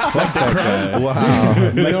 Fuck that guy.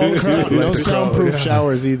 Wow. No soundproof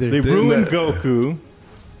showers either. They ruined Goku.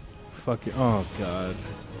 Fuck it. Oh god.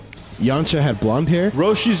 Yamcha had blonde hair.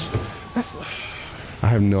 Roshi's. That's, I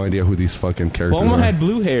have no idea who these fucking characters Bulma are. had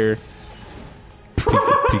blue hair.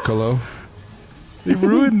 Piccolo. they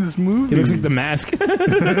ruined this movie. He looks like the mask.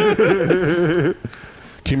 Can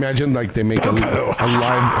you imagine they make a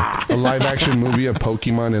live action movie of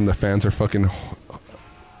Pokemon and the fans are fucking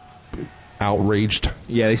outraged?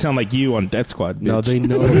 Yeah, they sound like you on Death Squad. Bitch. No, they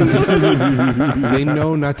know. They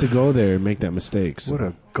know not to go there and make that mistake. So. What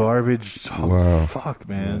a garbage. Oh, Wow. fuck,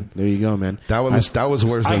 man. There you go, man. That was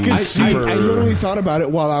worse I than can I see- literally thought about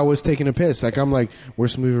it while I was taking a piss. I'm like,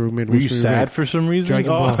 "Where's the movie we made?" Were you sad for some reason? Dragon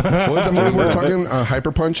Ball. What was the movie we're talking?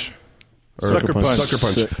 Hyper Punch? Or Sucker Punch. Sucker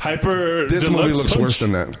Punch. Hyper. This Deluxe movie looks Punch. worse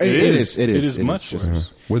than that. It is. It is much just-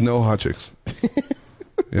 worse. With no hot chicks.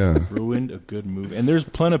 Yeah. Ruined a good movie, and there's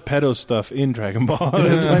plenty of pedo stuff in Dragon Ball.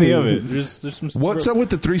 There's plenty of it. There's some. What's up with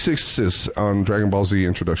the 366 on Dragon Ball Z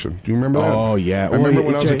introduction? Do you remember that? Oh yeah. I remember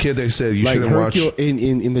when I was a kid, they said you shouldn't watch.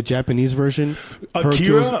 in the Japanese version.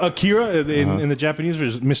 Hercules- Akira in the Japanese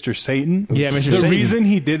was Mr. Satan. Yeah, Mr. The Satan. reason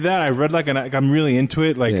he did that, I read I'm really into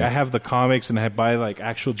it. Yeah. I have the comics and I buy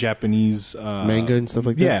actual Japanese manga and stuff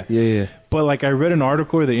like that. Yeah. But I read an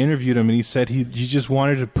article where they interviewed him, and he said he just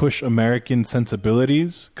wanted to push American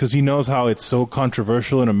sensibilities because he knows how it's so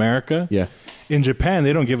controversial in America. Yeah. In Japan,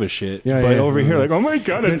 they don't give a shit. Yeah, but yeah. over here, oh my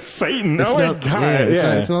god, it's Satan! It's Oh my not, god!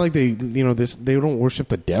 yeah, it's not like they don't worship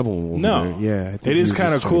the devil. Over No. there. Yeah. I think It he is was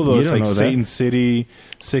kind of just cool trying- though. You It's don't like know that. Satan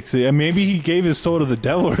City, maybe he gave his soul to the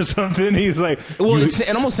devil or something. He's like, Well,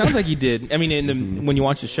 it almost sounds like he did. I mean, when you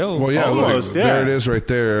watch the show. Well, yeah, Almost, look, yeah. there it is right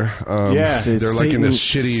there. Yeah. They're like in this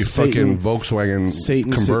shitty Satan- fucking Volkswagen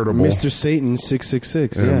Satan, convertible. Mr. Satan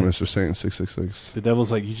 666. Yeah, Yeah. Mr. Satan 666. the devil's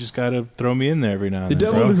like, you just gotta throw me in there every now and The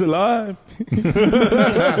then. devil bro. is alive.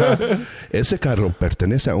 Ese carro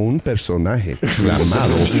pertenece a un personaje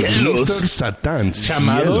llamado Cielos. Mr. Satán.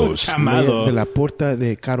 Chamado, Cielos. chamado. De la puerta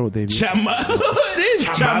de Caro de Chamado. It is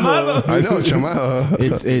Chamado. I know, chamado.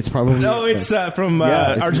 It's probably No, it's from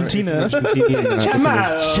Yeah, it's Argentina.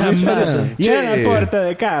 Chamado. Che. puerta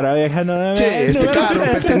de cara, vieja, no, Che, este carro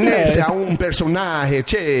pertenece a un personaje,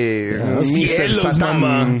 che. Mr. Cielos, Satán.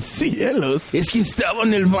 mamá. Cielos. Es que estaba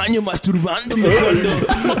en el baño masturbándome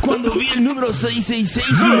cuando vi el número 666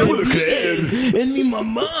 y No me puedo vi. creer. Es mi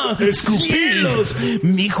mamá. Escupí. Cielos.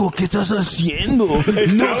 Mijo, ¿qué estás haciendo?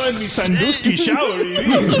 Estaba No en mi sé. Sandusky shower.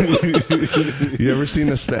 You ever seen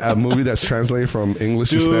a movie that's translated from English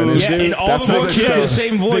to Dude, Spanish? Yeah, in all That's the how books, they yeah, the sound.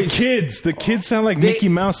 same voice. The kids sound like Mickey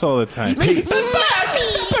Mouse all the time.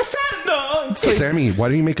 Sammy, why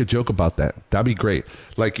don't you make a joke about that? That'd be great.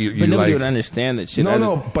 Like you But nobody like. would understand that shit.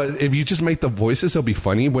 No, but if you just make the voices, it'll be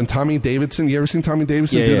funny. When Tommy Davidson, you ever seen Tommy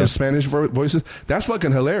Davidson Yeah, do yeah. the Spanish voices? That's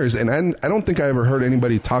fucking hilarious. And I don't think I ever heard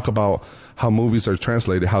anybody talk about how movies are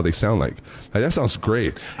translated, how they sound like. That sounds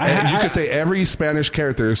great. And you could say every Spanish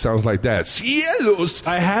character sounds like that. Cielos.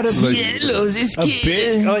 I had a Cielos, es a que...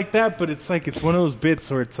 bit like that, but it's one of those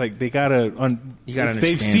bits where it's like they gotta. You gotta if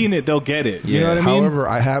they've understand. seen it, they'll get it. You Yeah. know what I mean? However,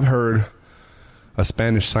 I have heard a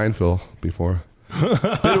Spanish Seinfeld before.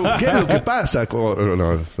 Pero, ¿qué es lo que pasa?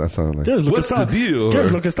 No, that's not like. What's the deal? ¿Qué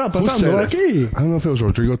es lo que está Who said pasando it? aquí? I don't know if it was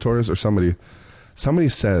Rodrigo Torres or somebody. Somebody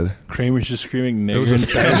said Kramer's just screaming it nigger was a in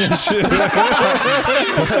Spanish.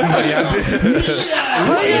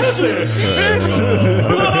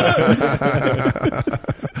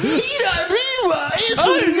 Mira arriba, es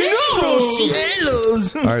un negro,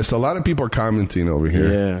 cielos. All right, so a lot of people are commenting over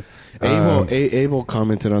here. Yeah. Abel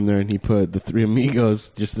commented on there and he put the Three Amigos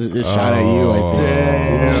just a shot at you, I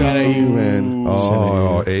think. Shot at you, man.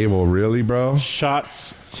 Oh, Abel, really, bro?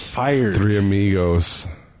 Shots fired. Three Amigos.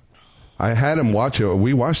 I had him watch it.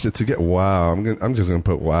 We watched it together. Wow. I'm just gonna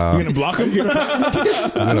put wow. You're gonna block him?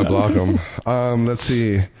 I'm gonna block him. Let's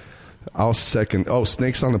see. I'll second. Oh,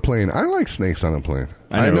 Snakes on the Plane. I like Snakes on the Plane.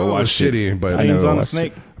 I know it was shitty, but Planes on a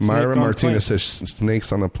snake. Myra Snake on Martinez plane. says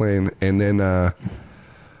Snakes on the Plane, and then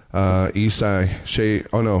Isai Shay.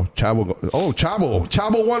 Oh no, Chavo. Oh,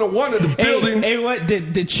 Chavo 101 in the building. Hey, what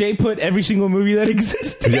did Shay put every single movie that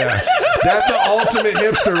exists? Yeah, that's the ultimate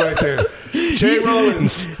hipster right there. Jay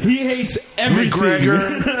Rollins. He hates everything.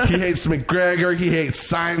 McGregor. He hates McGregor. He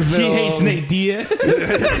hates Seinfeld. He hates Nate Diaz.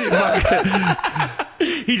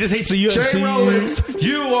 He just hates the UFC. Jay Rollins,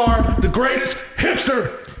 you are the greatest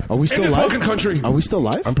hipster. Are we still in this live? fucking country. Are we still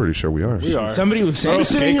live? I'm pretty sure we are. We are. Somebody was saying, Earl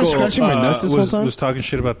sitting here scratching my nuts this whole time? was talking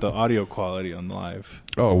shit about the audio quality on live.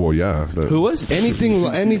 Oh well, yeah. who was? Anything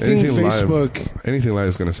Facebook. Live, anything live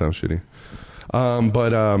is gonna sound shitty.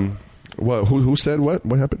 What? Who said what?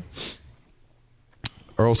 What happened?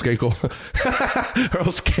 Earl Skakel.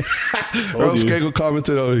 Earl Skakel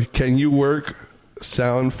commented, "Oh, can you work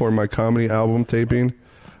sound for my comedy album taping?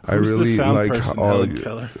 I Who's really the sound like person, all." Helen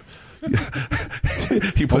Keller?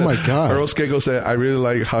 He put, Oh my God. Earl Skakel said, "I really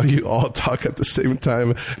like how you all talk at the same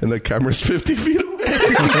time, and the camera's 50 feet away."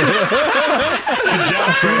 Good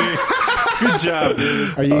job, Freddie. Good job,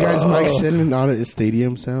 dude. Are you guys Mike sending out a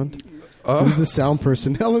stadium sound? Who's the sound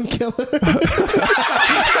person? Helen Keller.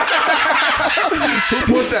 Who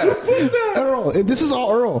put that? Earl. This is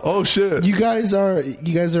all Earl. Oh shit! You guys are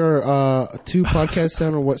two podcast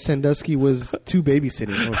sound, or what Sandusky was two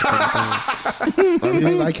babysitting. I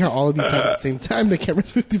really like how all of you talk at the same time. The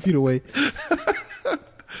camera's 50 feet away.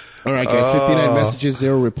 All right, guys. 59 messages,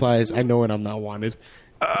 0 replies. I know, and I'm not wanted.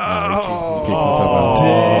 We're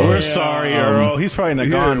sorry, Earl. He's probably not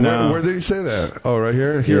gone now. Where did he say that? Oh, right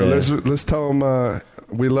here. Here, Yeah. let's tell him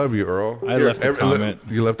we love you, Earl. I left a comment.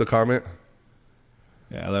 You left a comment.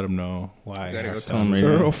 Yeah, let him know why. Gotta our go tell him sound- right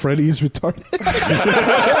Earl Freddy is retarded.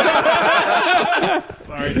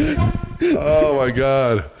 Sorry. Oh my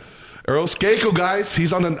God. Earl Skakel, guys.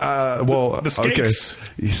 He's on the The Skakes.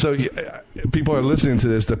 Okay. So people are listening to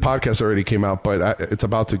this. The podcast already came out, but it's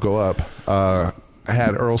about to go up. I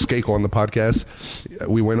had Earl Skakel on the podcast.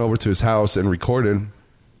 We went over to his house and recorded,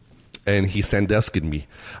 and he Sandusky'd me.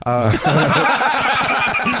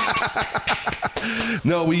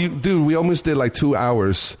 No, we almost did like 2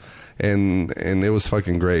 hours. And it was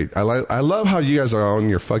fucking great. I love how you guys are on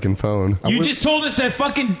your fucking phone. You just told us that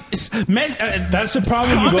fucking mess. That's the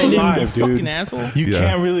problem when you go live, dude. Fucking asshole. You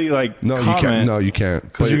can't really No, comment. you can't. No, you can't.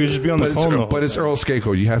 Because you could just be on the phone. the whole But it's time. Earl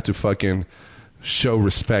Skakel. You have to fucking show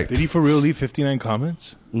respect. Did he for real leave 59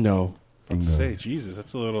 comments? No. I'd say, Jesus,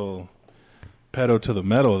 that's a little pedo to the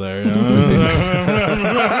metal there. You know?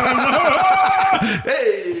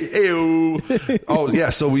 Hey, ew. Oh yeah.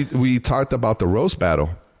 So we talked about the roast battle.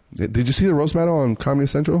 Did you see the roast battle on Comedy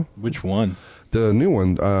Central? Which one? The new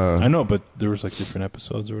one. I know, but there was like different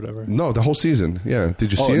episodes or whatever. No, the whole season. Yeah.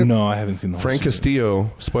 Did you see it? No, I haven't seen the whole Frank season. Castillo,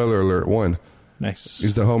 spoiler alert, won. Nice.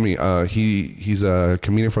 He's the homie. He's a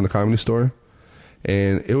comedian from the Comedy Store,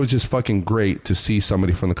 and it was just fucking great to see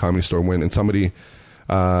somebody from the Comedy Store win, and somebody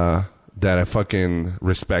that I fucking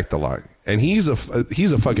respect a lot. And he's a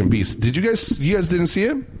fucking beast. You guys didn't see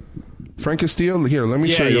him? Frank Castillo. Here, let me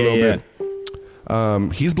show you a little bit.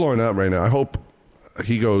 He's blowing up right now. I hope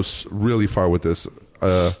he goes really far with this.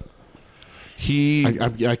 I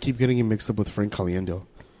keep getting him mixed up with Frank Caliendo.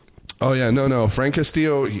 Oh yeah, no. Frank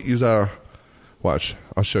Castillo. He's watch.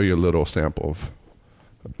 I'll show you a little sample of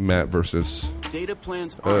Matt versus Data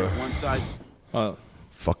plans aren't one size.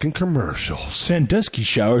 fucking commercials. Sandusky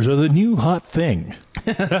showers are the new hot thing.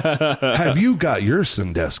 Have you got your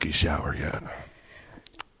Sandusky shower yet?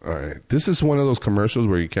 All right. This is one of those commercials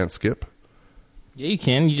where you can't skip. Yeah, you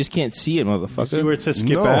can. You just can't see it, motherfucker. See where it says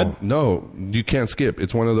skip ad? No, you can't skip.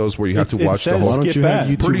 It's one of those where you have to It watch the says whole. Why don't skip you have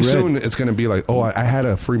ad. YouTube Pretty Red? soon, it's going to be like, oh, I had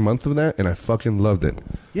a free month of that, and I fucking loved it.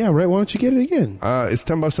 Yeah, right. Why don't you get it again? It's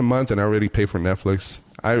 $10 a month, and I already pay for Netflix.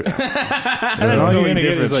 And all It's you're only gonna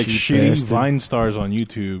get is different, like cheap shitty bastard. Vine stars on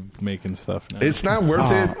YouTube making stuff now. It's not worth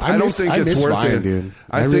Oh, it. I don't think it's miss worth Vine, it, dude.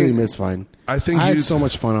 I really think- miss Vine. I think I had you- so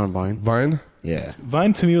much fun on Vine. Vine. Yeah,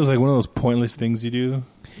 Vine to me was like one of those pointless things you do.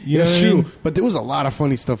 You know that's what I mean? true. But there was a lot of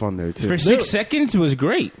funny stuff on there too. For 6 seconds, it was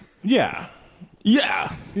great. Yeah.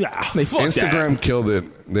 Yeah. They fucked Instagram killed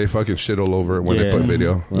it. They fucking shit all over it when they Yeah. put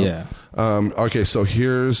video. Yeah. Okay, so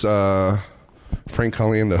here's Frank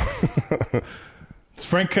Caliendo. It's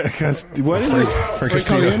Frank. What is it? Frank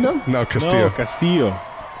Castillo. Caliendo? No, Castillo. No, Castillo.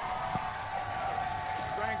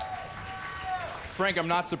 Frank, I'm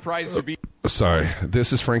not surprised to be. Sorry.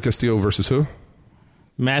 This is Frank Castillo versus who?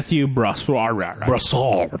 Matthew Brassard.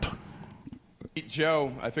 Brassard. Meet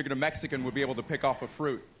Joe, I figured a Mexican would be able to pick off a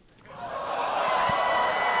fruit.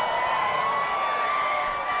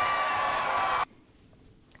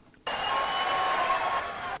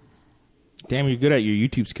 Damn, you're good at your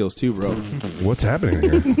YouTube skills too, bro. What's happening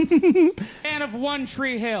here? Fan of One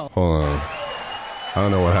Tree Hill. Hold on. I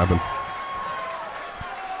don't know what happened.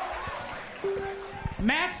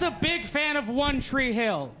 Matt's a big fan of One Tree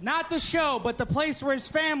Hill. Not the show, but the place where his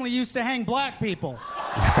family used to hang black people.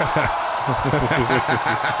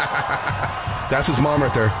 That's his mom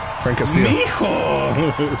right there, Frank Castillo.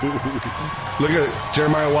 Look at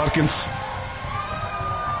Jeremiah Watkins,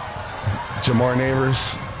 Jamar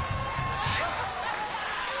Neighbors.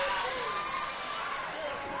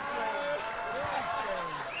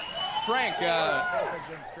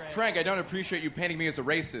 Frank, I don't appreciate you painting me as a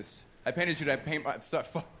racist. I painted you to paint my... No,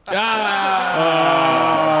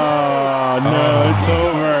 it's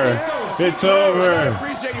over. It's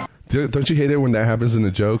over. Don't you hate it when that happens in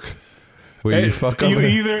the joke? When you fuck up? You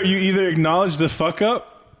either acknowledge the fuck up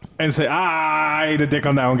and say, I ate a dick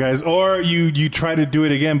on that one, guys, or you try to do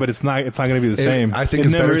it again, but it's not going to be the same. I think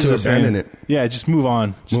it's better to abandon it. Yeah, just move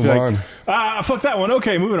on. Just move on. Fuck that one.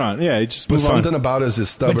 Okay, moving on. Yeah, just but move on. something about us is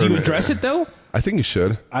stubborn. But do you address it though? I think you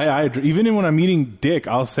should. Even when I'm eating dick,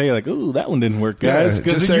 I'll say like, "Ooh, that one didn't work, guys,"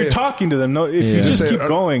 because you're talking to them. No, if you just keep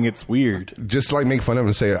going, it's weird. Just like make fun of them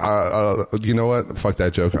and say, "You know what? Fuck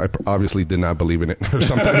that joke. I obviously did not believe in it," or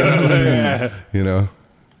something. You know.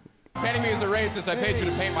 Painting me as a racist, I paid you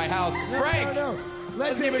to paint my house. Frank!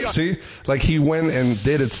 See? Like, he went and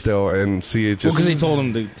did it still, and see, it just... Well, because they told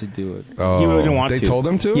him to do it. Oh, he didn't want they to. told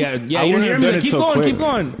him to? Yeah, you didn't hear him. Keep going, keep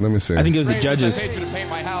going. Let me see. I think it was the Racist, judges. I paid you to paint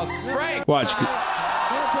my house. Frank! Watch.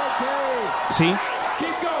 See?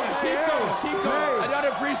 Keep going. I don't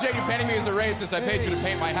appreciate you painting me as a racist. I paid you to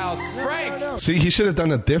paint my house. Frank! See, he should have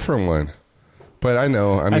done a different one. But I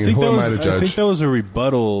know. I mean, who am I to judge? I think that was a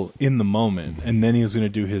rebuttal in the moment, and then he was going to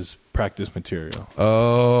do his practice material.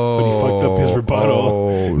 Oh. But he fucked up his rebuttal.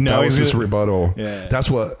 Oh, now that was his rebuttal. Yeah. That's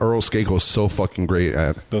what Earl Skakel's so fucking great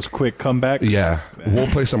at. Those quick comebacks? Yeah. We'll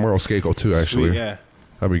play some Earl Skakel, too, actually. Sweet, yeah.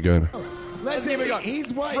 That'd be good. Let's give it a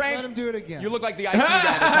He's white. Frank, let him do it again. You look like the IT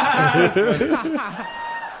guy.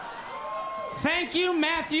 Thank you,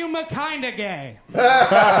 Matthew McKinday.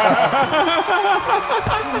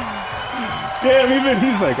 Damn, even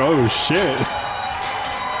he's like, oh, shit.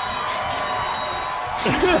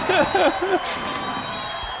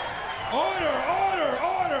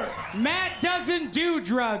 Order. Matt doesn't do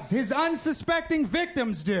drugs. His unsuspecting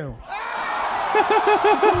victims do.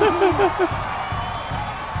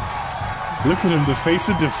 Look at him, the face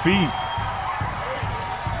of defeat.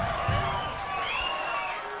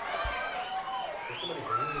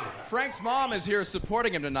 Frank's mom is here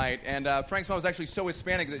supporting him tonight, and Frank's mom is actually so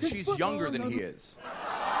Hispanic that she's younger than he is.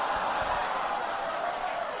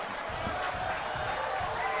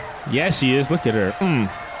 Yes, she is. Look at her.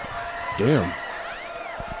 Damn.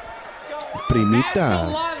 Matt's a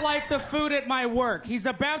lot like the food at my work. He's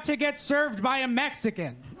about to get served by a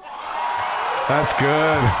Mexican. That's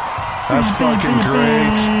good. That's fucking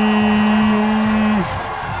great.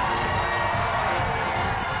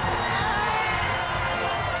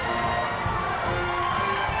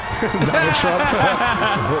 Donald Trump.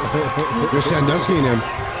 You're Sandusky him.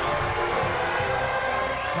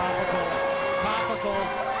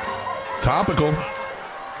 Topical.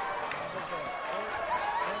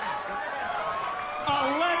 A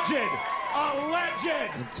legend.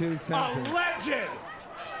 In 2 sentences. A legend.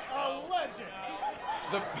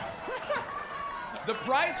 The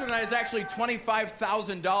prize for tonight is actually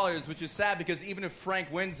 $25,000, which is sad because even if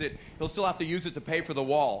Frank wins it, he'll still have to use it to pay for the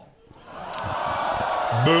wall.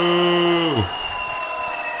 Boo.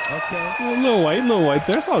 Okay. A little white.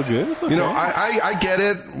 That's all good. It's okay. You know, I get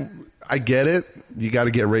it. I get it. You got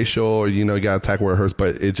to get racial, or you got to attack where it hurts.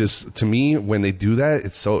 But it just, to me, when they do that,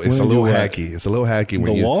 it's a little hacky. It's a little hacky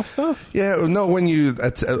when the wall stuff. Yeah, no. When you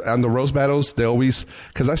on the roast battles, they always,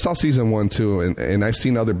 because I saw season 1 too, and I've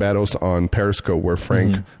seen other battles on Periscope where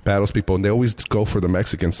Frank battles people, and they always go for the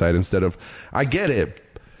Mexican side instead of. I get it.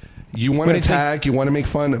 You want to attack, you want to make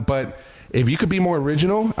fun, but. If you could be more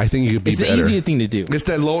original, I think you could be better. It's an easier thing to do. It's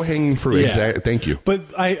that low-hanging fruit. Yeah. Exactly. Thank you.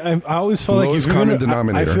 But I always felt Lowest like common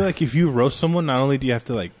denominator. I feel like if you roast someone, not only do you have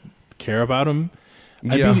to like care about them,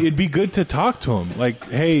 it'd be good to talk to them. Like,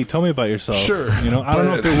 hey, tell me about yourself. Sure. I don't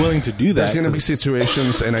know if they're willing to do that. There's going to be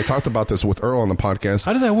situations, and I talked about this with Earl on the podcast.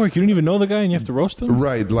 How does that work? You don't even know the guy, and you have to roast him?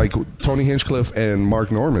 Right. Like Tony Hinchcliffe and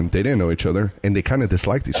Mark Norman, they didn't know each other, and they kind of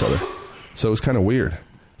disliked each other. So it's kind of weird.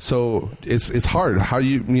 So it's hard. How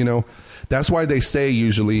you. That's why they say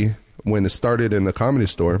usually when it started in the Comedy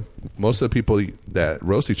Store, most of the people that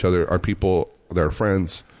roast each other are people they're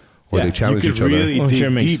friends or they challenge you could each other. really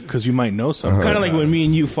dig deep because you might know something. Kind of like when me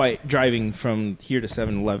and you fight driving from here to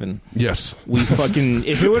 7-Eleven. Yes. We fucking...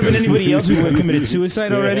 If it would have been anybody else, we would have committed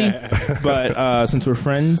suicide already. But since we're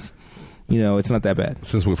friends, you know, it's not that bad.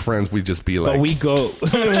 Since we're friends, we just be like... But we go.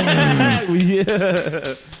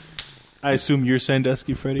 I assume you're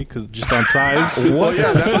Sandusky, Freddie, because just on size. Well,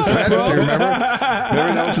 yeah, that's his fantasy, remember?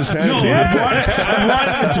 That was his fantasy. No, I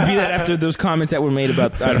wanted it to be that after those comments that were made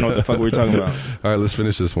about, I don't know what the fuck we were talking about. All right, let's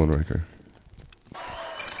finish this one right here.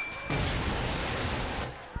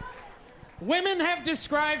 Women have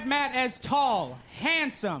described Matt as tall,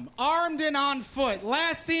 handsome, armed and on foot.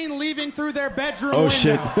 Last seen leaving through their bedroom window.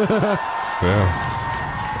 Shit. Yeah.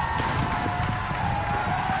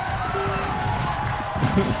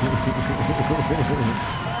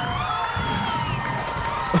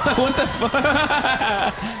 What the fuck?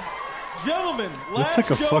 Gentlemen, Looks last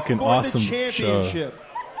like a joke fucking for awesome the championship.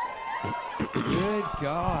 Good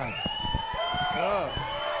God.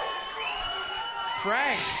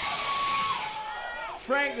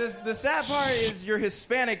 Frank, the sad part is you're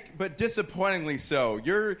Hispanic, but disappointingly so.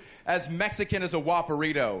 You're as Mexican as a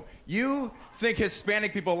Whopperito. You think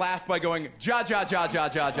Hispanic people laugh by going, ja, ja, ja, ja,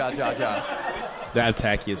 ja, ja, ja, ja. That's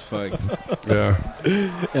tacky as fuck. Yeah.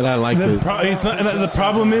 And I like it. The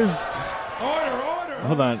problem is... Order.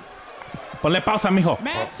 Hold on. Ponle pausa, mijo.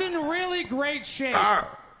 Matt's in really great shape.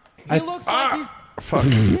 He looks like he's... Fuck.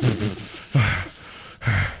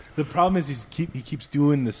 The problem is he keeps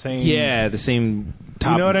doing the same... Yeah, the same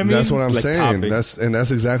top. You know what I mean? That's what I'm Like saying. topic.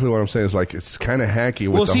 That's exactly what I'm saying. It's like it's kind of hacky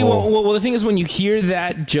with the whole. Well, the thing is, when you hear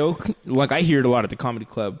that joke, like I hear it a lot at the comedy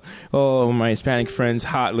club. Oh, my Hispanic friends,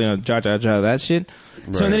 hot, ja, ja, ja, that shit.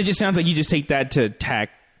 Right. So then it just sounds like you just take that to attack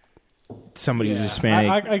somebody who's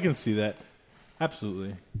Hispanic. I can see that.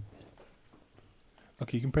 Absolutely.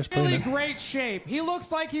 Okay, you can press play really now. great shape. He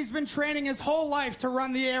looks like he's been training his whole life to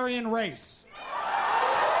run the Aryan race.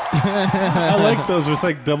 I like those. It's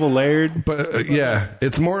like double layered. But yeah,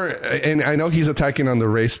 it's more, and I know he's attacking on the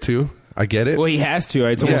race too. I get it. Well, he has to.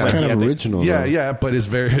 It's almost It's like kind of original. Yeah, though. yeah, but it's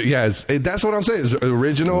very that's what I'm saying. It's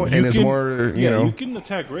original and it's more you know. You can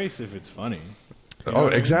attack race if it's funny. Oh,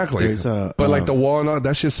 exactly. There's a, but like the walnut,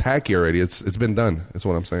 that's just hacky already. It's been done. That's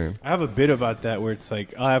what I'm saying. I have a bit about that where it's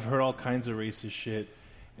like I've heard all kinds of racist shit,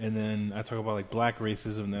 and then I talk about like black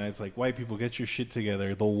racism, and then it's like white people, get your shit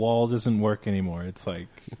together. The wall doesn't work anymore. It's like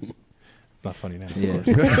it's not funny now. Yeah.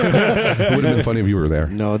 It would have been funny if you were there.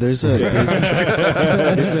 No, there's a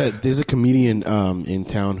comedian in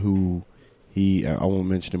town who I won't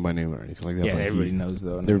mention him by name or anything like that. Yeah, but everybody knows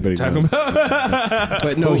though. Everybody knows.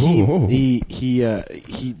 But no, he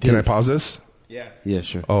did. Can I pause this? Yeah,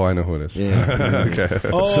 sure. Oh, I know who it is. Yeah. Okay.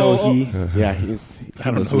 So he's. I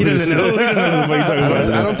don't know. He doesn't know. He doesn't know what you're talking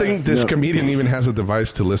about. I don't think this comedian even has a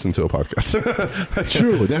device to listen to a podcast.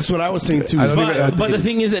 True. That's what I was saying too. But the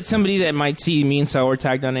thing is that somebody that might see me and Sour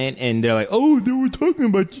tagged on it, and they're like, "Oh, they were talking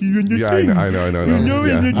about you and your Yeah, thing." I know. Yeah. No,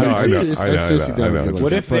 I know.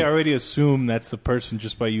 What if they already assume that's the person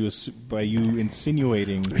just by you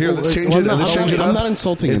insinuating? Here, let's change it. Let's change it up. I'm not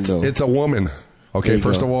insulting him though. It's a woman. Okay,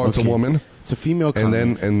 first of all, it's a woman. It's a female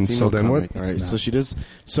comic. And so then what? All right, so she does.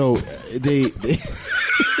 So they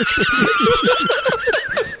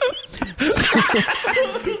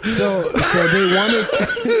so they wanted.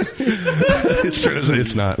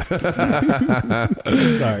 It's not.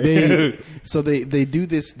 Sorry. They do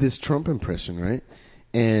this Trump impression, right?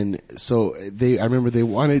 And so I remember they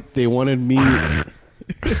wanted me.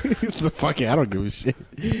 So fucking, I don't give a shit.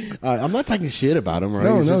 I'm not talking shit about him, right?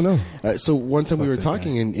 No. So one time we were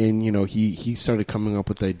talking, and you know, he started coming up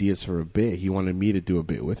with ideas for a bit. He wanted me to do a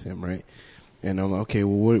bit with him, right? And I'm like, okay,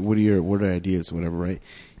 well, what are your ideas, whatever, right?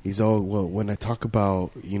 He's all, well, when I talk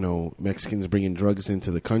about, you know, Mexicans bringing drugs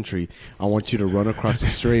into the country, I want you to run across the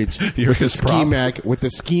stage with the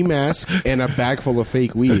ski mask and a bag full of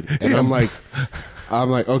fake weed. And I'm like,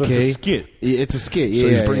 okay, so it's a skit. It's a skit. Yeah, So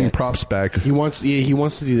he's bringing props back. He wants to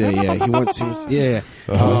do that. Yeah, he wants.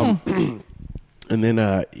 And then,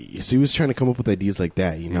 so he was trying to come up with ideas like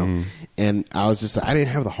that, you know. And I was just, I didn't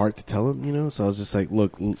have the heart to tell him, you know. So I was just like,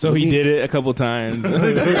 look. So he did it a couple times. All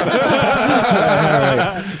right.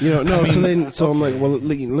 You know, no. So I'm like, well,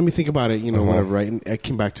 let me think about it, you know, whatever, right? And I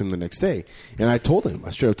came back to him the next day, and I told him, I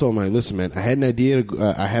straight up told him, like, listen, man, I had an idea.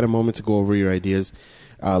 I had a moment to go over your ideas.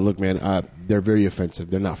 Look, man, they're very offensive.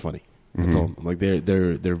 They're not funny. I told him, like, they're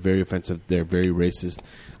very offensive. They're very racist.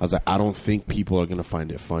 I was like, I don't think people are going to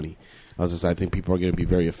find it funny. I think people are going to be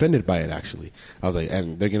very offended by it, actually. I was like,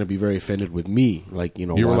 and they're going to be very offended with me. Like, you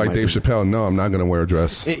know, you were like Dave Chappelle. No, I'm not going to wear a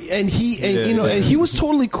dress. And he was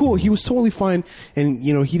totally cool. He was totally fine. And,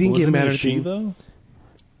 you know, he didn't get mad at me. Though?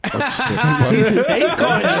 He's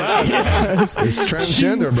calling It's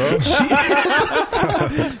transgender, bro.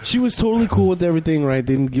 She was totally cool with everything, right?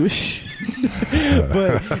 Didn't give a shit.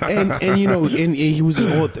 But and you know, and he was.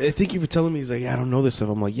 Oh, thank you for telling me. He's like, yeah, I don't know this stuff.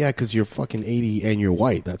 I'm like, yeah, because you're fucking 80 and you're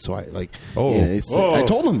white. That's why. Like, yeah, I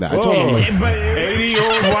told him that. I told him, like,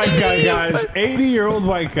 80-year-old white guy, guys. 80-year-old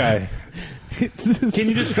white guy. Can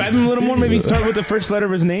you describe him a little more? Maybe start with the first letter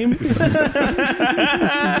of his name.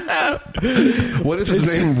 What does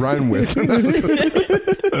his name rhyme with?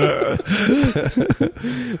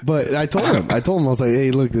 But I told him. I was like,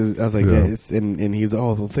 hey, look. I was like, yeah. And he's,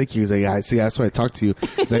 oh, well, thank you. He's like, yeah, see, that's why I talked to you,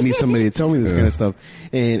 because I need somebody to tell me this kind of stuff.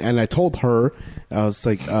 And I told her, I was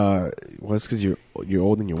like, well, it's because you're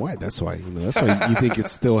old and you're white. That's why. You know, that's why you think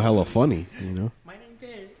it's still hella funny. You know.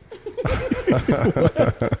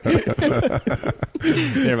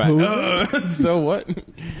 Never mind. So what?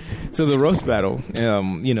 So the roast battle,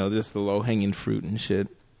 you know, this the low hanging fruit and shit.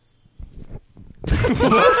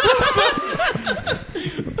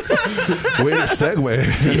 Way to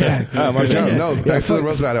segue. Yeah. No, back to the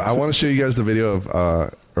roast battle. I want to show you guys the video of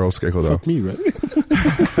Earl Skickel, though. Fuck me, right?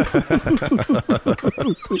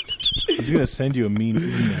 He's gonna send you a mean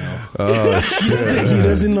email. Oh shit! He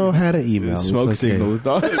doesn't know how to email. Smoke signals,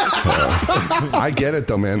 dog. I get it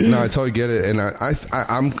though, man. No, I totally get it, and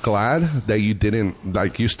I'm glad that you didn't,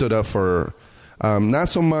 like, you stood up for not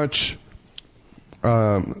so much.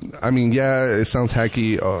 I mean, yeah, it sounds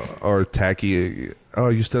hacky or tacky. Oh,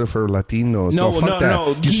 you stood up for Latinos. No, fuck that.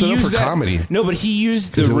 No. You stood up for comedy. No, but he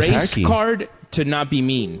used the race card to not be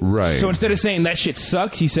mean. Right. So instead of saying that shit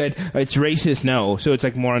sucks, he said it's racist. No. So it's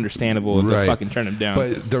like more understandable to fucking turn him down.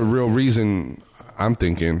 But the real reason I'm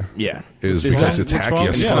thinking, is Is because that- it's what's hacky wrong-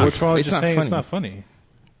 as yeah, fuck. what's wrong with It's just not saying funny. it's not funny?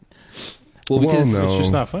 Well, because no. It's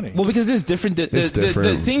just not funny. well, because it's different. It's The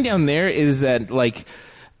different. thing down there is that like.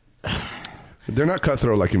 They're not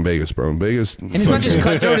cutthroat like in Vegas, bro. In Vegas, And it's not just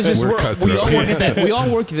cutthroat. It's just we're we all work cutthroat. at that. We all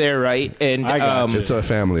work there, right? And I got you. It's a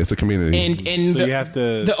family. It's a community. and So you have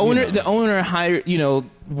to, the owner you know. the owner hire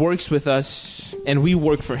works with us and we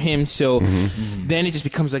work for him. So then it just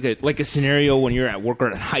becomes like a scenario when you're at work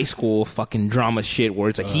or at high school, fucking drama shit where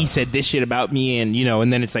it's like he said this shit about me, and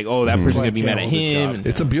and then it's like, oh, that person's gonna be mad at him. And,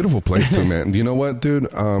 It's a beautiful place too, man. You know what, dude?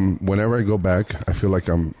 Whenever I go back, I feel like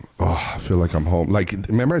I'm home. Like,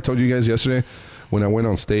 remember I told you guys yesterday when I went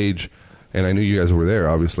on stage, and I knew you guys were there,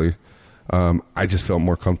 obviously. I just felt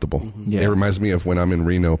more comfortable. Yeah. It reminds me of when I'm in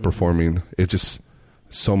Reno performing. It's just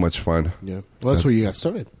so much fun. Yeah. Well, that's where you got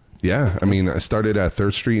started. Yeah, I mean, I started at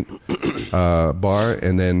 3rd Street bar,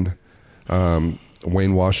 and then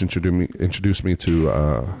Wayne Walsh introduced me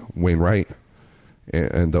to Wayne Wright,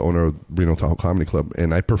 and the owner of Reno Tahoe Comedy Club.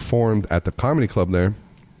 And I performed at the comedy club there.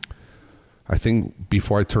 I think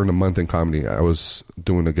before I turned a month in comedy, I was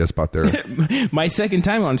doing a guest spot there. my second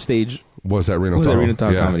time on stage Was at Reno was Tahoe. at Reno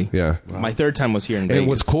Tahoe Yeah, Comedy. Yeah. My third time was here in Vegas. And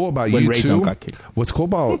what's cool about when you Ray too? Zone got kicked. What's cool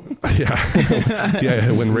about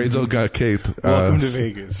yeah, when Rayzo got kicked. Welcome to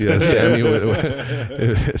Vegas. Yeah,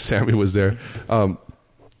 Sammy was there.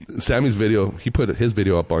 Sammy's video, he put his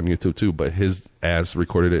video up on YouTube too, but his ass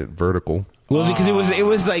recorded it vertical. Well, because it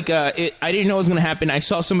was like I didn't know it was gonna happen. I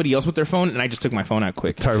saw somebody else with their phone, and I just took my phone out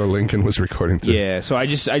quick. Tyler Lincoln was recording too. Yeah, so I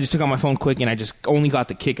just took out my phone quick, and I just only got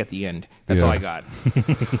the kick at the end. That's Yeah. all I got.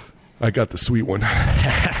 I got the sweet one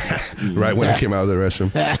right when I came out of the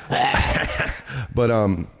restroom. But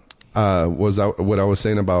what I was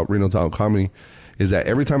saying about Reno Tahoe Comedy is that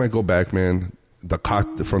every time I go back, man,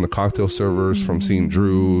 from the cocktail servers, from seeing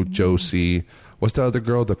Drew, Josie, what's the other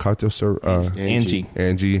girl, the cocktail server?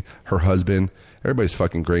 Angie, her husband. Everybody's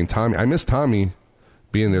fucking great. And Tommy, I miss Tommy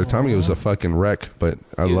being there. Tommy was a fucking wreck, but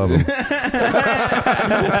I love him.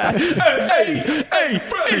 Hey,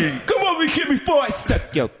 Freddie, come over here before I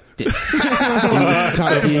suck your dick.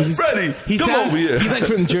 Freddie, He's like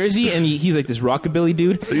from Jersey, and he's like this rockabilly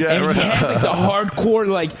dude. Yeah, and right. he has like the hardcore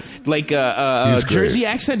He's Jersey great.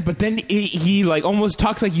 accent, but then he like almost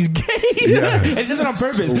talks like he's gay. Yeah. And he does it on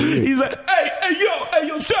purpose. He's like, hey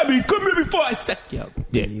yo, Sammy, come here before I suck your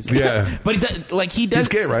dick. Yeah. But he does. He's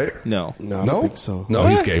gay, right? No. No, I don't think so. No,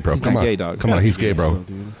 he's gay, bro. He's Come not on. gay, dog. Come on, he's gay, bro. So,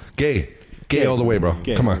 dude. Gay all the way, bro.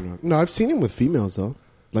 Come on. No, I've seen him with females though.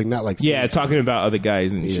 Like not like Yeah, talking about other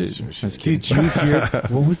guys and shit. Did you hear?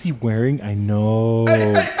 What was he wearing? I know.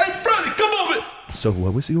 Hey, Freddie, come over. So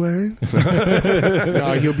what was he wearing?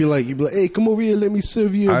 No, he'll be like, hey, come over here, let me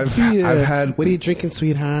serve you a beer. I've had. What are you drinking,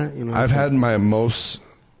 sweetheart? You know, I've had my most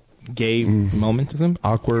Gay moments with him.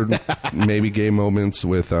 awkward, maybe gay moments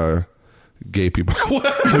with gay people.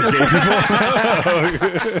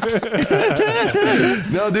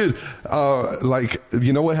 No, dude. Like,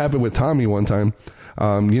 you know what happened with Tommy one time?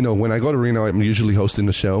 when I go to Reno, I'm usually hosting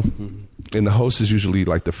the show, and the host is usually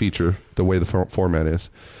like the feature, the way the format is.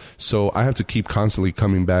 So I have to keep constantly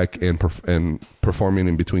coming back and performing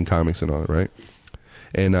in between comics and all that, right?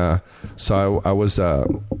 And so I was I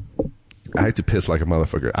had to piss like a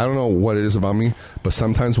motherfucker. I don't know what it is about me, but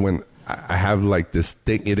sometimes when I have like this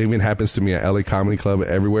thing, it even happens to me at LA Comedy Club,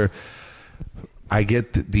 everywhere. I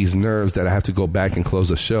get these nerves that I have to go back and close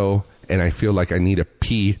the show, and I feel like I need a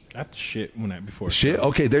pee. I have to shit one night before. Shit?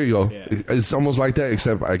 Okay, there you go. Yeah. It's almost like that,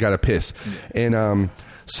 except I got to piss. Yeah. And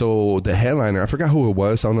so the headliner, I forgot who it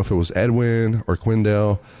was. I don't know if it was Edwin or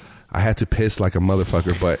Quindell. I had to piss like a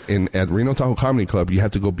motherfucker. But at Reno Tahoe Comedy Club, you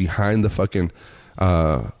have to go behind the fucking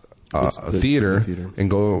theater and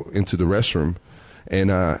go into the restroom. And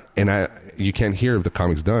you can't hear if the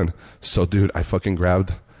comic's done. So, dude, I fucking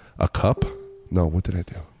grabbed a cup. No, what did I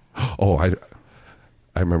do? Oh, I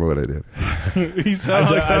remember what I did.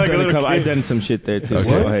 I've done some shit there too. Okay.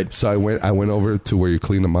 Go ahead. So I went over to where you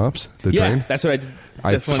clean the mops, the drain. That's what I did.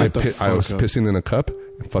 I was pissing in a cup,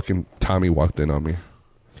 and fucking Tommy walked in on me.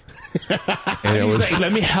 And it was like,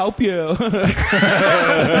 let me help you.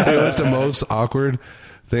 it was the most awkward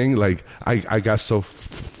thing. Like I got so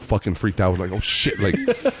fucking freaked out. I was like, oh shit! Like,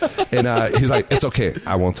 and he's like, it's okay.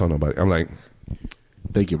 I won't tell nobody. I'm like,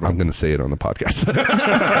 thank you, bro. I'm going to say it on the podcast.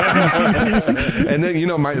 And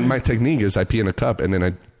then, my technique is I pee in a cup and then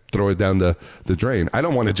I throw it down the drain. I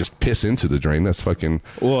don't want to just piss into the drain. That's fucking...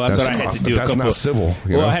 Well, that's what I had to do. That's not civil.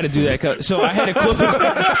 You know? I had to do that. So I had to close... I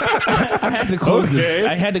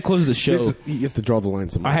had to close the show. He has to draw the line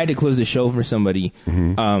somewhere. I had to close the show for somebody.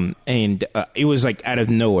 And it was like out of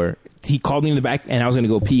nowhere. He called me in the back and I was going to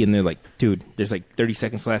go pee. And they're like, dude, there's like 30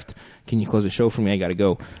 seconds left. Can you close the show for me? I got to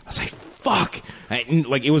go. I was like, fuck. I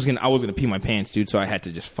was going to pee my pants, dude. So I had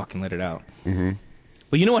to just fucking let it out. Mm-hmm.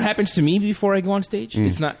 But you know what happens to me before I go on stage?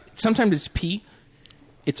 It's not. Sometimes it's pee.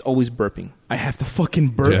 It's always burping. I have to fucking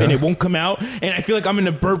burp and it won't come out. And I feel like I'm in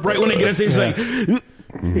a burp right when I get on stage. It's like,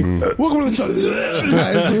 welcome to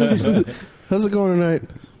the show. How's it going tonight?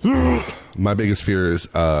 My biggest fear is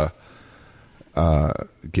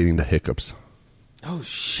getting the hiccups. Oh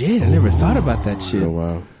shit! I never thought about that shit. Oh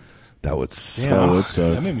wow. That would suck. Yeah,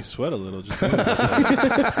 that made me sweat a little. Just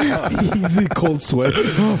easy cold sweat.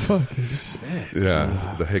 Oh fuck!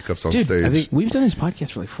 Yeah, the hiccups on Dude, stage. I think we've done this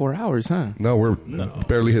podcast for like 4 hours, huh? No, we're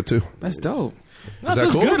barely hit 2. That's dope. Is that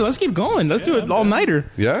cool? Good. Let's keep going. Let's do it all nighter.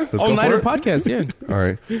 Yeah, let's all nighter go for it. podcast. Yeah. All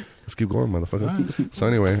right, let's keep going, motherfucker. Right. So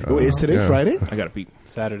anyway, wait, is today Friday? I gotta pee.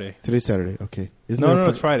 Saturday. Today's Saturday. Okay. No,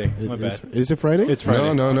 it's Friday. My bad. Is it Friday? It's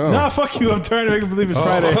Friday. No. No, fuck you. I'm trying to make him believe it's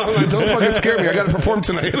Friday. Don't fucking scare me. I got to perform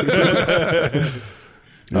tonight.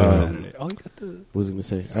 Saturday. What was I going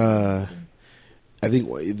to say? I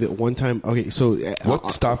think the one time... Okay, so...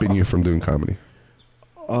 What's stopping you from doing comedy?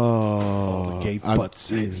 Oh... the gay butt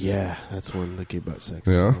sex. Yeah, that's one. The gay butt sex.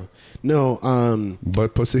 Yeah? No,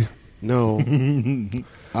 butt pussy? No.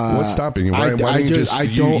 What's stopping you? Why don't you just...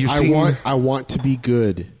 I want to be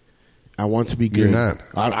good. I want to be good. You're not.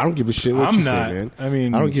 I don't give a shit what I'm you not. say, man. I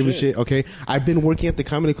mean, I don't give a shit. Okay, I've been working at the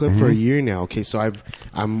comedy club for a year now. Okay, so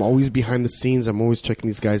I'm always behind the scenes. I'm always checking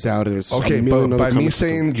these guys out. And there's okay, but by me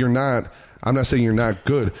saying you're not, I'm not saying you're not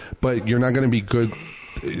good, but you're not going to be good.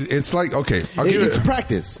 It's like it's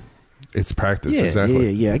practice. It's practice, yeah,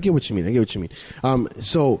 exactly. Yeah. I get what you mean.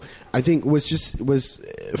 So I think was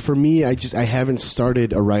for me. I just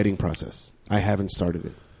started a writing process. I haven't started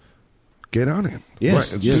it. Get on it.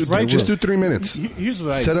 Yes. Just do 3 minutes. Here's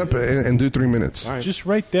what Set up and do 3 minutes. Right. Just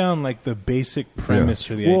write down like the basic premise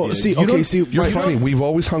for the idea. You're funny. We've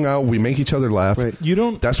always hung out. We make each other laugh. Right.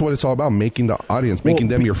 That's what it's all about. Making the audience, making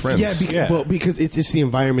them your friends. Yeah, because it's the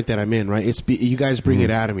environment that I'm in, right? You guys bring it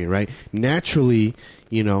out of me, right? Naturally,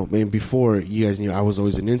 before you guys knew, I was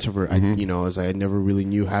always an introvert. As I never really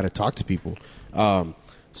knew how to talk to people.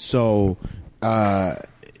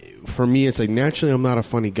 For me, it's like naturally I'm not a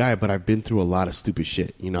funny guy, but I've been through a lot of stupid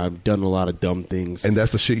shit. I've done a lot of dumb things, and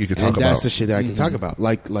that's the shit you can talk about. That's the shit that I can talk about.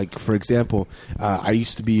 Like for example, I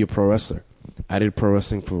used to be a pro wrestler. I did pro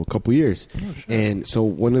wrestling for a couple years, and so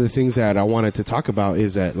one of the things that I wanted to talk about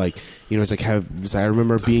is that I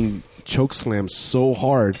remember being choke slammed so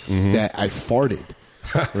hard that I farted.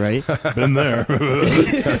 Right? Been there.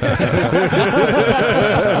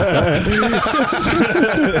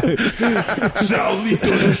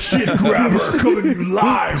 Saulito the shit grabber coming to you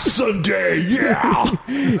live Sunday, yeah.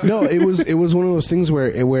 No, it was one of those things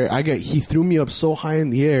where he threw me up so high in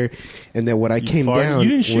the air, and then when I came down, I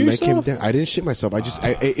didn't shit myself.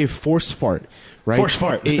 It force fart, right? Force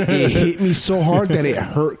fart. It hit me so hard that it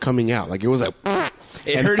hurt coming out. Like it was like.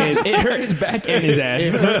 It hurt his back and his ass.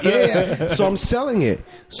 Yeah. So I'm selling it.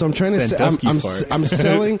 So I'm trying to.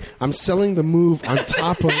 I'm selling the move on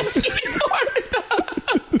top of.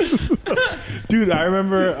 Dude, I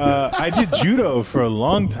remember I did judo for a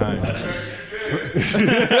long time.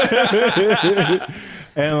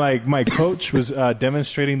 And like my coach was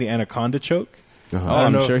demonstrating the anaconda choke. Oh,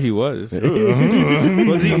 I'm sure he was.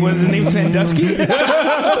 Was his name Sandusky?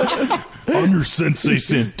 I'm your sensei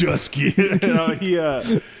Sandusky.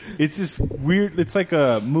 It's just weird. It's like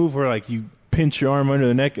a move where like you pinch your arm under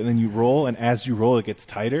the neck and then you roll, and as you roll, it gets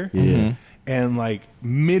tighter. Yeah. And like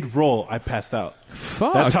mid roll, I passed out.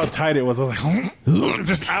 Fuck. That's how tight it was. I was like,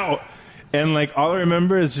 just out. And like all I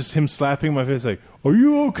remember is just him slapping my face, like, "Are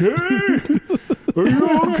you okay? Are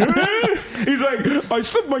you okay?" He's like, "I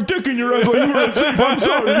slipped my dick in your ass while you were asleep. I'm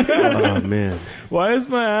sorry." Oh man. Why is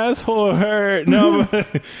my asshole hurt? No,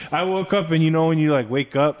 but I woke up and you know when you like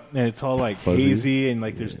wake up and it's all like fuzzy, hazy and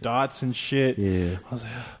like there's dots and shit. Yeah. I was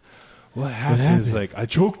like, what happened? It's like, I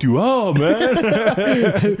choked you out, man.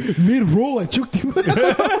 Mid roll, I choked you out.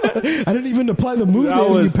 I didn't even apply the move there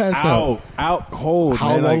when you passed out. Out cold.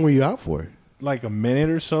 How man. long were you out for? Like a minute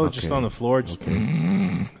or so, just on the floor. Just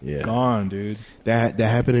gone, dude. That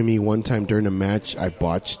happened to me one time during a match. I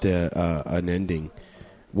botched an ending.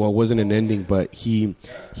 Well, it wasn't an ending, but he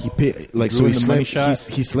slammed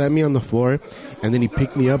me on the floor, and then he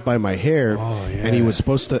picked me up by my hair, and he was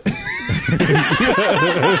supposed to.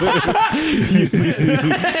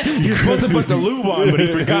 You're supposed to put the lube on, but he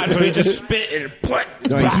forgot, so he just spit and put.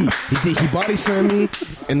 No, he body slammed me,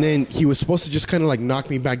 and then he was supposed to just kind of like knock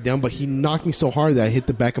me back down, but he knocked me so hard that I hit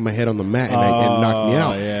the back of my head on the mat and knocked me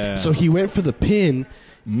out. Yeah. So he went for the pin,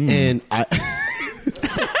 and I.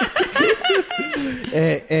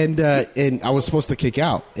 and I was supposed to kick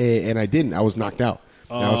out, and I didn't. I was knocked out.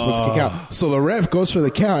 I was supposed to kick out. So the ref goes for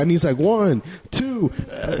the count, and he's like, 1, 2.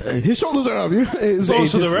 His shoulders are up. So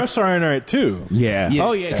the refs are in on it too. Yeah.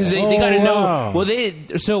 Oh yeah, because they got to know. Well,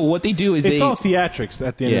 so what they do is it's all theatrics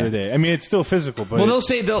at the end of the day. I mean, it's still physical, but they'll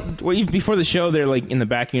say even before the show they're like in the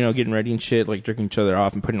back, getting ready and shit, like jerking each other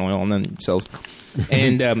off and putting oil on themselves.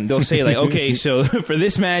 And they'll say like, okay, so for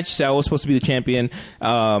this match, Sal was supposed to be the champion,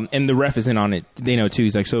 and the ref is in on it. They know too.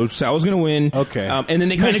 He's like, so Sal's gonna win. Okay, and then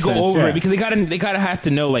they kind of go over it because they gotta have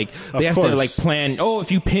to know, like they have to like plan. Oh,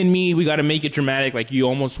 if you pin me, we got to make it dramatic. Like you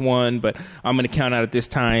almost won, but I'm gonna count out at this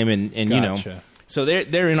time, and gotcha. So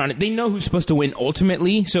they're in on it. They know who's supposed to win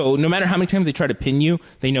ultimately. So no matter how many times they try to pin you,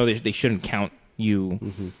 they know they shouldn't count you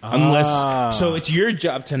unless. So it's your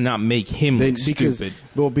job to not make him look stupid.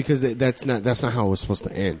 Well, because that's not how it was supposed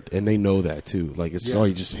to end, and they know that too. Like it's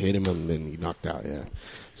you just hit him and then he knocked out. Yeah.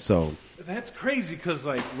 So that's crazy because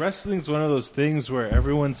like wrestling's one of those things where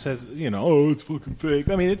everyone says, oh, it's fucking fake.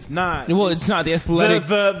 I mean, it's not. Well, it's not the athletic.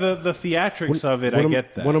 The theatrics of it. I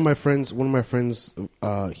get that. One of my friends,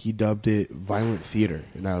 he dubbed it violent theater,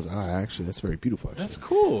 and I was, actually, that's very beautiful. Actually. That's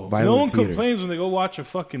cool. Violent no one theater. complains when they go watch a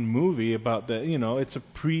fucking movie about that. It's a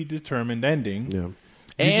predetermined ending. Yeah.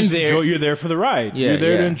 You're there for the ride. You're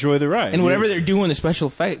there to enjoy the ride. And whatever they're doing, the special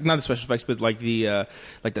effects, not the special effects, but like the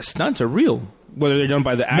stunts are real. Whether they're done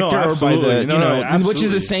by the actor or by the, which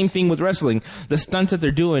is the same thing with wrestling. The stunts that they're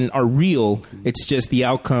doing are real. It's just the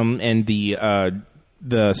outcome and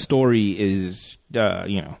the story is,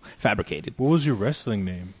 fabricated. What was your wrestling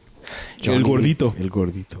name? El Gordito. El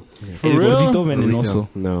Gordito. Yeah. For real? Gordito Venenoso.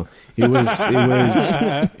 No. It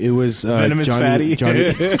was Venomous Johnny,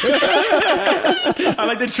 Fatty. I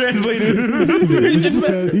like the translated.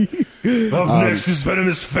 Up next is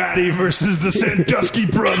Venomous Fatty versus the Sandusky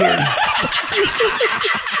brothers.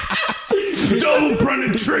 Double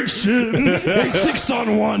penetration.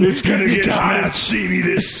 6-on-1. It's gonna get hot and steamy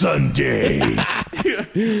this Sunday.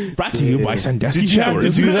 Brought to you by Sandusky. Did you have to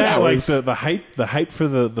do that? Like the hype for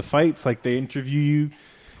the fights? Like they interview you.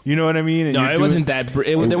 You know what I mean? And no, it wasn't that.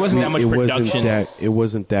 There wasn't that much production. It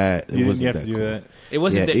wasn't that. You didn't have to do that. It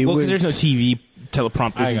wasn't that. Well, because there's no TV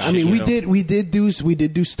teleprompters. I mean, we did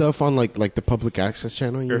do stuff on like the public access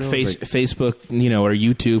channel, or Facebook, or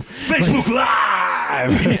YouTube. Facebook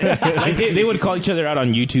Live. Like they would call each other out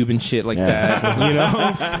on YouTube and shit like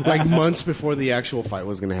that. Like months before the actual fight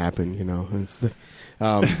was going to happen. It's,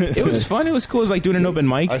 it was fun. It was cool. It was like doing an open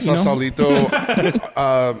mic. I saw Saulito.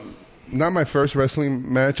 Not my first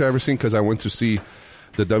wrestling match I ever seen because I went to see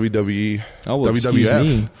the WWE,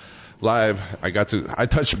 WWF live. I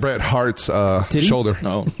touched Bret Hart's shoulder.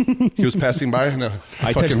 No, he was passing by and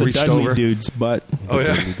I touched the Dudley over. dude's butt. Oh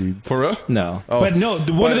yeah, for real? No, but no.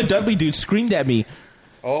 One of the Dudley dudes screamed at me.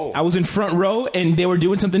 Oh. I was in front row, and they were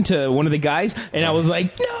doing something to one of the guys, and I was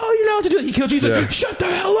like, "No, you're not to do it." He killed you. He's like, "Shut the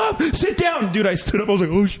hell up! Sit down, dude." I stood up. I was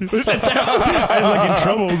like, "Oh shit!" Sit down. I was like in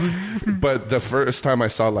trouble. But the first time I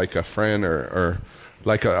saw like a friend or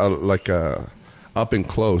like a up and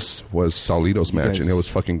close was Saulito's match, and it was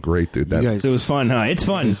fucking great, dude. It was fun, huh? It's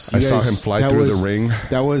fun. I saw him fly through the ring.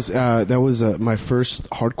 That was my first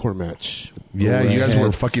hardcore match. Yeah, you guys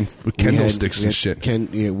were fucking kendo sticks and shit.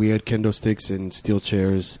 We had kendo sticks and steel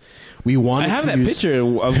chairs. We wanted. I have to that use, picture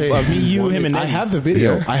of me, you, him, and I Eddie. have the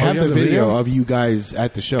video. Yeah. I have you the video of you guys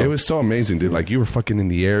at the show. It was so amazing, dude. Like you were fucking in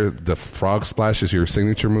the air. The frog splash is your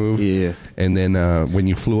signature move. Yeah. And then when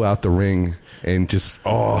you flew out the ring and just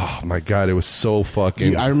oh my god, it was so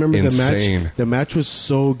fucking. I remember insane. the match. The match was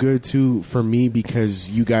so good too for me because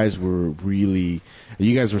you guys were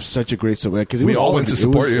such a great support. Because We all went to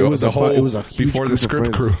support you. It was a huge before the group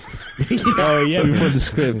of script crew. friends. Oh yeah, before the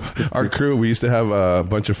script. Our crew, we used to have a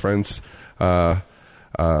bunch of friends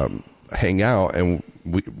hang out, and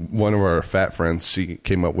one of our fat friends, she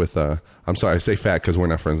came up with I'm sorry, I say fat because we're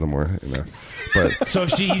not friends no more. But So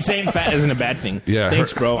he's saying fat isn't a bad thing. Yeah,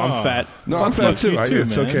 Thanks, bro. I'm fat. No, Fuck I'm fat you too. too,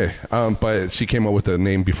 It's man. okay. But she came up with a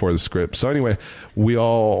name before the script. So anyway, we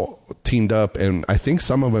all teamed up, and I think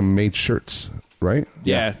some of them made shirts, right?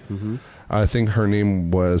 Yeah. Mm-hmm. I think her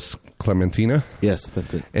name was Clementina. Yes,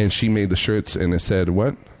 that's it. And she made the shirts, and it said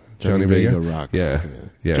what? Johnny Vega rocks. Yeah.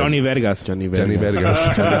 Yeah. Johnny Vegas. Johnny Johnny Vegas. Vegas.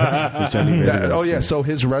 It's Johnny Vegas. Oh yeah, so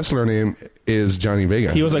his wrestler name is Johnny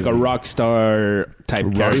Vega. He was like a rock star type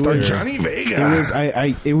Rockstar character. Johnny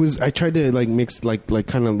Vega. I tried to like mix like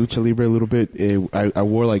kind of lucha libre a little bit. I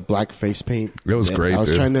wore like black face paint. It was great, I was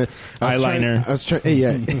dude. trying to Eyeliner. I was trying.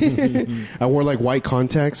 Yeah. I wore like white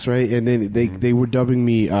contacts, right? And then they were dubbing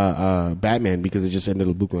me Batman because it just ended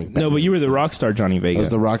up looking like Batman. No, but you were the rock star Johnny Vega. I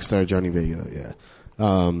was the rock star Johnny Vega. Yeah.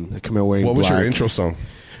 I come out wearing. What was black. your intro song?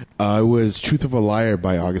 It was "Truth of a Liar"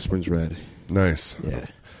 by August Burns Red. Nice. Yeah.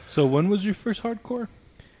 So when was your first hardcore?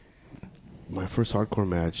 My first hardcore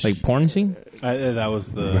match. Like porn scene? That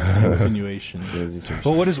was the insinuation.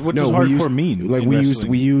 Well, what does No, hardcore we used, mean? Like in we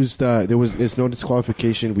wrestling? used there's no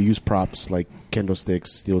disqualification. We used props like kendo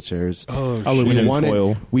sticks, steel chairs. Oh, Aluminum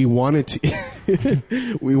foil. We wanted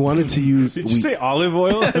to we wanted to use. Did you say olive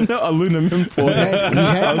oil? No, aluminum foil.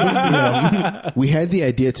 We had the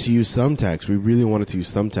idea to use thumbtacks. We really wanted to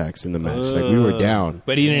use thumbtacks in the match. Like we were down.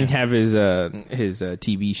 But he didn't have his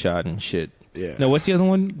TB shot and shit. Yeah. No, what's the other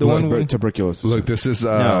one? The one where- tuberculosis. Look, this is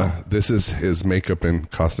No. this is his makeup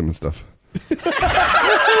and costume and stuff.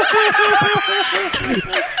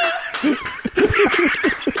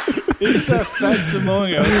 It's that fat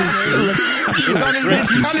Samoan guy.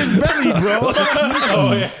 It's on his belly, bro.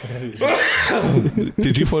 Oh, yeah.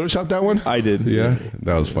 Did you Photoshop that one? I did. Yeah,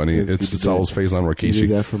 that was funny. Yes, It's he did Saul's that. face on He did Rikishi.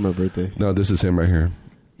 that for my birthday. No, this is him right here.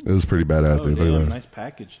 It was pretty badass, Oh, dude. damn, Look at nice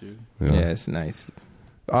package, dude. that. Yeah, it's nice.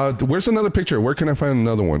 Where's another picture? Where can I find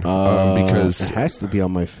another one? Because it has to be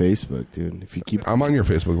on my Facebook, dude. If you keep, I'm on your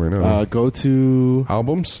Facebook right now. go to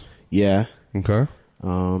Albums? yeah. Okay.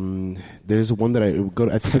 There's one that I go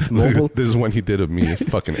to. I think it's mobile. This is one he did of me, you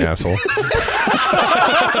fucking asshole.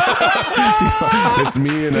 It's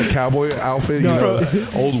me in a cowboy outfit,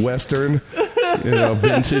 old Western,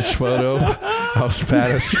 vintage photo. I was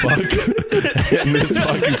fat as fuck in this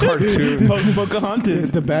fucking cartoon.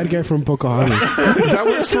 Pocahontas. The bad guy from Pocahontas. Is that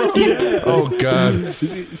where it's from? Yeah. Oh, God.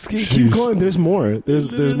 Keep going. There's more. There's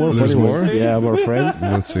more. There's funny more? ones. Yeah, more friends.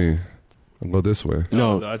 Let's see. I'll go this way.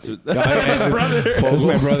 No, That's that's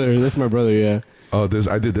my brother. That's my brother. Yeah, Oh,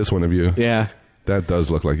 I did this one of you. yeah. That does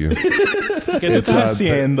look like you. It's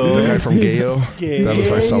the guy from Gayo. That looks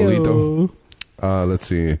like Saulito. Let's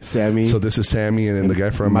see. Sammy. So this is Sammy, and then the guy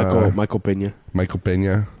from Michael Pena. Michael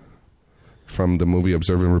Pena from the movie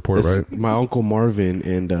Observe and Report, That's right? my uncle Marvin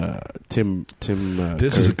and Tim.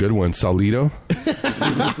 This is a good one. Saulito. With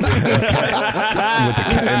the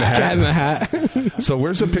cat in the hat. cat in the hat. So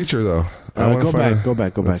where's the picture, though? I wanna Go find back. Go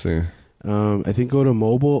back. Let's see. I think go to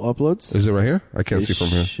mobile uploads. Is it right here? I can't It see from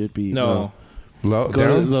here. Should be No. Low, Go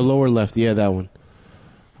to down? the lower left. Yeah, that one.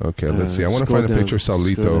 Okay, let's see. I want to scroll find a down, picture of scroll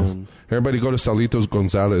Saulito. down. Everybody go to Saulitos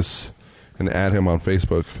Gonzalez and add him on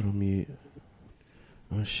Facebook. Let me.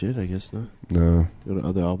 Oh shit! I guess not. No. Go to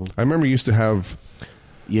other album. I remember you used to have...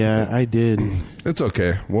 Yeah, I did. It's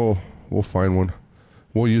okay. We'll find one.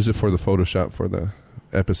 We'll use it for the Photoshop for the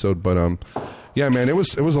episode. But yeah, man, it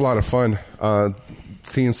was a lot of fun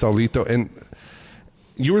seeing Saulito. And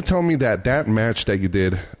you were telling me that match that you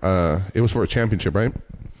did, it was for a championship, right?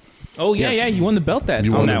 Oh yeah, yeah. You won the belt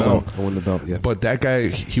You won the that belt. one. I won the belt. Yeah. But that guy,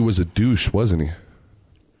 he was a douche, wasn't he?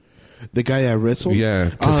 The guy that wrestled? Yeah,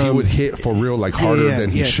 because he would hit for real, like harder than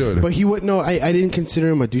he should. But he would no. I didn't consider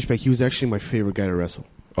him a douchebag. He was actually my favorite guy to wrestle.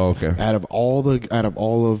 Oh, okay. Out of all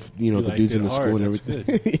of the dudes in the school and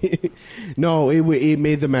everything. No, it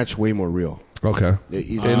made the match way more real. Okay.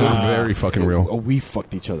 It looked very fucking real. Oh, we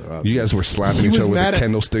fucked each other up. You guys were slapping each other with the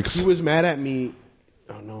candlesticks. He was mad at me.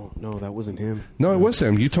 Oh no, that wasn't him. No, it was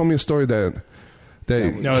him. You told me a story that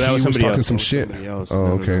that was somebody talking else. some shit. Else.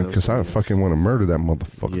 Oh, No, okay. Because I fucking want to murder that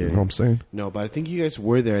motherfucker. Yeah. You know what I'm saying? No, but I think you guys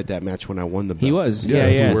were there at that match when I won the belt. He was. Yeah,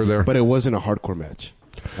 you were there. But it wasn't a hardcore match.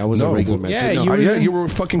 That was a regular match. Yeah, No, you were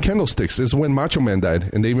with fucking candlesticks. This is when Macho Man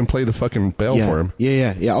died, and they even played the fucking bell for him.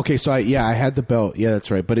 Yeah. Okay, so I had the belt. Yeah,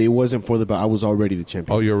 that's right. But it wasn't for the belt. I was already the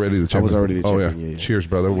champion. Oh, you're already the champion. I was already the champion. Oh, yeah. Cheers,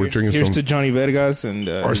 brother. We're drinking Here's some. to Johnny Vegas and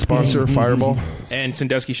Our sponsor, Fireball. and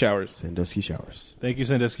Sandusky Showers. Sandusky Showers. Thank you,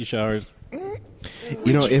 Sandusky Showers.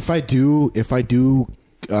 You know, if I do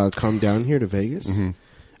come down here to Vegas,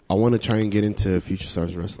 I want to try and get into Future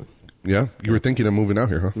Stars Wrestling. Yeah? You were thinking of moving out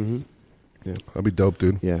here, huh? Mm-hmm. Yeah. That'd be dope,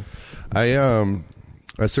 dude. Yeah.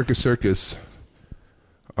 At Circus,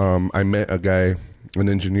 I met a guy, an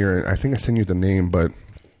engineer, and I think I sent you the name, but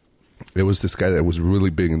it was this guy that was really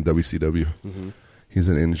big in WCW. Mm-hmm. He's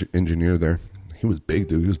an engineer there. He was big,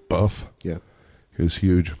 dude. He was buff. Yeah. He was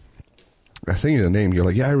huge. I sent you the name. You're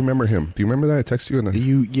like, yeah, I remember him. Do you remember that? I texted you. And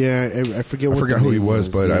I forget. I forgot who he was,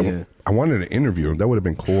 but yeah. I wanted to interview him. That would have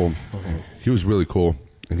been cool. Okay. He was really cool.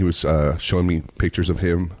 And he was showing me pictures of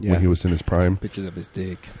him when he was in his prime. Pictures of his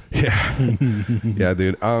dick. Yeah, yeah,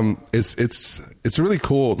 dude. It's really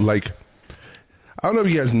cool. Like, I don't know if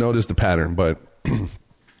you guys noticed the pattern, but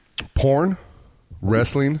porn,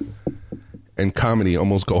 wrestling, and comedy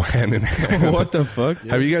almost go hand in hand. What the fuck?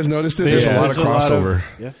 Have you guys noticed it? There's a lot of crossover.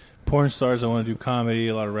 Porn stars that want to do comedy,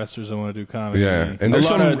 a lot of wrestlers that want to do comedy. Yeah, and there's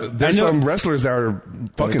some wrestlers that are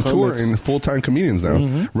fucking touring full-time comedians now.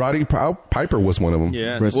 Mm-hmm. Roddy Piper was one of them.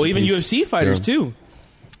 Yeah, well, even UFC fighters too.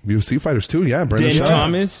 UFC fighters too. Yeah, Brendan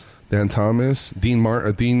Schaub. Dan Thomas, Dean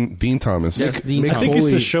Thomas. I think it's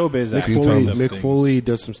the showbiz. Mick Foley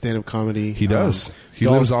does some stand-up comedy. He does. He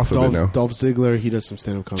lives off of it now. Dolph Ziggler, he does some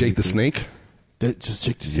stand-up comedy. Jake the Snake. Just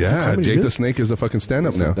Jake the Snake. Yeah, Jake the Snake is a fucking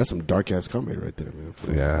stand-up now. That's some dark-ass comedy right there, man.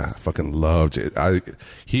 Yeah, I fucking love Jake. I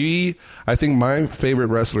think my favorite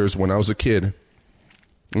wrestlers when I was a kid,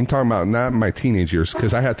 I'm talking about not my teenage years,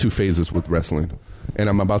 because I had 2 phases with wrestling, and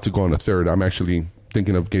I'm about to go on a third. I'm actually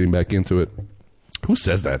thinking of getting back into it. Who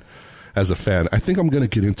says that as a fan? I think I'm going to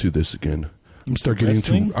get into this again. I'm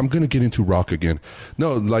going to get into rock again.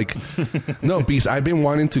 No, no, Beast, I've been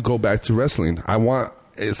wanting to go back to wrestling.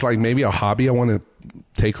 It's like maybe a hobby I want to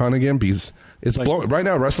take on again because it's right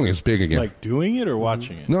now wrestling is big again. Like doing it or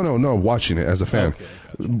watching it? No, watching it as a fan. Okay,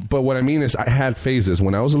 gotcha. But what I mean is I had phases.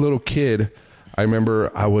 When I was a little kid, I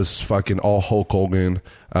remember I was fucking all Hulk Hogan,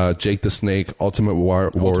 Jake the Snake, Ultimate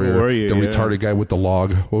Warrior, the retarded guy with the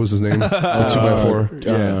log. What was his name? 2x4.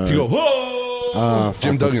 Yeah. You go, whoa!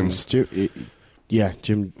 Jim Duggins. Jim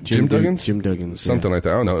Duggins? Jim Duggins. Something like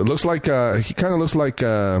that. I don't know. It looks like, he kind of looks like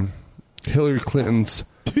Hillary Clinton's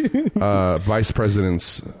vice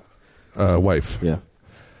president's wife. Yeah.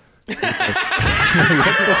 What the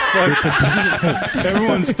fuck?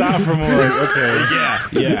 Everyone stop for a moment. Okay.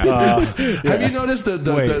 Yeah. Have you noticed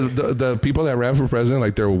the people that ran for president,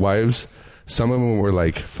 like their wives, some of them were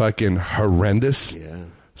like fucking horrendous. Yeah.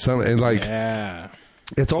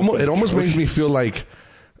 It almost makes me feel like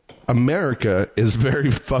America is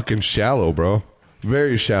very fucking shallow, bro.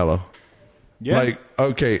 Very shallow. Yeah. Like,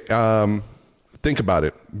 okay, think about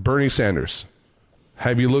it. Bernie Sanders.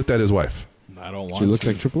 Have you looked at his wife? I don't want She looks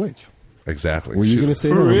like Triple H. Exactly. Were you going to say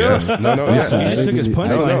that? real? Yes. No. You just took his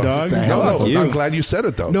punchline, dog. No, I'm glad you said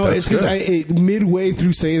it, though. No, That's it's because midway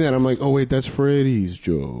through saying that, I'm like, oh, wait, that's Freddie's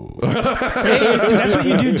joke. That's what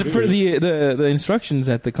you do for the instructions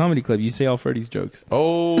at the comedy club. You say all Freddie's jokes.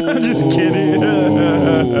 Oh. I'm just kidding.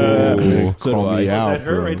 So do I. Is that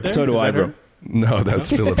her right there? So do Is I, that her? bro. No,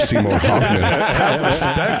 that's Philip Seymour Hoffman. Have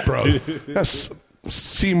respect, bro. That's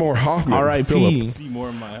Seymour Hoffman. R.I.P.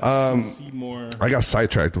 Seymour. I got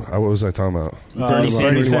sidetracked. What was I talking about? Bernie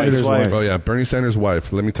Sanders' wife. Oh, yeah. Bernie Sanders'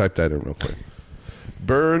 wife. Let me type that in real quick.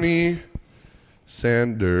 Bernie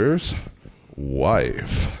Sanders'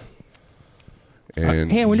 wife.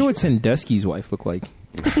 And Hey, I wonder what Sandusky's wife looked like.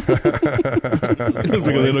 Look like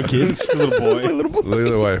a little kid. Just a little boy. Look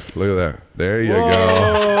at the wife. Look at that. There you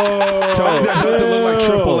go. Tell me that doesn't look like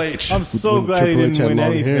Triple H. I'm so glad he didn't win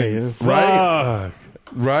anything. Right?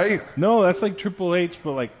 Right? No, that's like Triple H,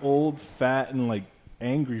 but like old, fat, and like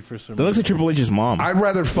angry for some reason. That looks like Triple H's mom. I'd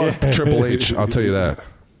rather fuck Triple H. I'll tell you that.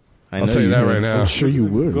 I'll tell you that right now. I'm sure you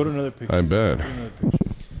would. Go to another picture. I bet.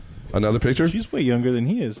 Another picture? She's way younger than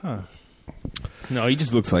he is, huh? No, he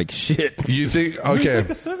just looks like shit. You think? I mean, he's Okay. like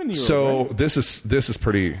a 7-year-old, So right? this is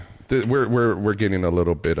pretty. We're getting a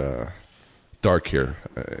little bit dark here.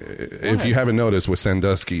 If you haven't noticed with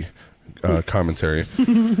Sandusky commentary,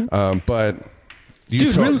 but you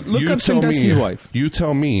Dude, tell look you up tell Sandusky's me. wife. You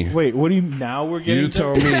tell me. Wait, what do you? Now we're getting. You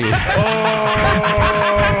tell me.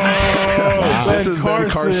 Oh, This is Ben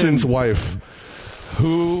Carson's wife.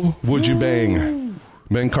 Who would you bang?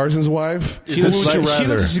 Ben Carson's wife? She Who looks would you like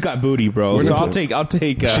rather? she's got booty, bro. We're So gonna I'll put-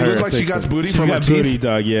 take. She her. looks like she got booty She's from her got teeth. booty,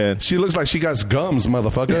 dog. Yeah. She looks like she got gums,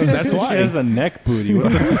 motherfucker. That's why. She has a neck booty.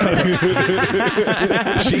 What the fuck?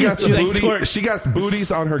 She got She's like booty. twerk. She got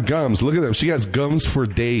booties on her gums. Look at them. She has gums for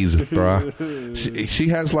days, bruh. She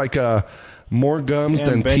has like more gums Damn,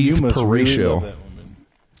 than Ben, you teeth must per really ratio. love that woman.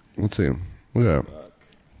 Let's see. Look at that.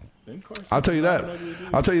 I'll tell you that.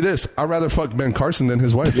 I'll tell you this. I'd rather fuck Ben Carson than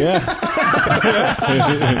his wife. Yeah.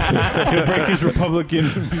 He'll break his Republican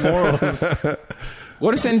morals.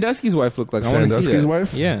 What does Sandusky's wife look like? I wanna see Sandusky's that.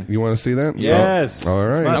 wife? Yeah. You want to see that? Yes. Oh, all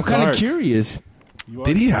right. I'm kind of Dark. curious.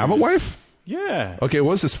 Did he have a wife? Yeah. Okay,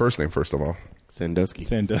 what's his first name, first of all? Sandusky.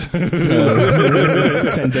 Sandusky.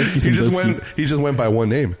 He just went by one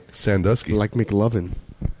name, Sandusky. Like McLovin.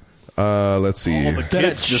 Let's see. All the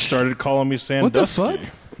kids just started calling me Sandusky. What the fuck?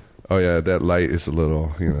 Oh yeah, that light is a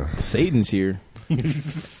little, Satan's here.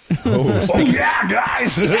 Oh, speaking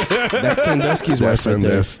guys. That's Sandusky's wife right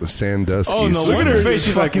there. Sandusky. Oh, no Look at her face.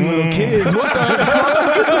 She's like, fucking little kids. What the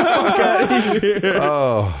fuck? Get the fuck out of here.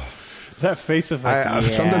 Oh, that face of like,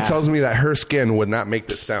 something tells me that her skin would not make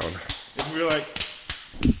this sound. If we were like,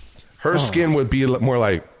 Her skin would be more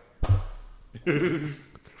like.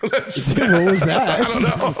 What was that? I don't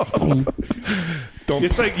know. Don't.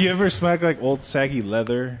 it's like you ever smack like old saggy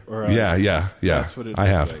leather or Yeah. That's what it I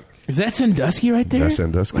have. like. Is that Sandusky right there? That's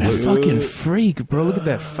Sandusky. What a Look. fucking freak, bro. Look at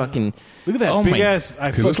that fucking. Look at that Oh big my- ass.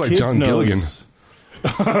 I He looks fuck like kids John nose. Gilligan.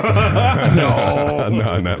 No,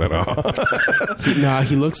 not at all. Nah,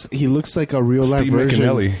 he looks like a real life Steve version.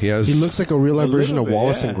 McAnally. He looks like a real life version of bit,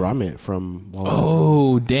 Wallace yeah. and Gromit from Wallace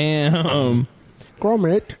Oh, damn.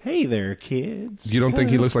 Gromit. Hey there, kids. You don't think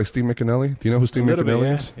he looks like Steve McAnally? Do you know who Steve little bit, McAnally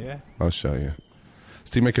yeah, is? yeah. I'll show you.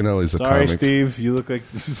 Steve McAnally is a Sorry, comic. Steve. You look like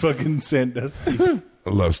fucking Sandusky. I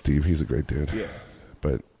love Steve. He's a great dude. Yeah.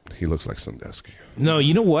 But he looks like Sandusky. No,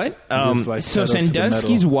 you know what? looks like So pedal to the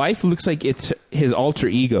Sandusky's metal. wife looks like it's his alter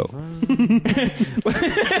ego.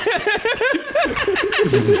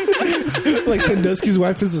 Like Sandusky's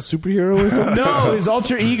wife is a superhero or something? No, his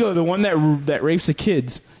alter ego, the one that rapes the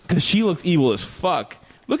kids, because she looks evil as fuck.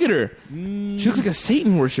 Look at her. She looks like a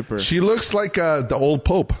Satan worshiper. She looks like the old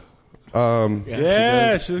Pope.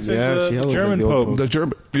 Yeah, she looks like the she looks German like the old Pope. The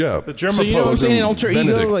German, yeah. The German So you know what I'm Pope. saying? An alter ego,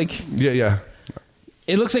 Benedict. like Yeah.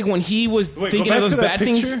 it looks like when he was Wait, thinking go of back those to that bad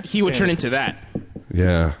things, picture? he would Damn turn it. into that.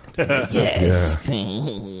 Yeah.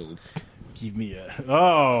 Give me a.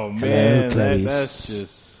 Oh man, Clarice. that's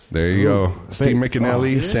just. There you go. Steve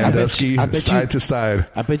McAnally, Sandusky, I bet you- side to side.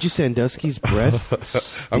 I bet you Sandusky's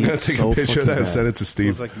breath. I'm going to stinks take so a picture of that fucking and send bad. it to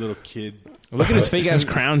Feels Steve. like a little kid. Look at his fake ass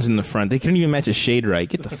crowns in the front. They couldn't even match his shade right.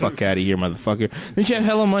 Get the fuck out of here, motherfucker. Didn't you have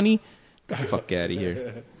hella money? Get the fuck out of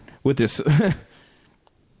here. With this, I'm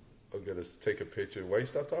going to take a picture. Why you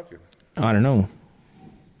stop talking? I don't know.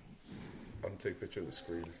 I'm going to take a picture of the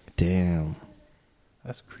screen. Damn.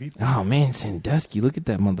 That's creepy. Oh man, Sandusky. Look at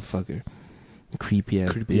that motherfucker. Creepy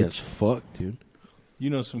ass Creepy bitch. as fuck, dude. You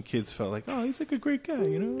know, some kids felt like, oh, he's like a great guy.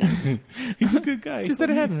 You know, he's a good guy. Just let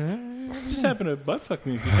it happen. Just happened to butt fuck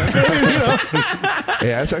me. Yeah,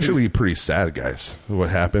 that's actually pretty sad, guys. What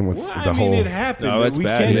happened with Well, the I mean, whole. it happened. No, but that's we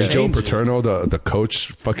bad, can't yeah. Joe change it. Paterno, the coach,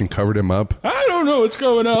 fucking covered him up. I don't know what's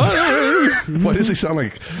going on. What does he sound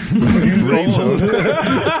like? He's old. Stop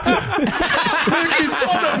making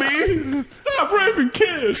fun of me! Stop raping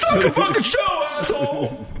kids. Stop the fucking show,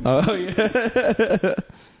 asshole! Oh yeah.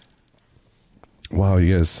 Wow,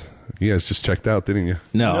 you guys just checked out, didn't you?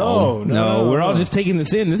 No. We're all just taking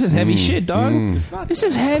this in. This is heavy shit, dog. This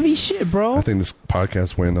is heavy shit, bro. I think this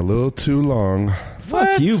podcast went a little too long.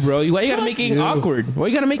 Fuck you, bro. Why you gotta make it awkward? Why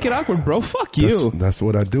you gotta make it awkward, bro? Fuck you. That's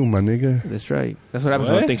what I do, my nigga. That's right. That's what happens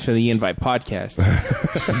What? when Thanks for the Invite podcast.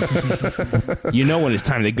 You know when it's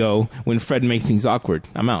time to go, when Fred makes things awkward.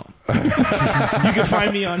 I'm out. You can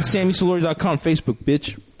find me on SammySolori.com, Facebook,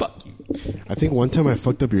 bitch. Fuck you. I think one time I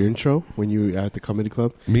fucked up your intro when you were at the comedy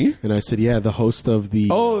club. Me? And I said, yeah, the host of the...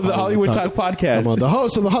 Oh, the Hollywood Talk podcast. I'm on the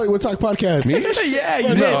host of the Hollywood Talk podcast. Yeah,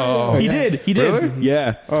 you No. did. He did. Really?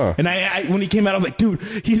 Yeah. Oh. And I when he came out, I was like, dude,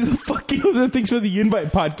 he's a fucking host of Thanks for the Invite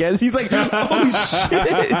podcast. He's like, oh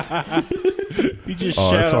shit. You just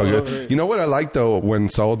Oh, shout it's all all over good. it. You know what I like though? When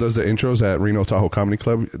Saul does the intros at Reno Tahoe Comedy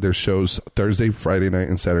Club, there's shows Thursday, Friday night,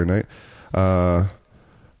 and Saturday night.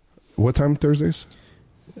 What time Thursdays?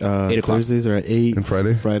 8 o'clock. Thursdays are at 8. And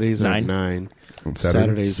Friday? Fridays are at 9. 9. And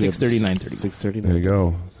Saturday? Saturdays 6:30, 9:30. 6:30. There you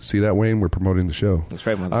go. See that, Wayne? We're promoting the show. That's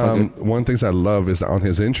right, motherfucker. One of the things I love is that on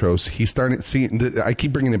his intros, he's starting. I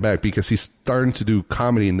keep bringing it back because he's starting to do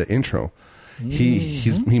comedy in the intro.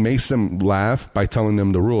 He makes them laugh by telling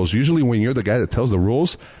them the rules. Usually, when you're the guy that tells the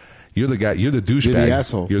rules, you're the guy. You're the douchebag. You're the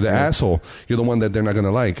asshole. You're the Yeah. asshole. You're the one that they're not going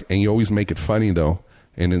to like, and you always make it funny though,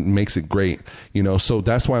 and it makes it great. You know, so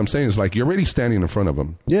that's why I'm saying is like you're already standing in front of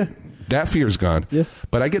them. Yeah. That fear is gone. Yeah.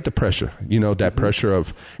 But I get the pressure, you know, that pressure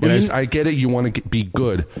of, and I get it, you want to be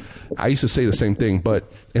good. I used to say the same thing,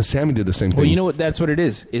 and Sammy did the same thing. Well, you know what? That's what it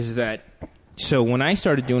is. Is that so? When I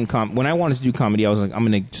started doing when I wanted to do comedy, I was like, I'm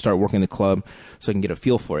going to start working the club so I can get a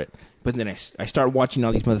feel for it. But then I started watching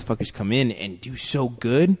all these motherfuckers come in and do so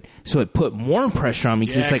good, so it put more pressure on me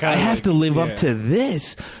because it's like I have to live up to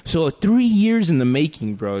this. So 3 years in the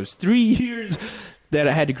making, bros. 3 years that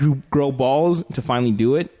I had to grow balls to finally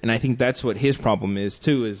do it, and I think that's what his problem is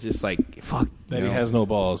too. Is just like fuck that he has no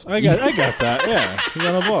balls. I got that. Yeah, he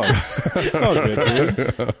got no balls. It's all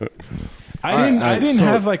good, dude. I didn't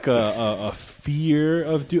have like a fear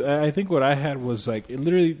of I think what I had was like it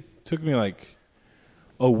literally took me like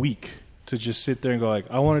a week to just sit there and go like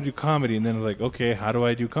I want to do comedy, and then it's like okay, how do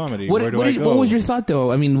I do comedy? Where do I go? What was your thought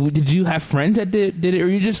though? I mean, did you have friends that did it, or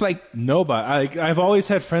you just like no? But I've always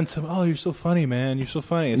had friends say, "Oh, you're so funny, man. You're so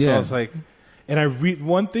funny." And so I was like, and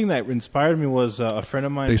one thing that inspired me was a friend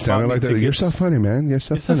of mine. They sounded like that. You're so funny, man. You're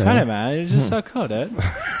so funny. You're so funny, man. You're just so cool, Dad.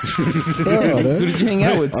 Who did you hang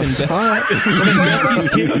out with?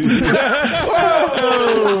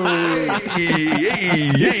 You're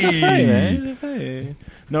so funny, man. You're funny.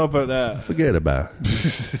 No, but forget about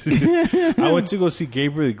it. I went to go see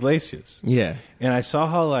Gabriel Iglesias. Yeah, and I saw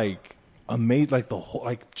how like amazed, like the whole,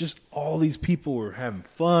 like just all these people were having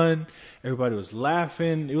fun. Everybody was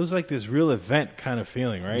laughing. It was like this real event kind of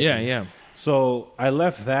feeling, right? Yeah, yeah. So I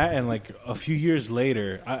left that, and like a few years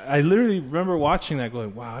later, I literally remember watching that,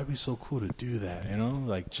 going, "Wow, it'd be so cool to do that," you know,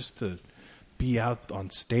 like just to be out on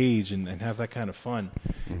stage and have that kind of fun.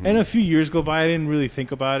 Mm-hmm. And a few years go by, I didn't really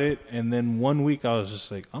think about it, and then one week I was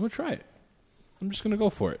just like, "I'm gonna try it. I'm just gonna go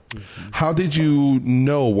for it." Mm-hmm. How did you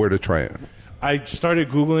know where to try it? I started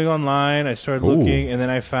Googling online. I started looking, and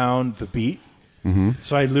then I found The Beat. Mm-hmm.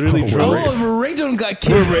 So I literally drove. Reggaeton got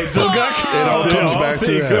killed. It all comes back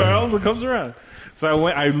to that. It all comes around. So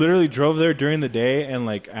I literally drove there during the day and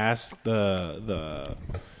like asked the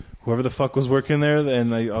whoever the fuck was working there,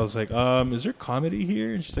 and I was like, "Is there comedy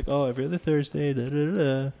here?" And she's like, "Oh, every other Thursday." Da, da,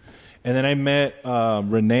 da. And then I met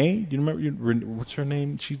Renee. Do you remember what's her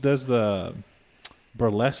name? She does the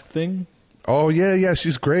burlesque thing. Oh yeah,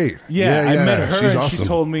 she's great. Yeah, I met her, she's and awesome. she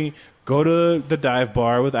told me, go to the dive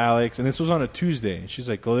bar with Alex, and this was on a Tuesday. And she's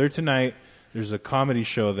like, go there tonight. There's a comedy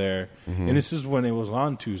show there, and this is when it was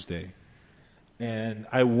on Tuesday. And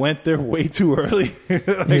I went there way too early,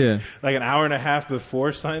 like an hour and a half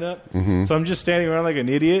before sign up. So I'm just standing around like an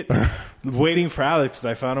idiot, waiting for Alex because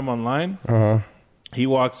I found him online. He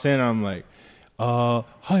walks in, I'm like,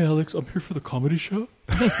 "Hi, Alex, I'm here for the comedy show."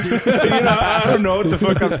 I don't know what the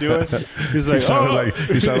fuck I'm doing. He's like,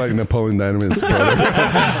 you sound like Napoleon Dynamite's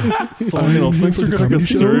brother. Things are gonna get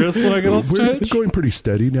serious when I get off We're stage. going pretty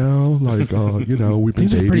steady now. Like, we've been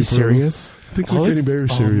dating pretty for serious. Things are getting very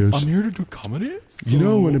serious. I'm here to do comedy. You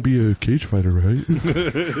know, I want to be a cage fighter, right?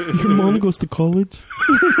 Your mom goes to college.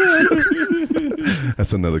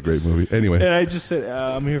 That's another great movie. Anyway, and I just said,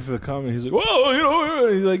 I'm here for the comedy. He's like,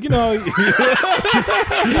 whoa, he's like,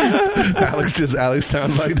 Alex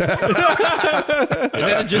sounds like that. Is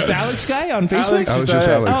that just Alex guy on Facebook? Alex just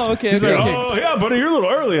Alex. Oh, okay. He's like, oh yeah, buddy, you're a little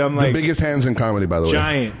early. I'm The like, biggest hands in comedy, by the way.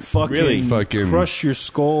 giant, fucking, Really? Fucking- crush your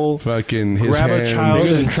skull, Fucking his grab hands. a child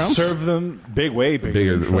Bigger than and Trump's? serve them. Way bigger,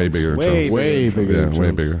 Bigger, than way Trump's. bigger. than way Trump's. bigger. Yeah, than way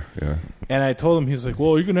Trump's. bigger. Yeah. And I told him, he was like,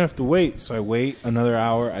 well, you're going to have to wait. So I wait another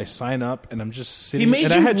hour. I sign up, and I'm just sitting. He made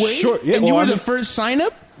and you I had wait, short, yeah, and you well, were the I'm- first sign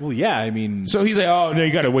up. Well, yeah, I mean, So he's like, "Oh no,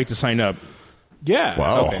 you got to wait to sign up." yeah.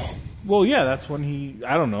 Wow. Okay. Well, yeah, that's when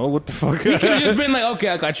I don't know what the fuck. He could have just been like, "Okay,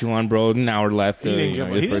 I got you on, bro. An hour left." He didn't, you're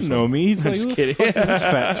he the didn't first know one." me. He's I'm like, just who the kidding. fuck is this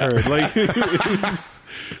fat turd? Like,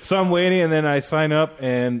 so I'm waiting, and then I sign up,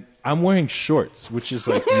 and I'm wearing shorts, which is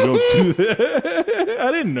like, you don't do that.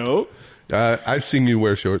 I didn't know. I've seen you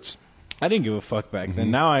wear shorts. I didn't give a fuck back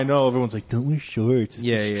then. Now I know. Everyone's like, don't wear shorts. It's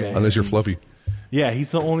Yeah, yeah. distracting. Unless you're fluffy. Yeah,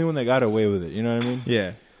 he's the only one that got away with it. You know what I mean?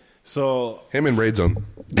 Yeah. So him and Raid Zone.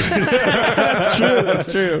 That's true.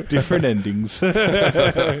 That's true. Different endings.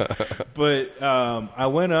 But I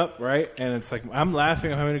went up, right, and it's like I'm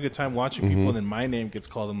laughing, I'm having a good time watching people, and then my name gets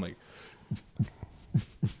called. I'm like,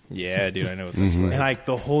 yeah, dude, I know what that's like. And like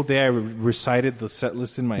the whole day, I recited the set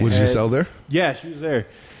list in my head. Was Giselle there? Yeah, she was there.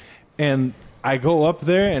 And I go up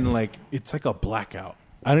there, and like it's like a blackout.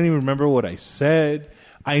 I don't even remember what I said.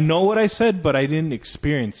 I know what I said, but I didn't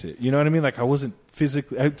experience it. You know what I mean? Like I wasn't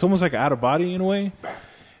physically. It's almost like out of body in a way.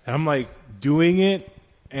 And I'm like doing it,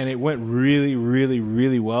 and it went really, really,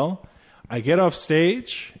 really well. I get off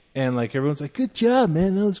stage, and like everyone's like, "Good job,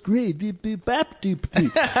 man! That was great."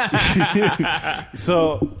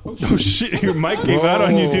 So, oh shit, your mic gave out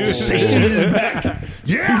on you, dude. Satan is back.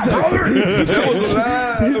 Yeah, brother.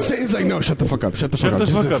 Satan's like, no, shut the fuck up. Shut the fuck up. Shut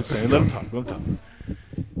the fuck up, Satan. Let him talk. Let him talk.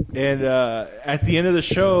 And at the end of the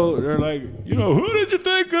show, they're like, you know, who did you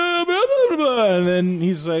think? Blah, blah, blah. And then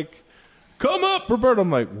he's like, come up, Roberto.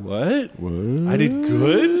 I'm like, what? I did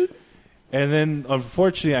good? And then,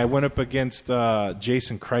 unfortunately, I went up against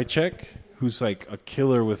Jason Krychek, who's like a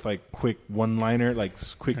killer with like quick one-liner, like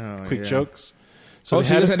quick jokes. So you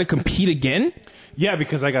guys had to compete again? Yeah,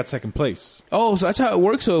 because I got second place. Oh, so that's how it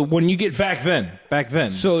works. So when you get back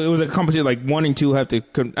then, so it was a competition like 1 and 2 have to.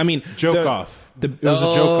 Joke off. It was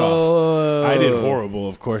a joke off. I did horrible.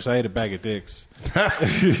 Of course, I ate a bag of dicks.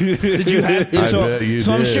 Did you have? I bet you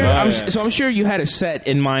did. I'm sure you had a set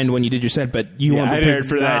in mind when you did your set, but you weren't prepared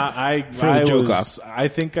for that. For the joke off. I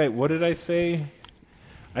think what did I say?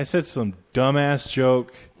 I said some dumbass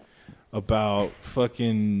joke about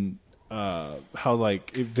fucking how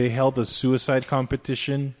like if they held a suicide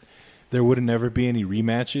competition, there would never be any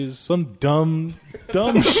rematches. Some dumb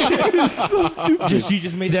shit. So stupid. You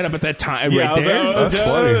just made that up at that time, yeah, right there. Like, that's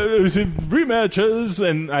funny. Rematches,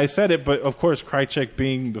 and I said it, but of course, Krychek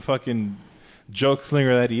being the fucking joke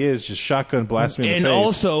slinger that he is, just shotgun blast me in the face. And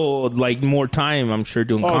also, like more time, I'm sure,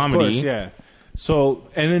 doing comedy. Of course, yeah. So,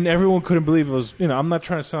 and then everyone couldn't believe it was. You know, I'm not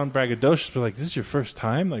trying to sound braggadocious, but like, this is your first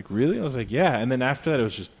time? Like, really? I was like, yeah. And then after that, it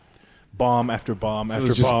was just bomb after bomb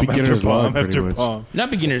after bomb after bomb after bomb.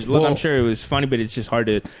 Not beginner's luck. I'm sure it was funny, but it's just hard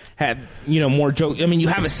to have more joke. I mean, you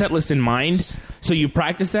have a set list in mind, so you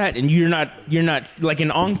practice that, and you're not like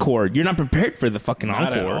an encore. You're not prepared for the fucking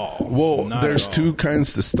Not encore. at all. Well, Not there's at all. two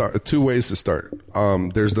kinds to start. Two ways to start.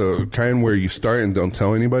 There's the kind where you start and don't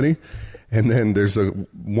tell anybody, and then there's a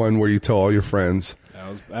one where you tell all your friends.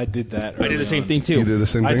 I did that. I did the same thing too. You did the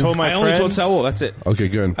same thing. I told my I friends. only told Saul. That's it. Okay,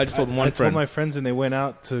 good. I just told one I friend. told my friends, and they went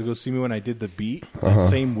out to go see me when I did the beat that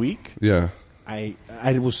same week. Yeah. I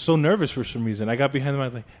was so nervous for some reason. I got behind them. I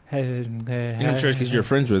was like, And I'm sure it's because your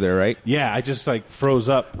friends were there, right? yeah. I just like froze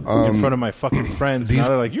up in front of my fucking friends. these- Now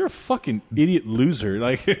they're like, "You're a fucking idiot loser!"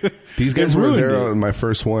 Like These guys it were ruined there it. on my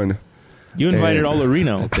first one. You invited And- all the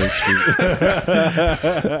Reno.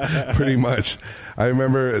 Pretty much. I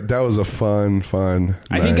remember that was a fun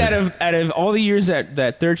I think night. out of all the years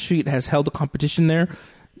that Third Street has held a competition there,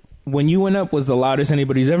 when you went up was the loudest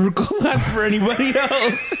anybody's ever clapped for anybody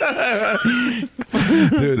else.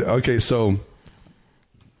 Dude, okay, so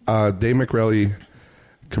Dave McRelly,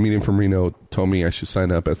 comedian from Reno, told me I should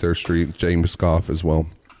sign up at Third Street. James Goff as well.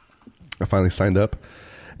 I finally signed up,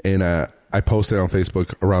 and I posted on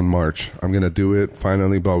Facebook around March. I'm going to do it,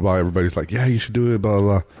 finally, blah, blah, blah. Everybody's like, yeah, you should do it, blah, blah,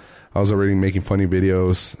 blah. I was already making funny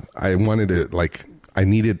videos. I wanted it, like, I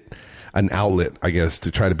needed an outlet, I guess,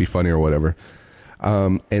 to try to be funny or whatever.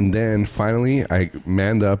 And then finally, I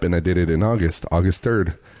manned up and I did it in August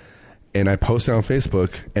 3rd. And I posted on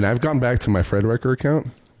Facebook, and I've gone back to my Fred Record account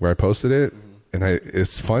where I posted it. And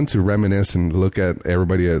it's fun to reminisce and look at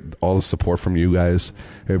everybody, all the support from you guys,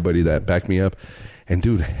 everybody that backed me up. And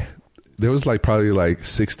dude, there was like probably like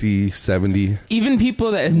 60, 70. Even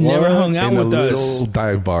people that have never hung out in with a us. little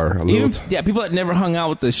dive bar. People that never hung out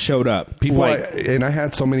with us showed up. People, Like, and I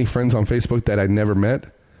had so many friends on Facebook that I never met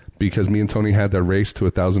because me and Tony had that race to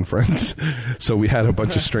 1,000 friends. So we had a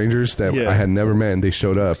bunch of strangers that I had never met, and they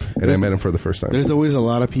showed up, and I met them for the first time. There's always a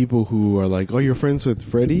lot of people who are like, "Oh, you're friends with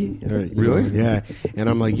Freddie?" Or, you Really? know, yeah. And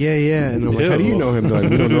I'm like, "Yeah." And I'm like, "How do you know him?" They're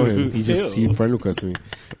like, "We don't know him. He friend requested me."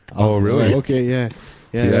 Oh, really? Like, okay, yeah.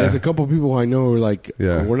 Yeah, there's a couple people who I know who are like,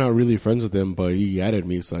 Yeah. we're not really friends with him, but he added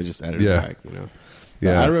me, so I just added him back, you know.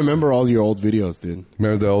 Yeah. I remember all your old videos, dude.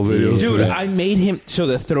 Remember the old videos? dude, I made him. So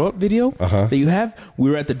the throw up video that you have, we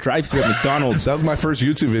were at the drive-thru at McDonald's. That was my first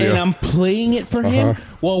YouTube video. And I'm playing it for him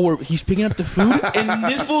while he's picking up the food, and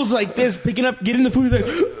this fool's like this, getting the food. He's like,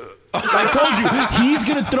 I told you, he's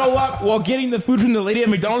gonna throw up while getting the food from the lady at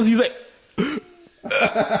McDonald's. He's like,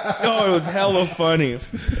 Oh, it was hella funny.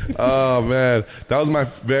 Oh man, that was my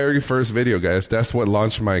very first video, guys. That's what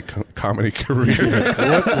launched my comedy career.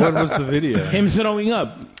 What was the video? Him throwing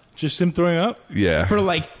up. Just him throwing up? Yeah. For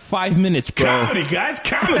like 5 minutes, bro. Comedy, guys,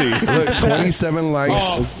 comedy. Look, 27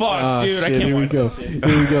 likes. Oh, fuck, dude. I can't Here we watch go. that shit.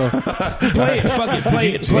 Here we go. Play it. Fuck it.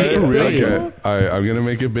 Play it. Play it. Okay, I'm gonna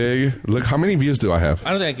make it big. Look, how many views do I have?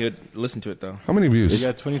 I don't think I could listen to it, though. How many views? You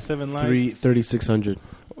got 27 likes. 3,600.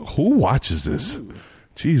 Who watches this?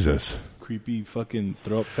 Jesus. Creepy fucking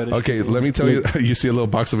throw up fetish. Okay, let me tell you. You see a little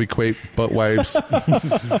box of Equate butt wipes.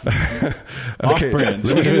 Okay, Off-brand.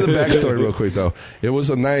 let me give you the backstory real quick, though. It was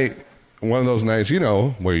a night, one of those nights,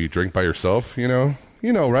 where you drink by yourself, right?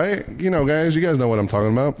 Guys, you guys know what I'm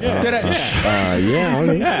talking about. Yeah.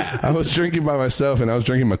 I was drinking by myself, and I was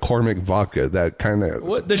drinking McCormick vodka, that kind of...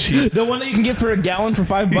 What? The one that you can get for a gallon for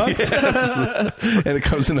 $5? Yes. And it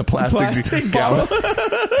comes in a plastic gallon.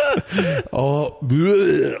 Oh,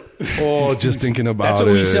 just thinking about That's it.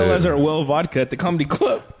 what we sell as our well vodka at the comedy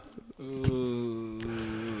club.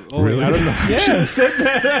 Really? I don't know if you should have said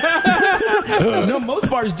that. No, most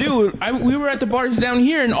bars do. We were at the bars down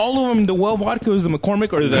here, and all of them, the well vodka was the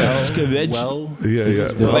McCormick or the Skavage.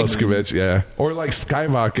 Skavage, yeah. Or like Sky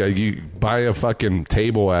Vodka. You buy a fucking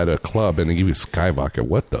table at a club, and they give you Sky Vodka.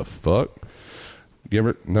 What the fuck? You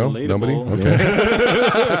ever? No? Nobody? Okay.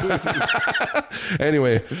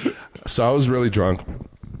 Anyway, so I was really drunk.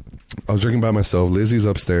 I was drinking by myself. Lizzie's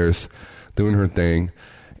upstairs doing her thing,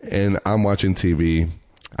 and I'm watching TV.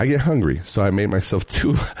 I get hungry, so I made myself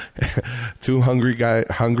two hungry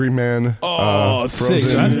man. Oh, frozen.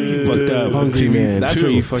 sick. That's where you fucked up. Hungry man. That's where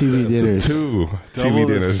you fucked TV up. dinners. Double Double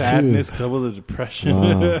the dinners. sadness, double the depression.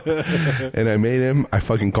 Wow. And I made him. I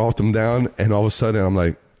fucking coughed him down, and all of a sudden I'm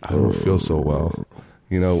like, I don't feel so well.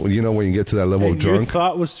 You know when you get to that level of Your drunk.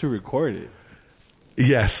 thought was to record it.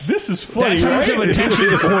 Yes. This is funny. That's how much of attention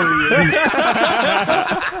whore he is.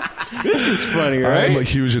 This is funny, right? I'm a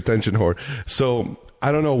huge attention whore. So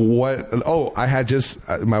I don't know what. Oh, I had just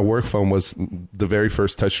my work phone was the very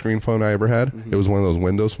first touchscreen phone I ever had. Mm-hmm. It was one of those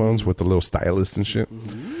Windows phones with the little stylus and shit.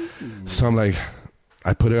 Mm-hmm. So I'm like,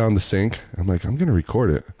 I put it on the sink. I'm like, I'm gonna record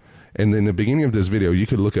it. And in the beginning of this video, you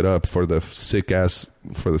could look it up for the sick,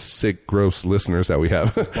 gross listeners that we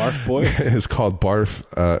have. Barf Boy? It's called Barf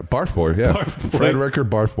Boy, yeah. Barf Boy. Fred Record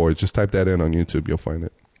Barf Boy. Just type that in on YouTube. You'll find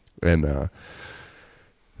it. And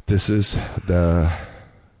this is the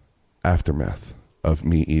aftermath of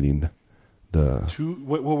me eating the...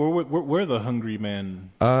 Where are the Hungry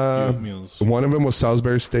Man meals? One of them was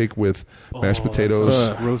Salisbury steak with mashed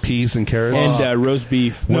potatoes, peas, and carrots. And roast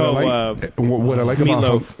beef. What I like about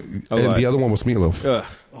meatloaf. and the other one was meatloaf.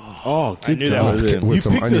 Oh, I knew that was it. With You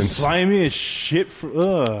some picked the onions. slimy as shit for...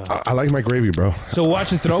 I like my gravy, bro. So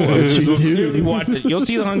watch the throw up. You watch it. You'll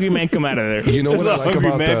see the Hungry Man come out of there. You know what I like Hungry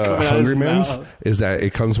about Man coming the out of Hungry his Men's mouth. is that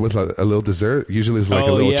it comes with a little dessert. Usually it's like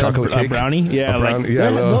a little chocolate cake. A brownie? Yeah, A brownie, like, yeah,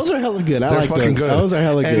 a little- Those are hella good. I They're like fucking those. good. Those are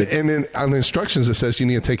hella good. And then on the instructions it says you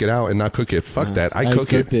need to take it out and not cook it. Fuck that. I cook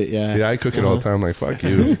cooked it, yeah. Yeah, I cook it all the time. Like, fuck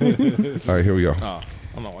you. All right, here we go. Oh,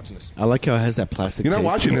 I'm not watching this. I like how it has that plastic You're not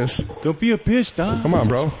taste. watching this. Don't be a bitch, dog. Come on,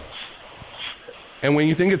 bro. And when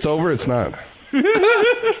you think it's over, it's not. Why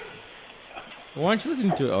aren't you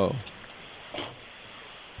listening to it? Oh.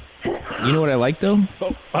 You know what I like, though?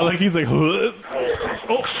 I like he's like, oh,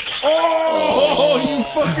 you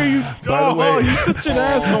fucker, you By the way- you're such an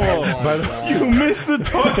asshole. By the- You missed the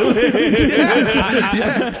toilet.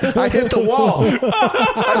 yes, I hit the wall. I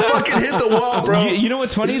fucking hit the wall, bro. You know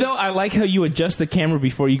what's funny, though? I like how you adjust the camera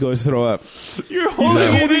before you go throw up. You're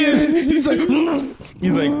holding it in. He's like,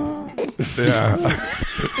 He's like, Yeah.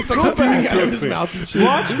 it's like spitting out of his mouth and shit.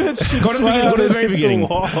 Watch that shit. Go to the fly beginning, go to the out very of beginning.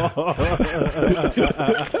 wall.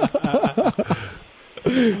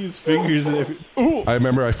 These fingers. Ooh. I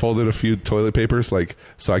remember I folded a few toilet papers like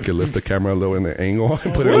so I could lift the camera a little in the angle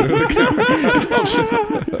and put it under the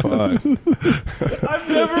camera. I've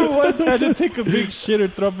never once had to take a big shit or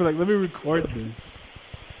throw up. Like, let me record this.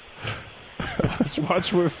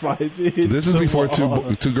 Watch where it flies. It hits This is the before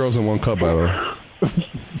wall. two girls in one cup, by the way.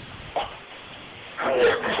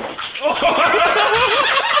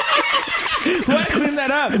 who cleaned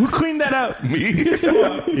that up? Who cleaned that up? Me?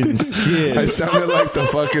 I sounded like the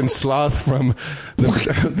fucking sloth from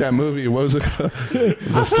that movie. What was it?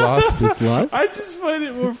 The sloth? The sloth? I just find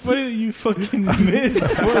it more funny that you fucking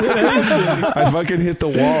missed more than anything. I fucking hit the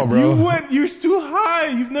wall, bro. You're too high.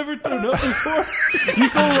 You've never thrown up before. You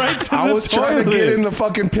go right to the I was trying to toilet. get in the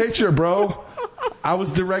fucking picture, bro. I was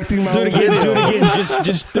directing my Do it own again. video. Do it again.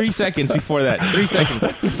 Just 3 seconds before that. 3 seconds.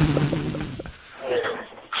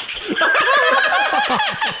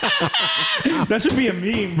 That should be a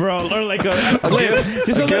meme, bro, or like a clip.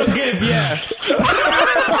 Just a little gif, yeah.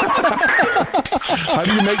 How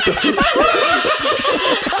do you make the?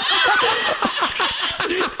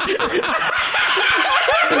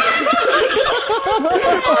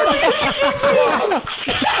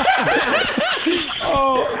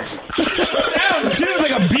 Oh, sound too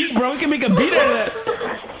like a beat, bro. We can make a beat out of that.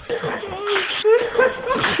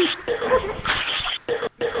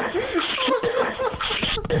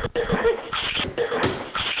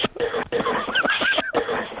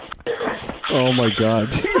 Oh my god.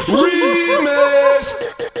 Remix.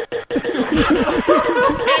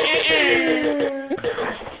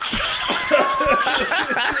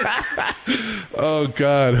 Oh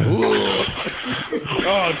god.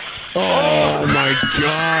 Oh my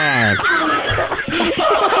god.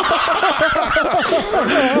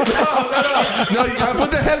 No, you gotta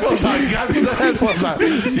put the headphones on. You gotta put the headphones on.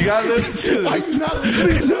 You gotta listen to this. He's not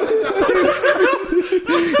listening to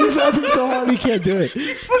it. He's laughing so hard he can't do it.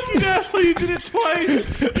 You fucking asshole, you did it twice.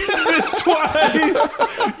 You missed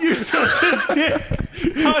twice. You're such a dick.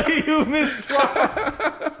 How do you miss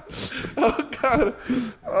twice? Oh god.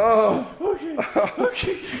 Oh.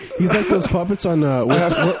 Okay. He's like those puppets on what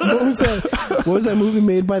was that? What was that movie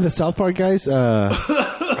made by the South Park guys?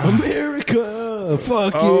 America.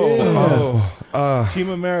 Fuck yeah. Team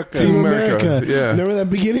America. Team America. Yeah. Remember that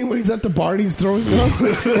beginning where he's at the bar and he's throwing up?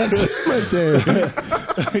 That's it right there.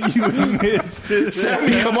 You missed it.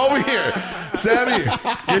 Sammy, come over here. Sammy,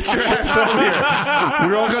 get your ass over here.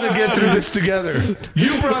 We're all gonna get through this together.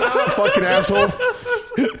 You brought it up, fucking asshole.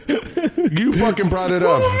 You fucking brought it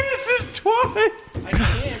up. This is twice. I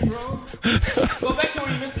can't, bro. Go back to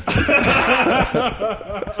where you missed it.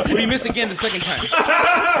 Where you missed again the second time.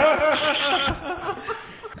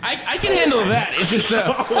 I can handle that. It's just the.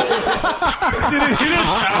 Did it hit a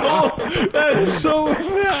towel? That is so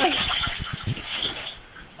bad.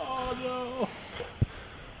 Oh no.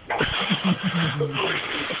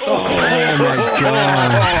 Oh my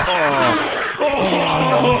god.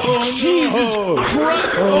 Oh, Jesus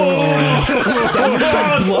Christ. That looks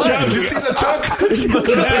like blood. Did you see the chunk? It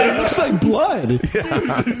looks like blood. I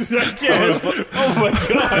can't. Oh my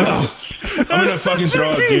god. I'm gonna fucking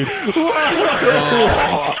throw up, dude.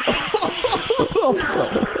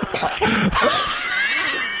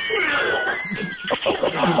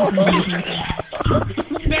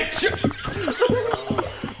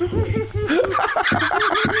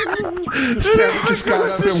 Sammy just got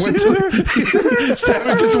up and went to.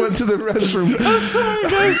 Sammy just went to the restroom. I'm sorry,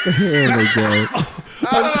 guys. Oh my god.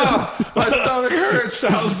 Ah, my stomach hurts.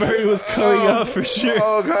 Salisbury was coming up for sure.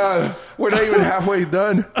 Oh god, we're not even halfway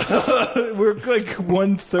done. We're like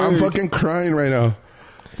 1/3. I'm fucking crying right now.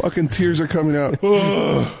 Fucking tears are coming out.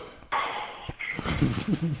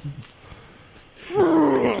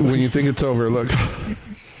 When you think it's over, look,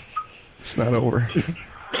 it's not over.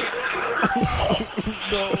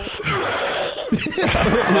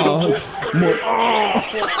 No!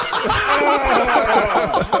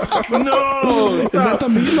 Is that the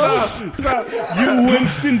meatloaf? Stop! You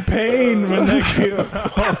Winston Payne when that came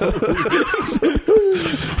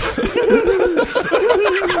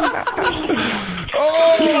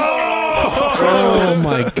Oh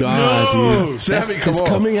my god, dude. Sammy, come It's on.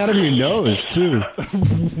 coming out of your nose too.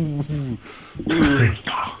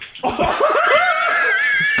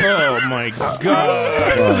 Oh my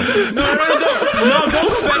god. No,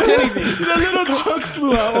 don't affect anything. The little chunk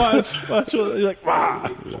flew out. Watch. You're like, ah.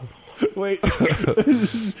 Wait.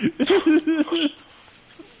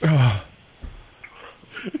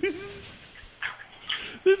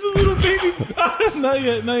 There's a little baby. Not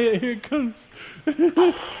yet. Here it comes.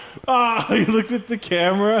 You looked at the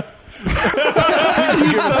camera.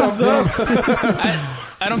 Thumbs up.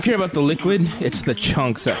 I don't care about the liquid. It's the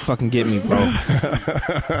chunks that fucking get me, bro.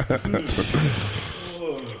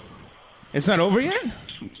 It's not over yet?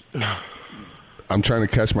 I'm trying to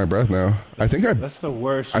catch my breath now. That's the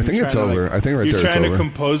worst. I think it's over. I think right you're there it's trying over. to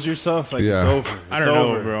compose yourself. Like Yeah. it's over. I don't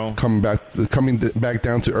know, bro. Coming back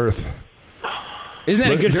down to earth. Isn't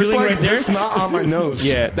that a good There's feeling right there? There's not on my nose.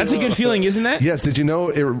 Yeah, that's a good feeling, isn't that? Yes. Did you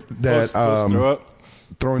know that Throw up.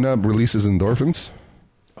 throwing up releases endorphins?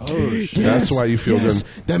 Oh shit. That's why you feel good.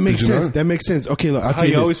 That makes Did you know? sense. That makes sense. Okay, look, I'll How tell you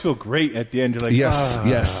you this. always feel great at the end. You're like,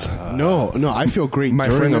 Yes. No, I feel great. My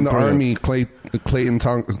during friend in a the burn. army, Clayton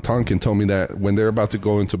Tonkin, told me that when they're about to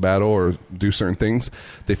go into battle or do certain things,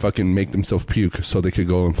 they fucking make themselves puke so they could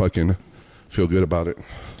go and fucking feel good about it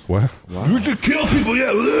What? You should kill people,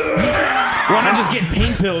 yeah. Why not just get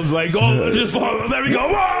pain pills? Like, just fall. There we go.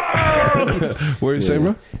 What are you saying,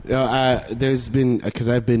 bro? There's been because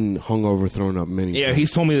I've been hungover, throwing up many. Yeah, times.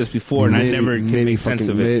 he's told me this before, and I never can make sense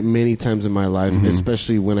of it. Many times in my life,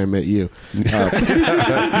 especially when I met you. Trying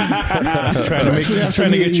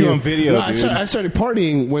to get you on video. No, I started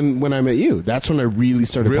partying when I met you. That's when I really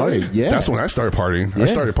started partying. Yeah, that's when I started partying. Yeah. I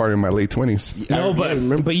started partying in my late 20s. No,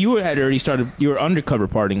 but you had already started. You were undercover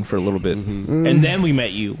partying for a little bit, and then we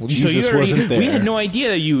met you. Jesus wasn't there. We had no idea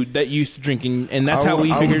that you used to drink, and that's how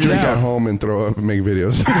we I figured would it drink out. at home and throw up and make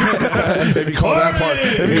videos. If you call that party,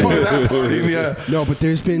 yeah. No, but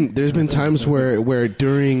there's been times where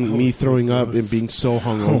during me throwing up and being so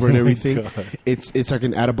hungover and everything, it's like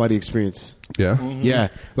an out of body experience. Yeah, yeah.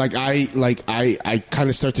 Like I kind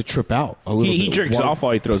of start to trip out a little. He bit. jerks off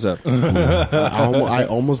while he throws up. I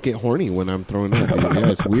almost get horny when I'm throwing up. Yeah,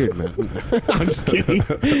 it's weird, man. I'm just kidding.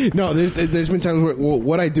 No, there's been times where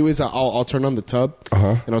what I do is I'll turn on the tub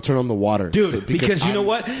and I'll turn on the water, dude. Because you know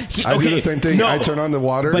what? I do the same thing. No, I turn on the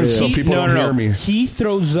water but so people don't hear me. He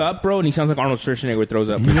throws up, bro, and he sounds like Arnold Schwarzenegger throws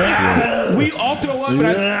up. We all throw up.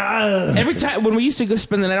 And every time when we used to go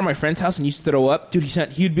spend the night at my friend's house and used to throw up, dude,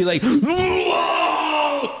 he'd be like, and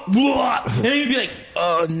then he'd be like,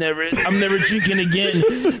 "Oh, I'm never drinking again."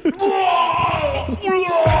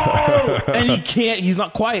 And he can't. He's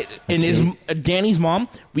not quiet. And Danny's mom,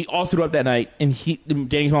 we all threw up that night, and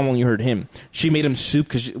Danny's mom only heard him. She made him soup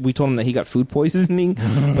because we told him that he got food poisoning.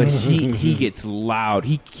 But he gets loud.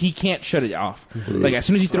 He can't shut it off. Like as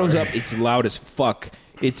soon as he throws up, it's loud as fuck.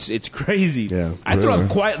 It's crazy. Yeah, I throw up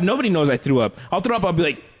quiet. Nobody knows I threw up. I'll throw up. I'll be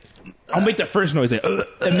like, I'll make the first noise, like,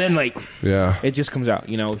 and then like, yeah, it just comes out.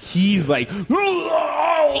 You know, he's like,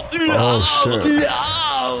 oh shit.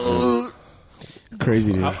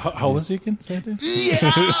 Crazy, dude. How was he again?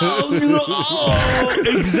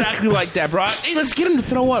 Exactly like that, bro. Hey, let's get him to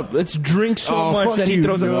throw up. Let's drink so much that he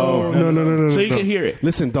throws up. No. So you can hear it.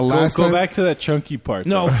 Listen, the last Go time. back to that chunky part.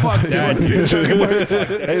 No, fuck that.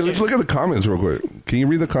 Hey, let's look at the comments real quick. Can you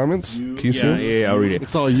read the comments? Can you see? Yeah, I'll read it.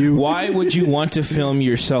 It's all you. Why would you want to film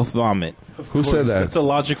yourself vomit? Who said that? That's a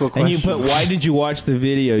logical question. And you put, why did you watch the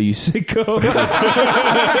video, you sicko?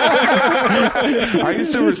 I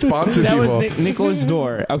used to respond to that people. was Nicholas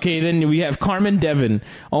Dorr. Okay, then we have Carmen Devon.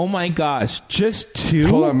 Oh my gosh, just two?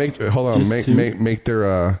 Hold on, make their make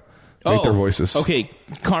their voices. Okay,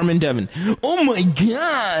 Carmen Devon. Oh my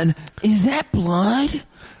god, is that blood?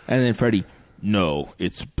 And then Freddie. No,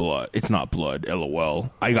 it's blood. It's not blood.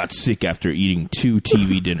 LOL. I got sick after eating 2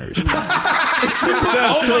 TV dinners. Oh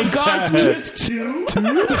my gosh, just 2?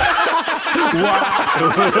 Wow.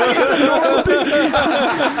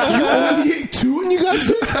 You only ate 2 and you got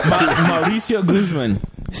sick? Mauricio Guzman.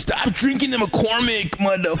 Stop drinking the McCormick,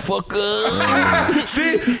 motherfucker.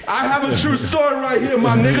 See, I have a true story right here,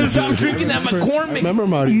 my nigga. Stop drinking that McCormick. Remember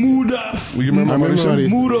Mauricio? You remember Mauricio?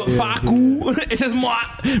 Mudafaku. It says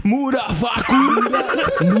Mudafaku.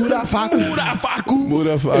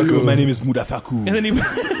 Mudafaku. My name is Mudafaku. And then he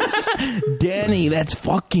Danny, that's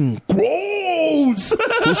fucking gross.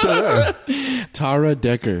 Who said that? Tara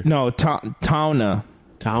Decker. No, Tauna. Tauna.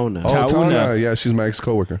 Oh, Tauna. Yeah, she's my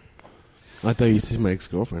ex-coworker. I thought you said my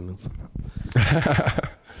ex-girlfriend.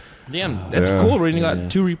 Damn, that's cool. We only got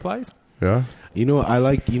 2 replies. Yeah. You know, I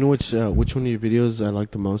like. You know which one of your videos I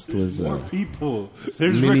liked the most was people.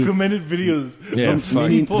 There's Mini- recommended videos. Yeah, of fuck.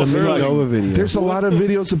 people. the Mini Nova video. There's a lot of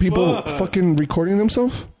videos of people fucking recording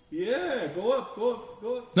themselves. Yeah, go up.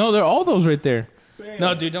 No, they're all those right there.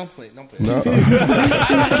 No, dude, don't play. No. I can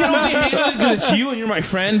only handle it because it's you and you're my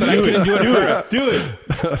friend, but I couldn't do it for Do it.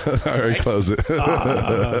 All right, close it.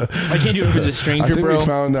 I can't do it for the I stranger, think bro. we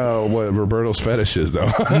found what Roberto's fetish is, though.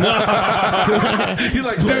 He's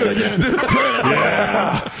like, dude. He's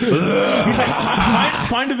like,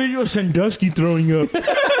 find a video of Sandusky throwing up.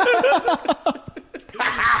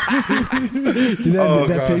 Dude,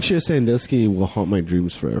 that picture of Sandusky will haunt my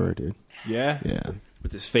dreams forever, dude. Yeah. Yeah.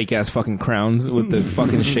 With his fake ass fucking crowns with the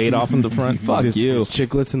fucking shade off in the front. Fuck you. His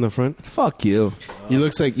chiclets in the front. Fuck you. He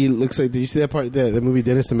looks like. Did you see that part? The movie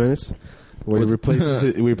Dennis the Menace, where he replaces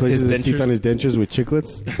his teeth on his dentures with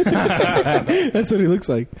chiclets. That's what he looks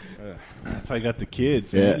like. That's how I got the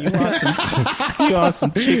kids. Yeah. Man. You want some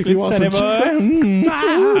chiclets, You want some sonny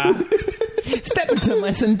boy? Step into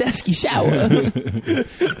my Sandusky shower.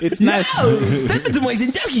 It's nice. Step into my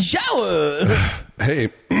Sandusky shower. Hey.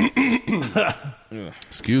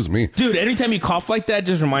 Excuse me. Dude, anytime you cough like that,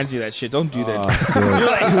 just reminds me of that shit. Don't do that.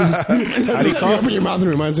 How do you cough? Open your mouth and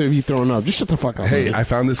reminds me of you throwing up. Just shut the fuck up. Hey, I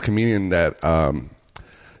found this comedian that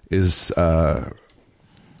is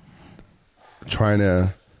trying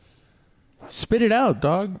to Spit it out,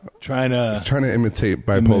 dog. Trying to imitate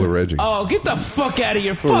bipolar Reggie. Oh, get the fuck out of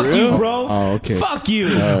here. Fuck real? you, bro. Oh, okay. Fuck you.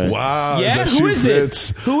 Wow. Yeah? The Who shoe is fits.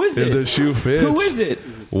 it? Who is it? The shoe fits. Who is it?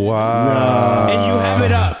 Wow. And you have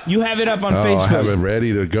it up. You have it up on I Facebook. have it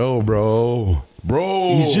ready to go, bro.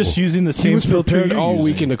 He's just using the same He was filter prepared you're all using.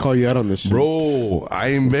 weekend to call you out on this shit. Bro, I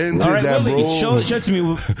invented All right, that, Willie, bro. show it to me.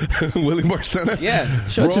 Willie Marcena? Yeah,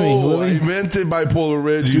 show it to me, Bro, I Willie. invented bipolar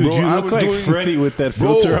Reggie, Dude, bro. you I look was like doing Freddy with that Bro,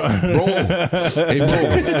 filter on. bro. Hey, bro.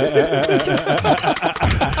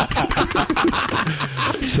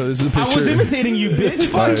 So this is a picture. I was imitating you, bitch.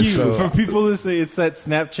 Fuck Alright, you. so- For people to say it's that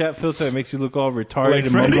Snapchat filter that makes you look all retarded Like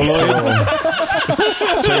and Freddy. mongoloid.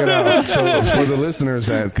 Check it out. So for the listeners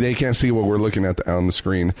that they can't see what we're looking at on the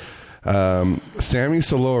screen, Sammy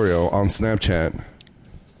Solorio on Snapchat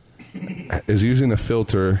is using a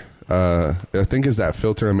filter. I think is that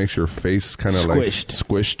filter that makes your face kind of like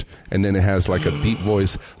squished, and then it has like a deep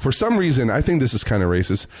voice. For some reason, I think this is kind of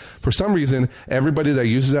racist. For some reason, everybody that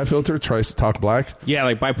uses that filter tries to talk black. Yeah,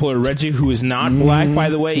 like bipolar Reggie, who is not black, by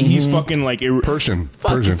the way. He's fucking like Persian.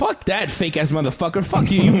 Fuck that fake ass motherfucker. Fuck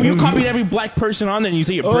you. You copied every black person on there and you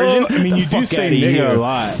say you're Persian. I mean, you do Fuck say outta nigga here. a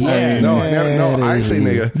lot. Yeah. No, I say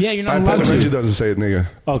nigga. Yeah, you're not Bipolar allowed to. Reggie doesn't say it, nigga.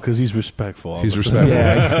 Oh, because he's respectful. He's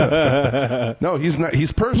respectful. No, he's not.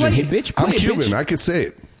 He's Persian. Play it, bitch. Play I'm it, Cuban. bitch. I could say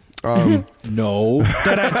it. No.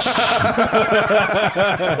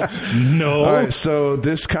 No. All right, so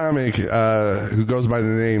this comic who goes by the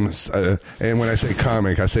names, and when I say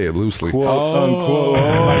comic, I say it loosely. Quote unquote.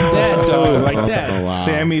 Like that, dog. Like that. Oh, wow.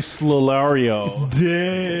 Sammy Slolario.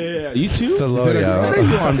 Damn. You too?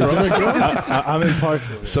 I'm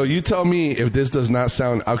impartial. So you tell me if this does not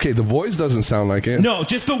sound okay. The voice doesn't sound like it. No,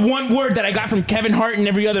 just the one word that I got from Kevin Hart and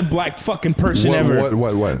every other black fucking person ever.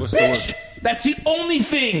 What? What's the Bitch. That's the only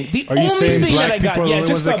thing. The Are you only saying thing black that I got. people are Yeah, the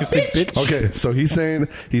just only a ones that can say bitch. Okay, so he's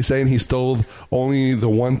saying he stole only the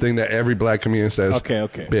one thing that every black comedian says. Okay.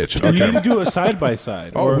 Bitch. You Okay. didn't do a side by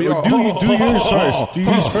side. Oh, we all- do yours first. Do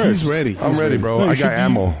yours first. He's ready. I'm ready, bro. No, you I should got do-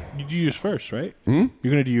 ammo. You do yours first, right? You're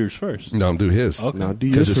gonna do yours first. No, do his. Okay. Now do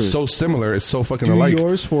yours Because it's first. so similar. It's so fucking Do alike.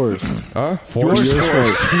 yours first. Huh? Force. Yours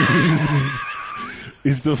first.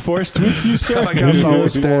 Is the force with you, sir? Like how Saul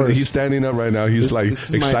Yours standing, first. he's standing up right now. He's like This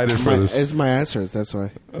is excited for this. It's my answers. That's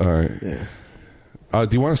why. All right. Yeah.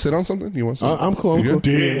 Do you want to sit on something? You want something? I'm cool. You I'm good?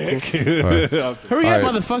 Dick. All right. Hurry All up,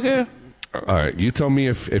 right. motherfucker. All right. You tell me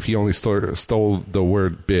if he only stole the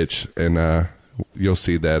word bitch, and you'll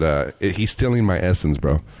see that he's stealing my essence,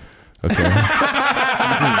 bro. Okay.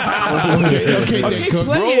 Okay, Okay, Cook.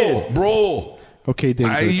 play it. bro. Okay, Dan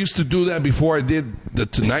I Cook. used to do that before I did the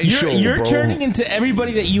Tonight Show, You're bro. turning into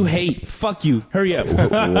everybody that you hate. Fuck you. Hurry up.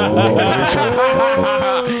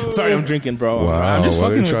 Sorry, I'm drinking, bro. Wow. I'm just what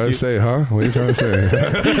are fucking you trying with to say, huh? What are you trying to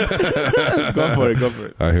say? Go for it. Go for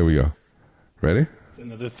it. All right, here we go. Ready? It's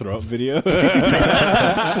another throw up video. He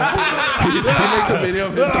makes a video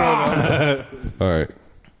of him throwing up. All right.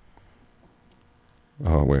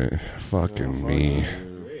 Oh, wait. Fucking me.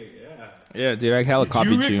 Yeah, dude, I hella You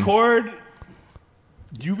copied you. record.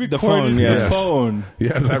 You recorded phone, the yes. phone.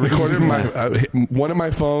 Yes, I recorded one of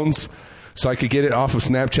my phones so I could get it off of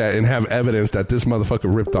Snapchat and have evidence that this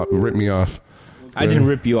motherfucker ripped me off. I didn't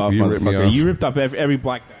rip you off, You ripped me motherfucker. off. You ripped off every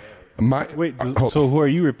black guy ever. Wait, so who are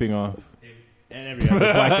you ripping off? And every other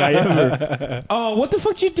black guy ever. Oh, what the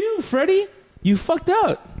fuck you do, Freddie? You fucked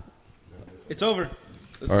up. It's over.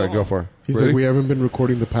 All right, go for it. He's Ready? like, we haven't been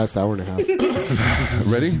recording the past hour and a half.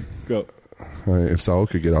 Ready? Go. All right, if Saul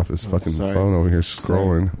could get off his fucking sorry. phone over here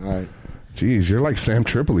scrolling. All right. Jeez, you're like Sam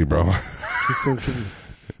Tripoli, bro.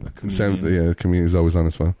 Sam, yeah, the comedian's always on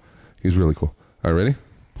his phone. He's really cool. All right, ready?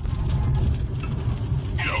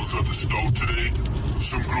 Yeah, I was at the store today.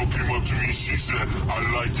 Some girl came up to me. She said, I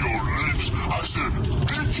like your lips. I said,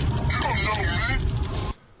 bitch, you don't know me.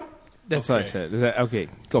 That's what I said. Is that okay?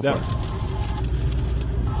 Go for it.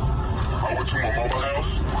 I went to my mama's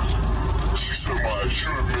house. She said my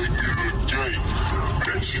shirt made me look gay.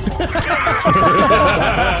 Bitch.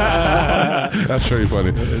 That's very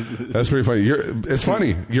funny. That's pretty funny. It's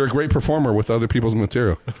funny. You're a great performer with other people's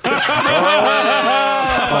material.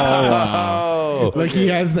 Oh. Like he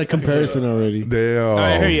has that comparison already. Damn. All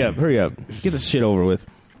right, hurry up. Hurry up. Get this shit over with.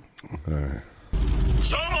 All right.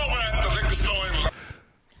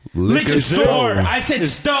 Liquor store. I said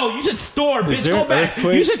store. You said store, bitch. Go back.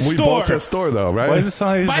 You said store. We both said store, though, right? Why does it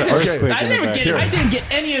sound like But there's I, an said, earthquake I in the never back? get. I didn't get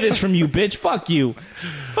any of this from you, bitch. Fuck you.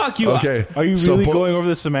 Fuck you. Okay. Are you So really bo- going over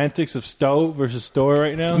the semantics of stow versus store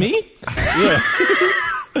right now? Me? Yeah.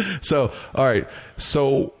 So, all right.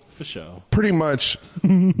 So, For sure. Pretty much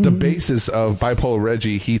the basis of Bipolar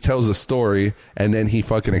Reggie, he tells a story and then he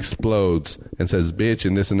fucking explodes and says bitch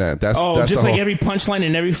and this and that. That's just the like whole, every punchline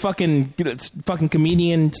and every fucking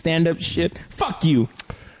comedian stand-up shit. Fuck you.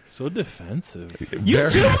 So defensive. You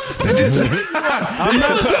too? I'm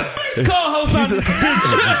not the first co-host on this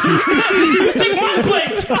bitch. You take my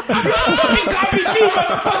plate. You don't fucking copy me,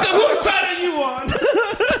 motherfucker. Whose side are you on?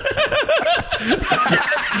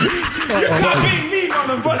 You're copying me,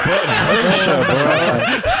 motherfucker.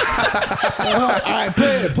 All right,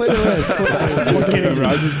 play the rest. Just kidding, bro.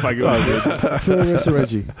 I just fucking Play the rest of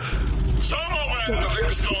Reggie.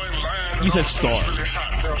 You said star.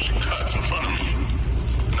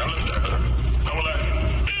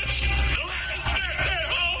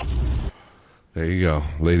 There you go,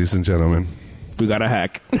 ladies and gentlemen. We got a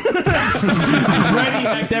hack. Freddie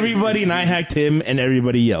hacked everybody, and I hacked him and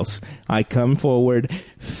everybody else. I come forward.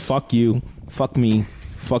 Fuck you. Fuck me.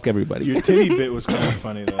 Fuck everybody. Your titty bit was kind of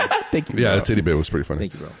funny, though. Thank you. Yeah, bro. the titty bit was pretty funny.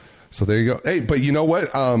 Thank you, bro. So there you go. Hey, but you know what?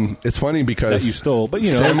 It's funny because That you stole, but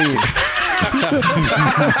you know.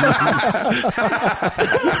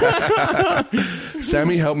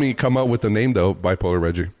 Sammy helped me come up with the name though, Bipolar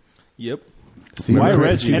Reggie. Yep. See, Why remember-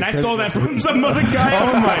 Reggie? And I stole that from some other guy.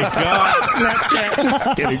 Oh my god. Snapchat.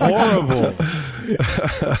 Just kidding. Horrible.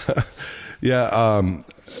 Yeah,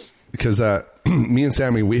 because me and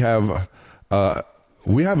Sammy, we have an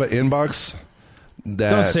inbox that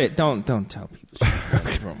Don't say it. Don't tell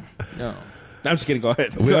people. No. I'm just kidding. Go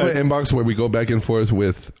ahead. we Go have ahead. an inbox where we go back and forth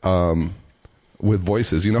with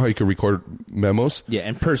voices. You know how you can record memos? Yeah,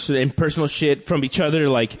 and personal shit from each other,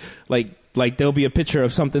 like there'll be a picture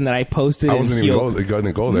of something that I posted. I wasn't even going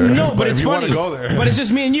to go there. No, but if it's you funny. want to go there, But it's just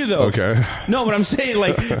me and you, though. Okay. No, but I'm saying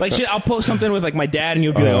like shit. I'll post something with like my dad, and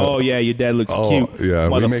you'll be like, "Oh yeah, your dad looks cute." Yeah,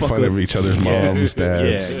 we make fun motherfucker." of each other's moms,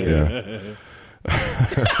 dads. Yeah. I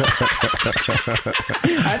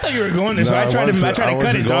thought you were going there, so No, I tried to cut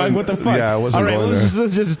wasn't it, dog. going- What the fuck? Yeah, I wasn't All right, going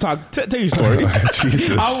let's just talk. Tell your story.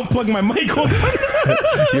 Jesus. I won't plug my mic. Hold on.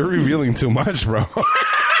 You're revealing too much, bro.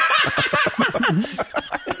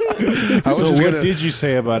 So what did you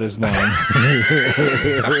say about his mom?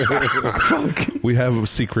 We have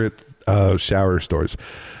secret shower stories.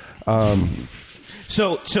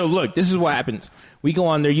 So look, this is what happens. We go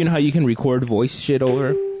on there. You know how you can record voice shit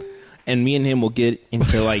over, and me and him will get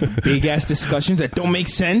into like big ass discussions that don't make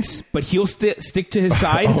sense, but he'll stick to his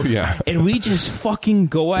side. Oh, yeah. And we just fucking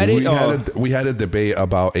go at it. We had a debate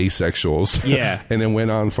about asexuals. Yeah. And it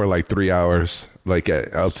went on for like 3 hours, like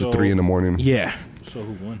up to 3 in the morning. Yeah. So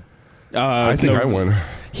who won? I think I won.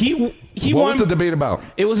 He What won. was the debate about?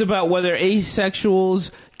 It was about whether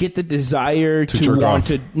asexuals get the desire to jerk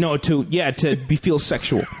want off. to feel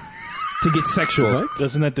sexual, to get sexual.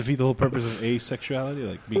 Doesn't that defeat the whole purpose of asexuality,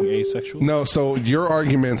 like being asexual? No, so your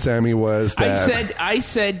argument, Sammy, was that I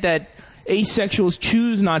said that asexuals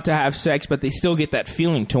choose not to have sex, but they still get that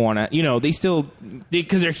feeling to want to. You know,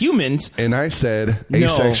 because they're humans. and I said No.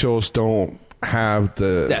 asexuals don't have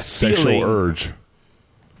the That sexual feeling. urge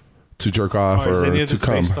to jerk off Or is any or of to this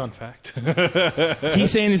come. based on fact? He's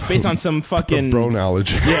saying this based on some fucking Bro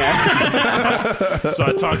knowledge. Yeah. So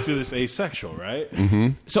I talked to this asexual, right? Mm-hmm.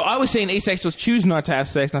 So I was saying asexuals choose not to have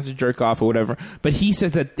sex, not to jerk off or whatever. But he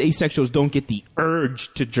says that asexuals don't get the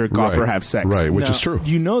urge to jerk off or have sex. Right, which Now, is true.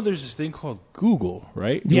 You know there's this thing called Google,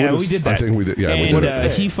 right? Yeah, we did that. I think we did. Yeah, and we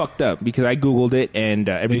did. he fucked up because I googled it and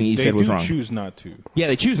everything he said was wrong. They choose not to. Yeah,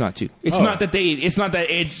 they choose not to. It's Oh. not that it's So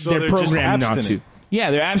they're they're just programmed not to. abstinent. Yeah,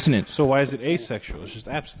 they're abstinent. So why is it asexual? It's just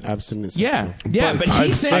abstinence. Abstinence. Yeah, yeah, but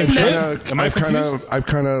he's saying that I've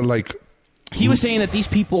kind of like he was saying that these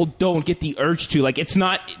people don't get the urge to. Like, it's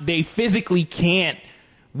not they physically can't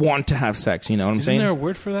want to have sex. You know what I'm Isn't saying? there a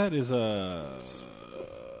word for that? Is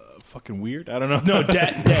fucking weird? I don't know. No,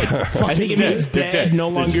 dead. I think it means They're dead, no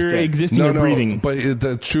They're just longer dead. existing or breathing. But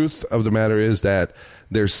the truth of the matter is that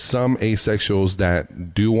there's some asexuals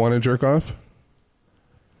that do want to jerk off.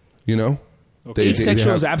 You know,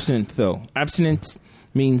 Asexual is abstinent, though. Abstinence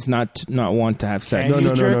means not want to have sex.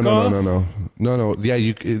 No. Yeah,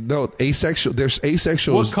 asexual. There's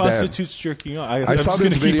asexuals. What constitutes jerking off? I saw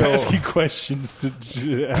this video. Keep asking questions to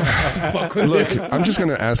fuck with Look, it. I'm just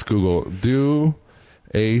gonna ask Google: do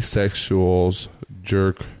asexuals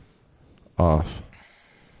jerk off?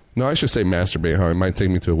 No, I should say masturbate. Huh? It might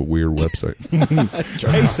take me to a weird website.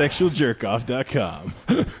 Asexualjerkoff.com.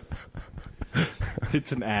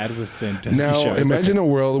 It's an ad with Sandusky Now, shows. imagine a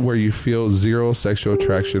world where you feel zero sexual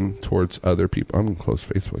attraction towards other people. I'm gonna close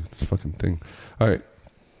Facebook. This fucking thing. All right,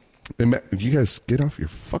 you guys get off your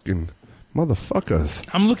fucking Motherfuckers.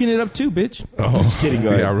 I'm looking it up too, bitch. Oh, Just kidding. Go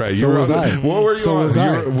ahead. Yeah, right. So was I. What were you So on? was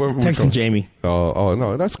I. Texting Jamie. Oh,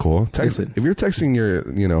 no, that's cool. Listen. If you're texting your,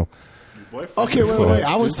 Okay, wait.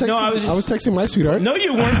 I was texting. No, I I was was, just- texting my sweetheart. No,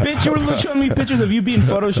 you weren't, bitch. You were showing me pictures of you being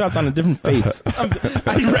photoshopped on a different face.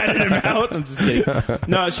 I ratted him out. I'm just kidding.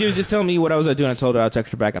 No, she was just telling me what I was doing. I told her I'll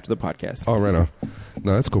text her back after the podcast. Oh, right on.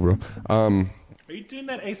 No, that's cool, bro. Are you doing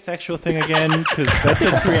that asexual thing again? Because that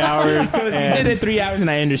took 3 hours. I did it 3 hours and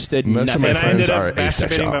I understood Most of nothing. my And I ended friends up are masturbating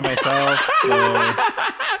asexual. by myself.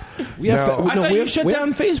 So. We have. Now- I thought you shut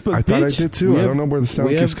down Facebook, I bitch. thought I did too. I don't know where the sound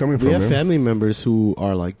keeps coming from, We have man. family members who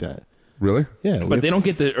are like that. Really? Yeah, But they don't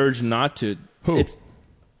get the urge not to. Who? It's,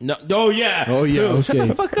 no. Oh, yeah. Oh, yeah, Dude, Shut okay.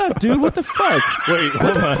 the fuck up, dude. What the fuck? Wait, What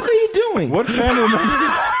hold the on. fuck are you doing? What family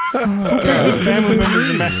members? Who cares what family members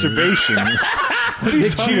and masturbation? What are you They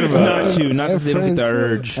talking choose about? not to. Not I that have they don't get the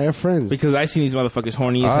friends. urge. I have friends. Because I seen these motherfuckers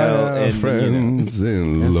horny as I hell. have And, friends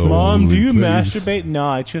in lonely Mom, do you place. masturbate? No,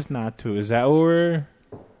 I choose not to. Is that where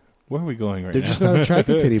are we going right they're now? just not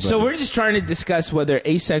attracted to anybody. So we're just trying to discuss whether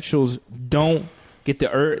asexuals don't get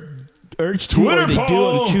the urge to, Twitter or they do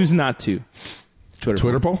poll! and choose not to.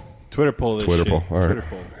 Twitter poll? Twitter poll. This Twitter shit. poll. All right. Twitter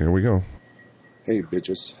poll. Here we go. Hey,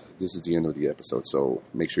 bitches. This is the end of the episode, so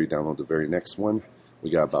make sure you download the very next one.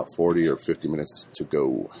 We got about 40 or 50 minutes to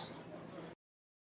go.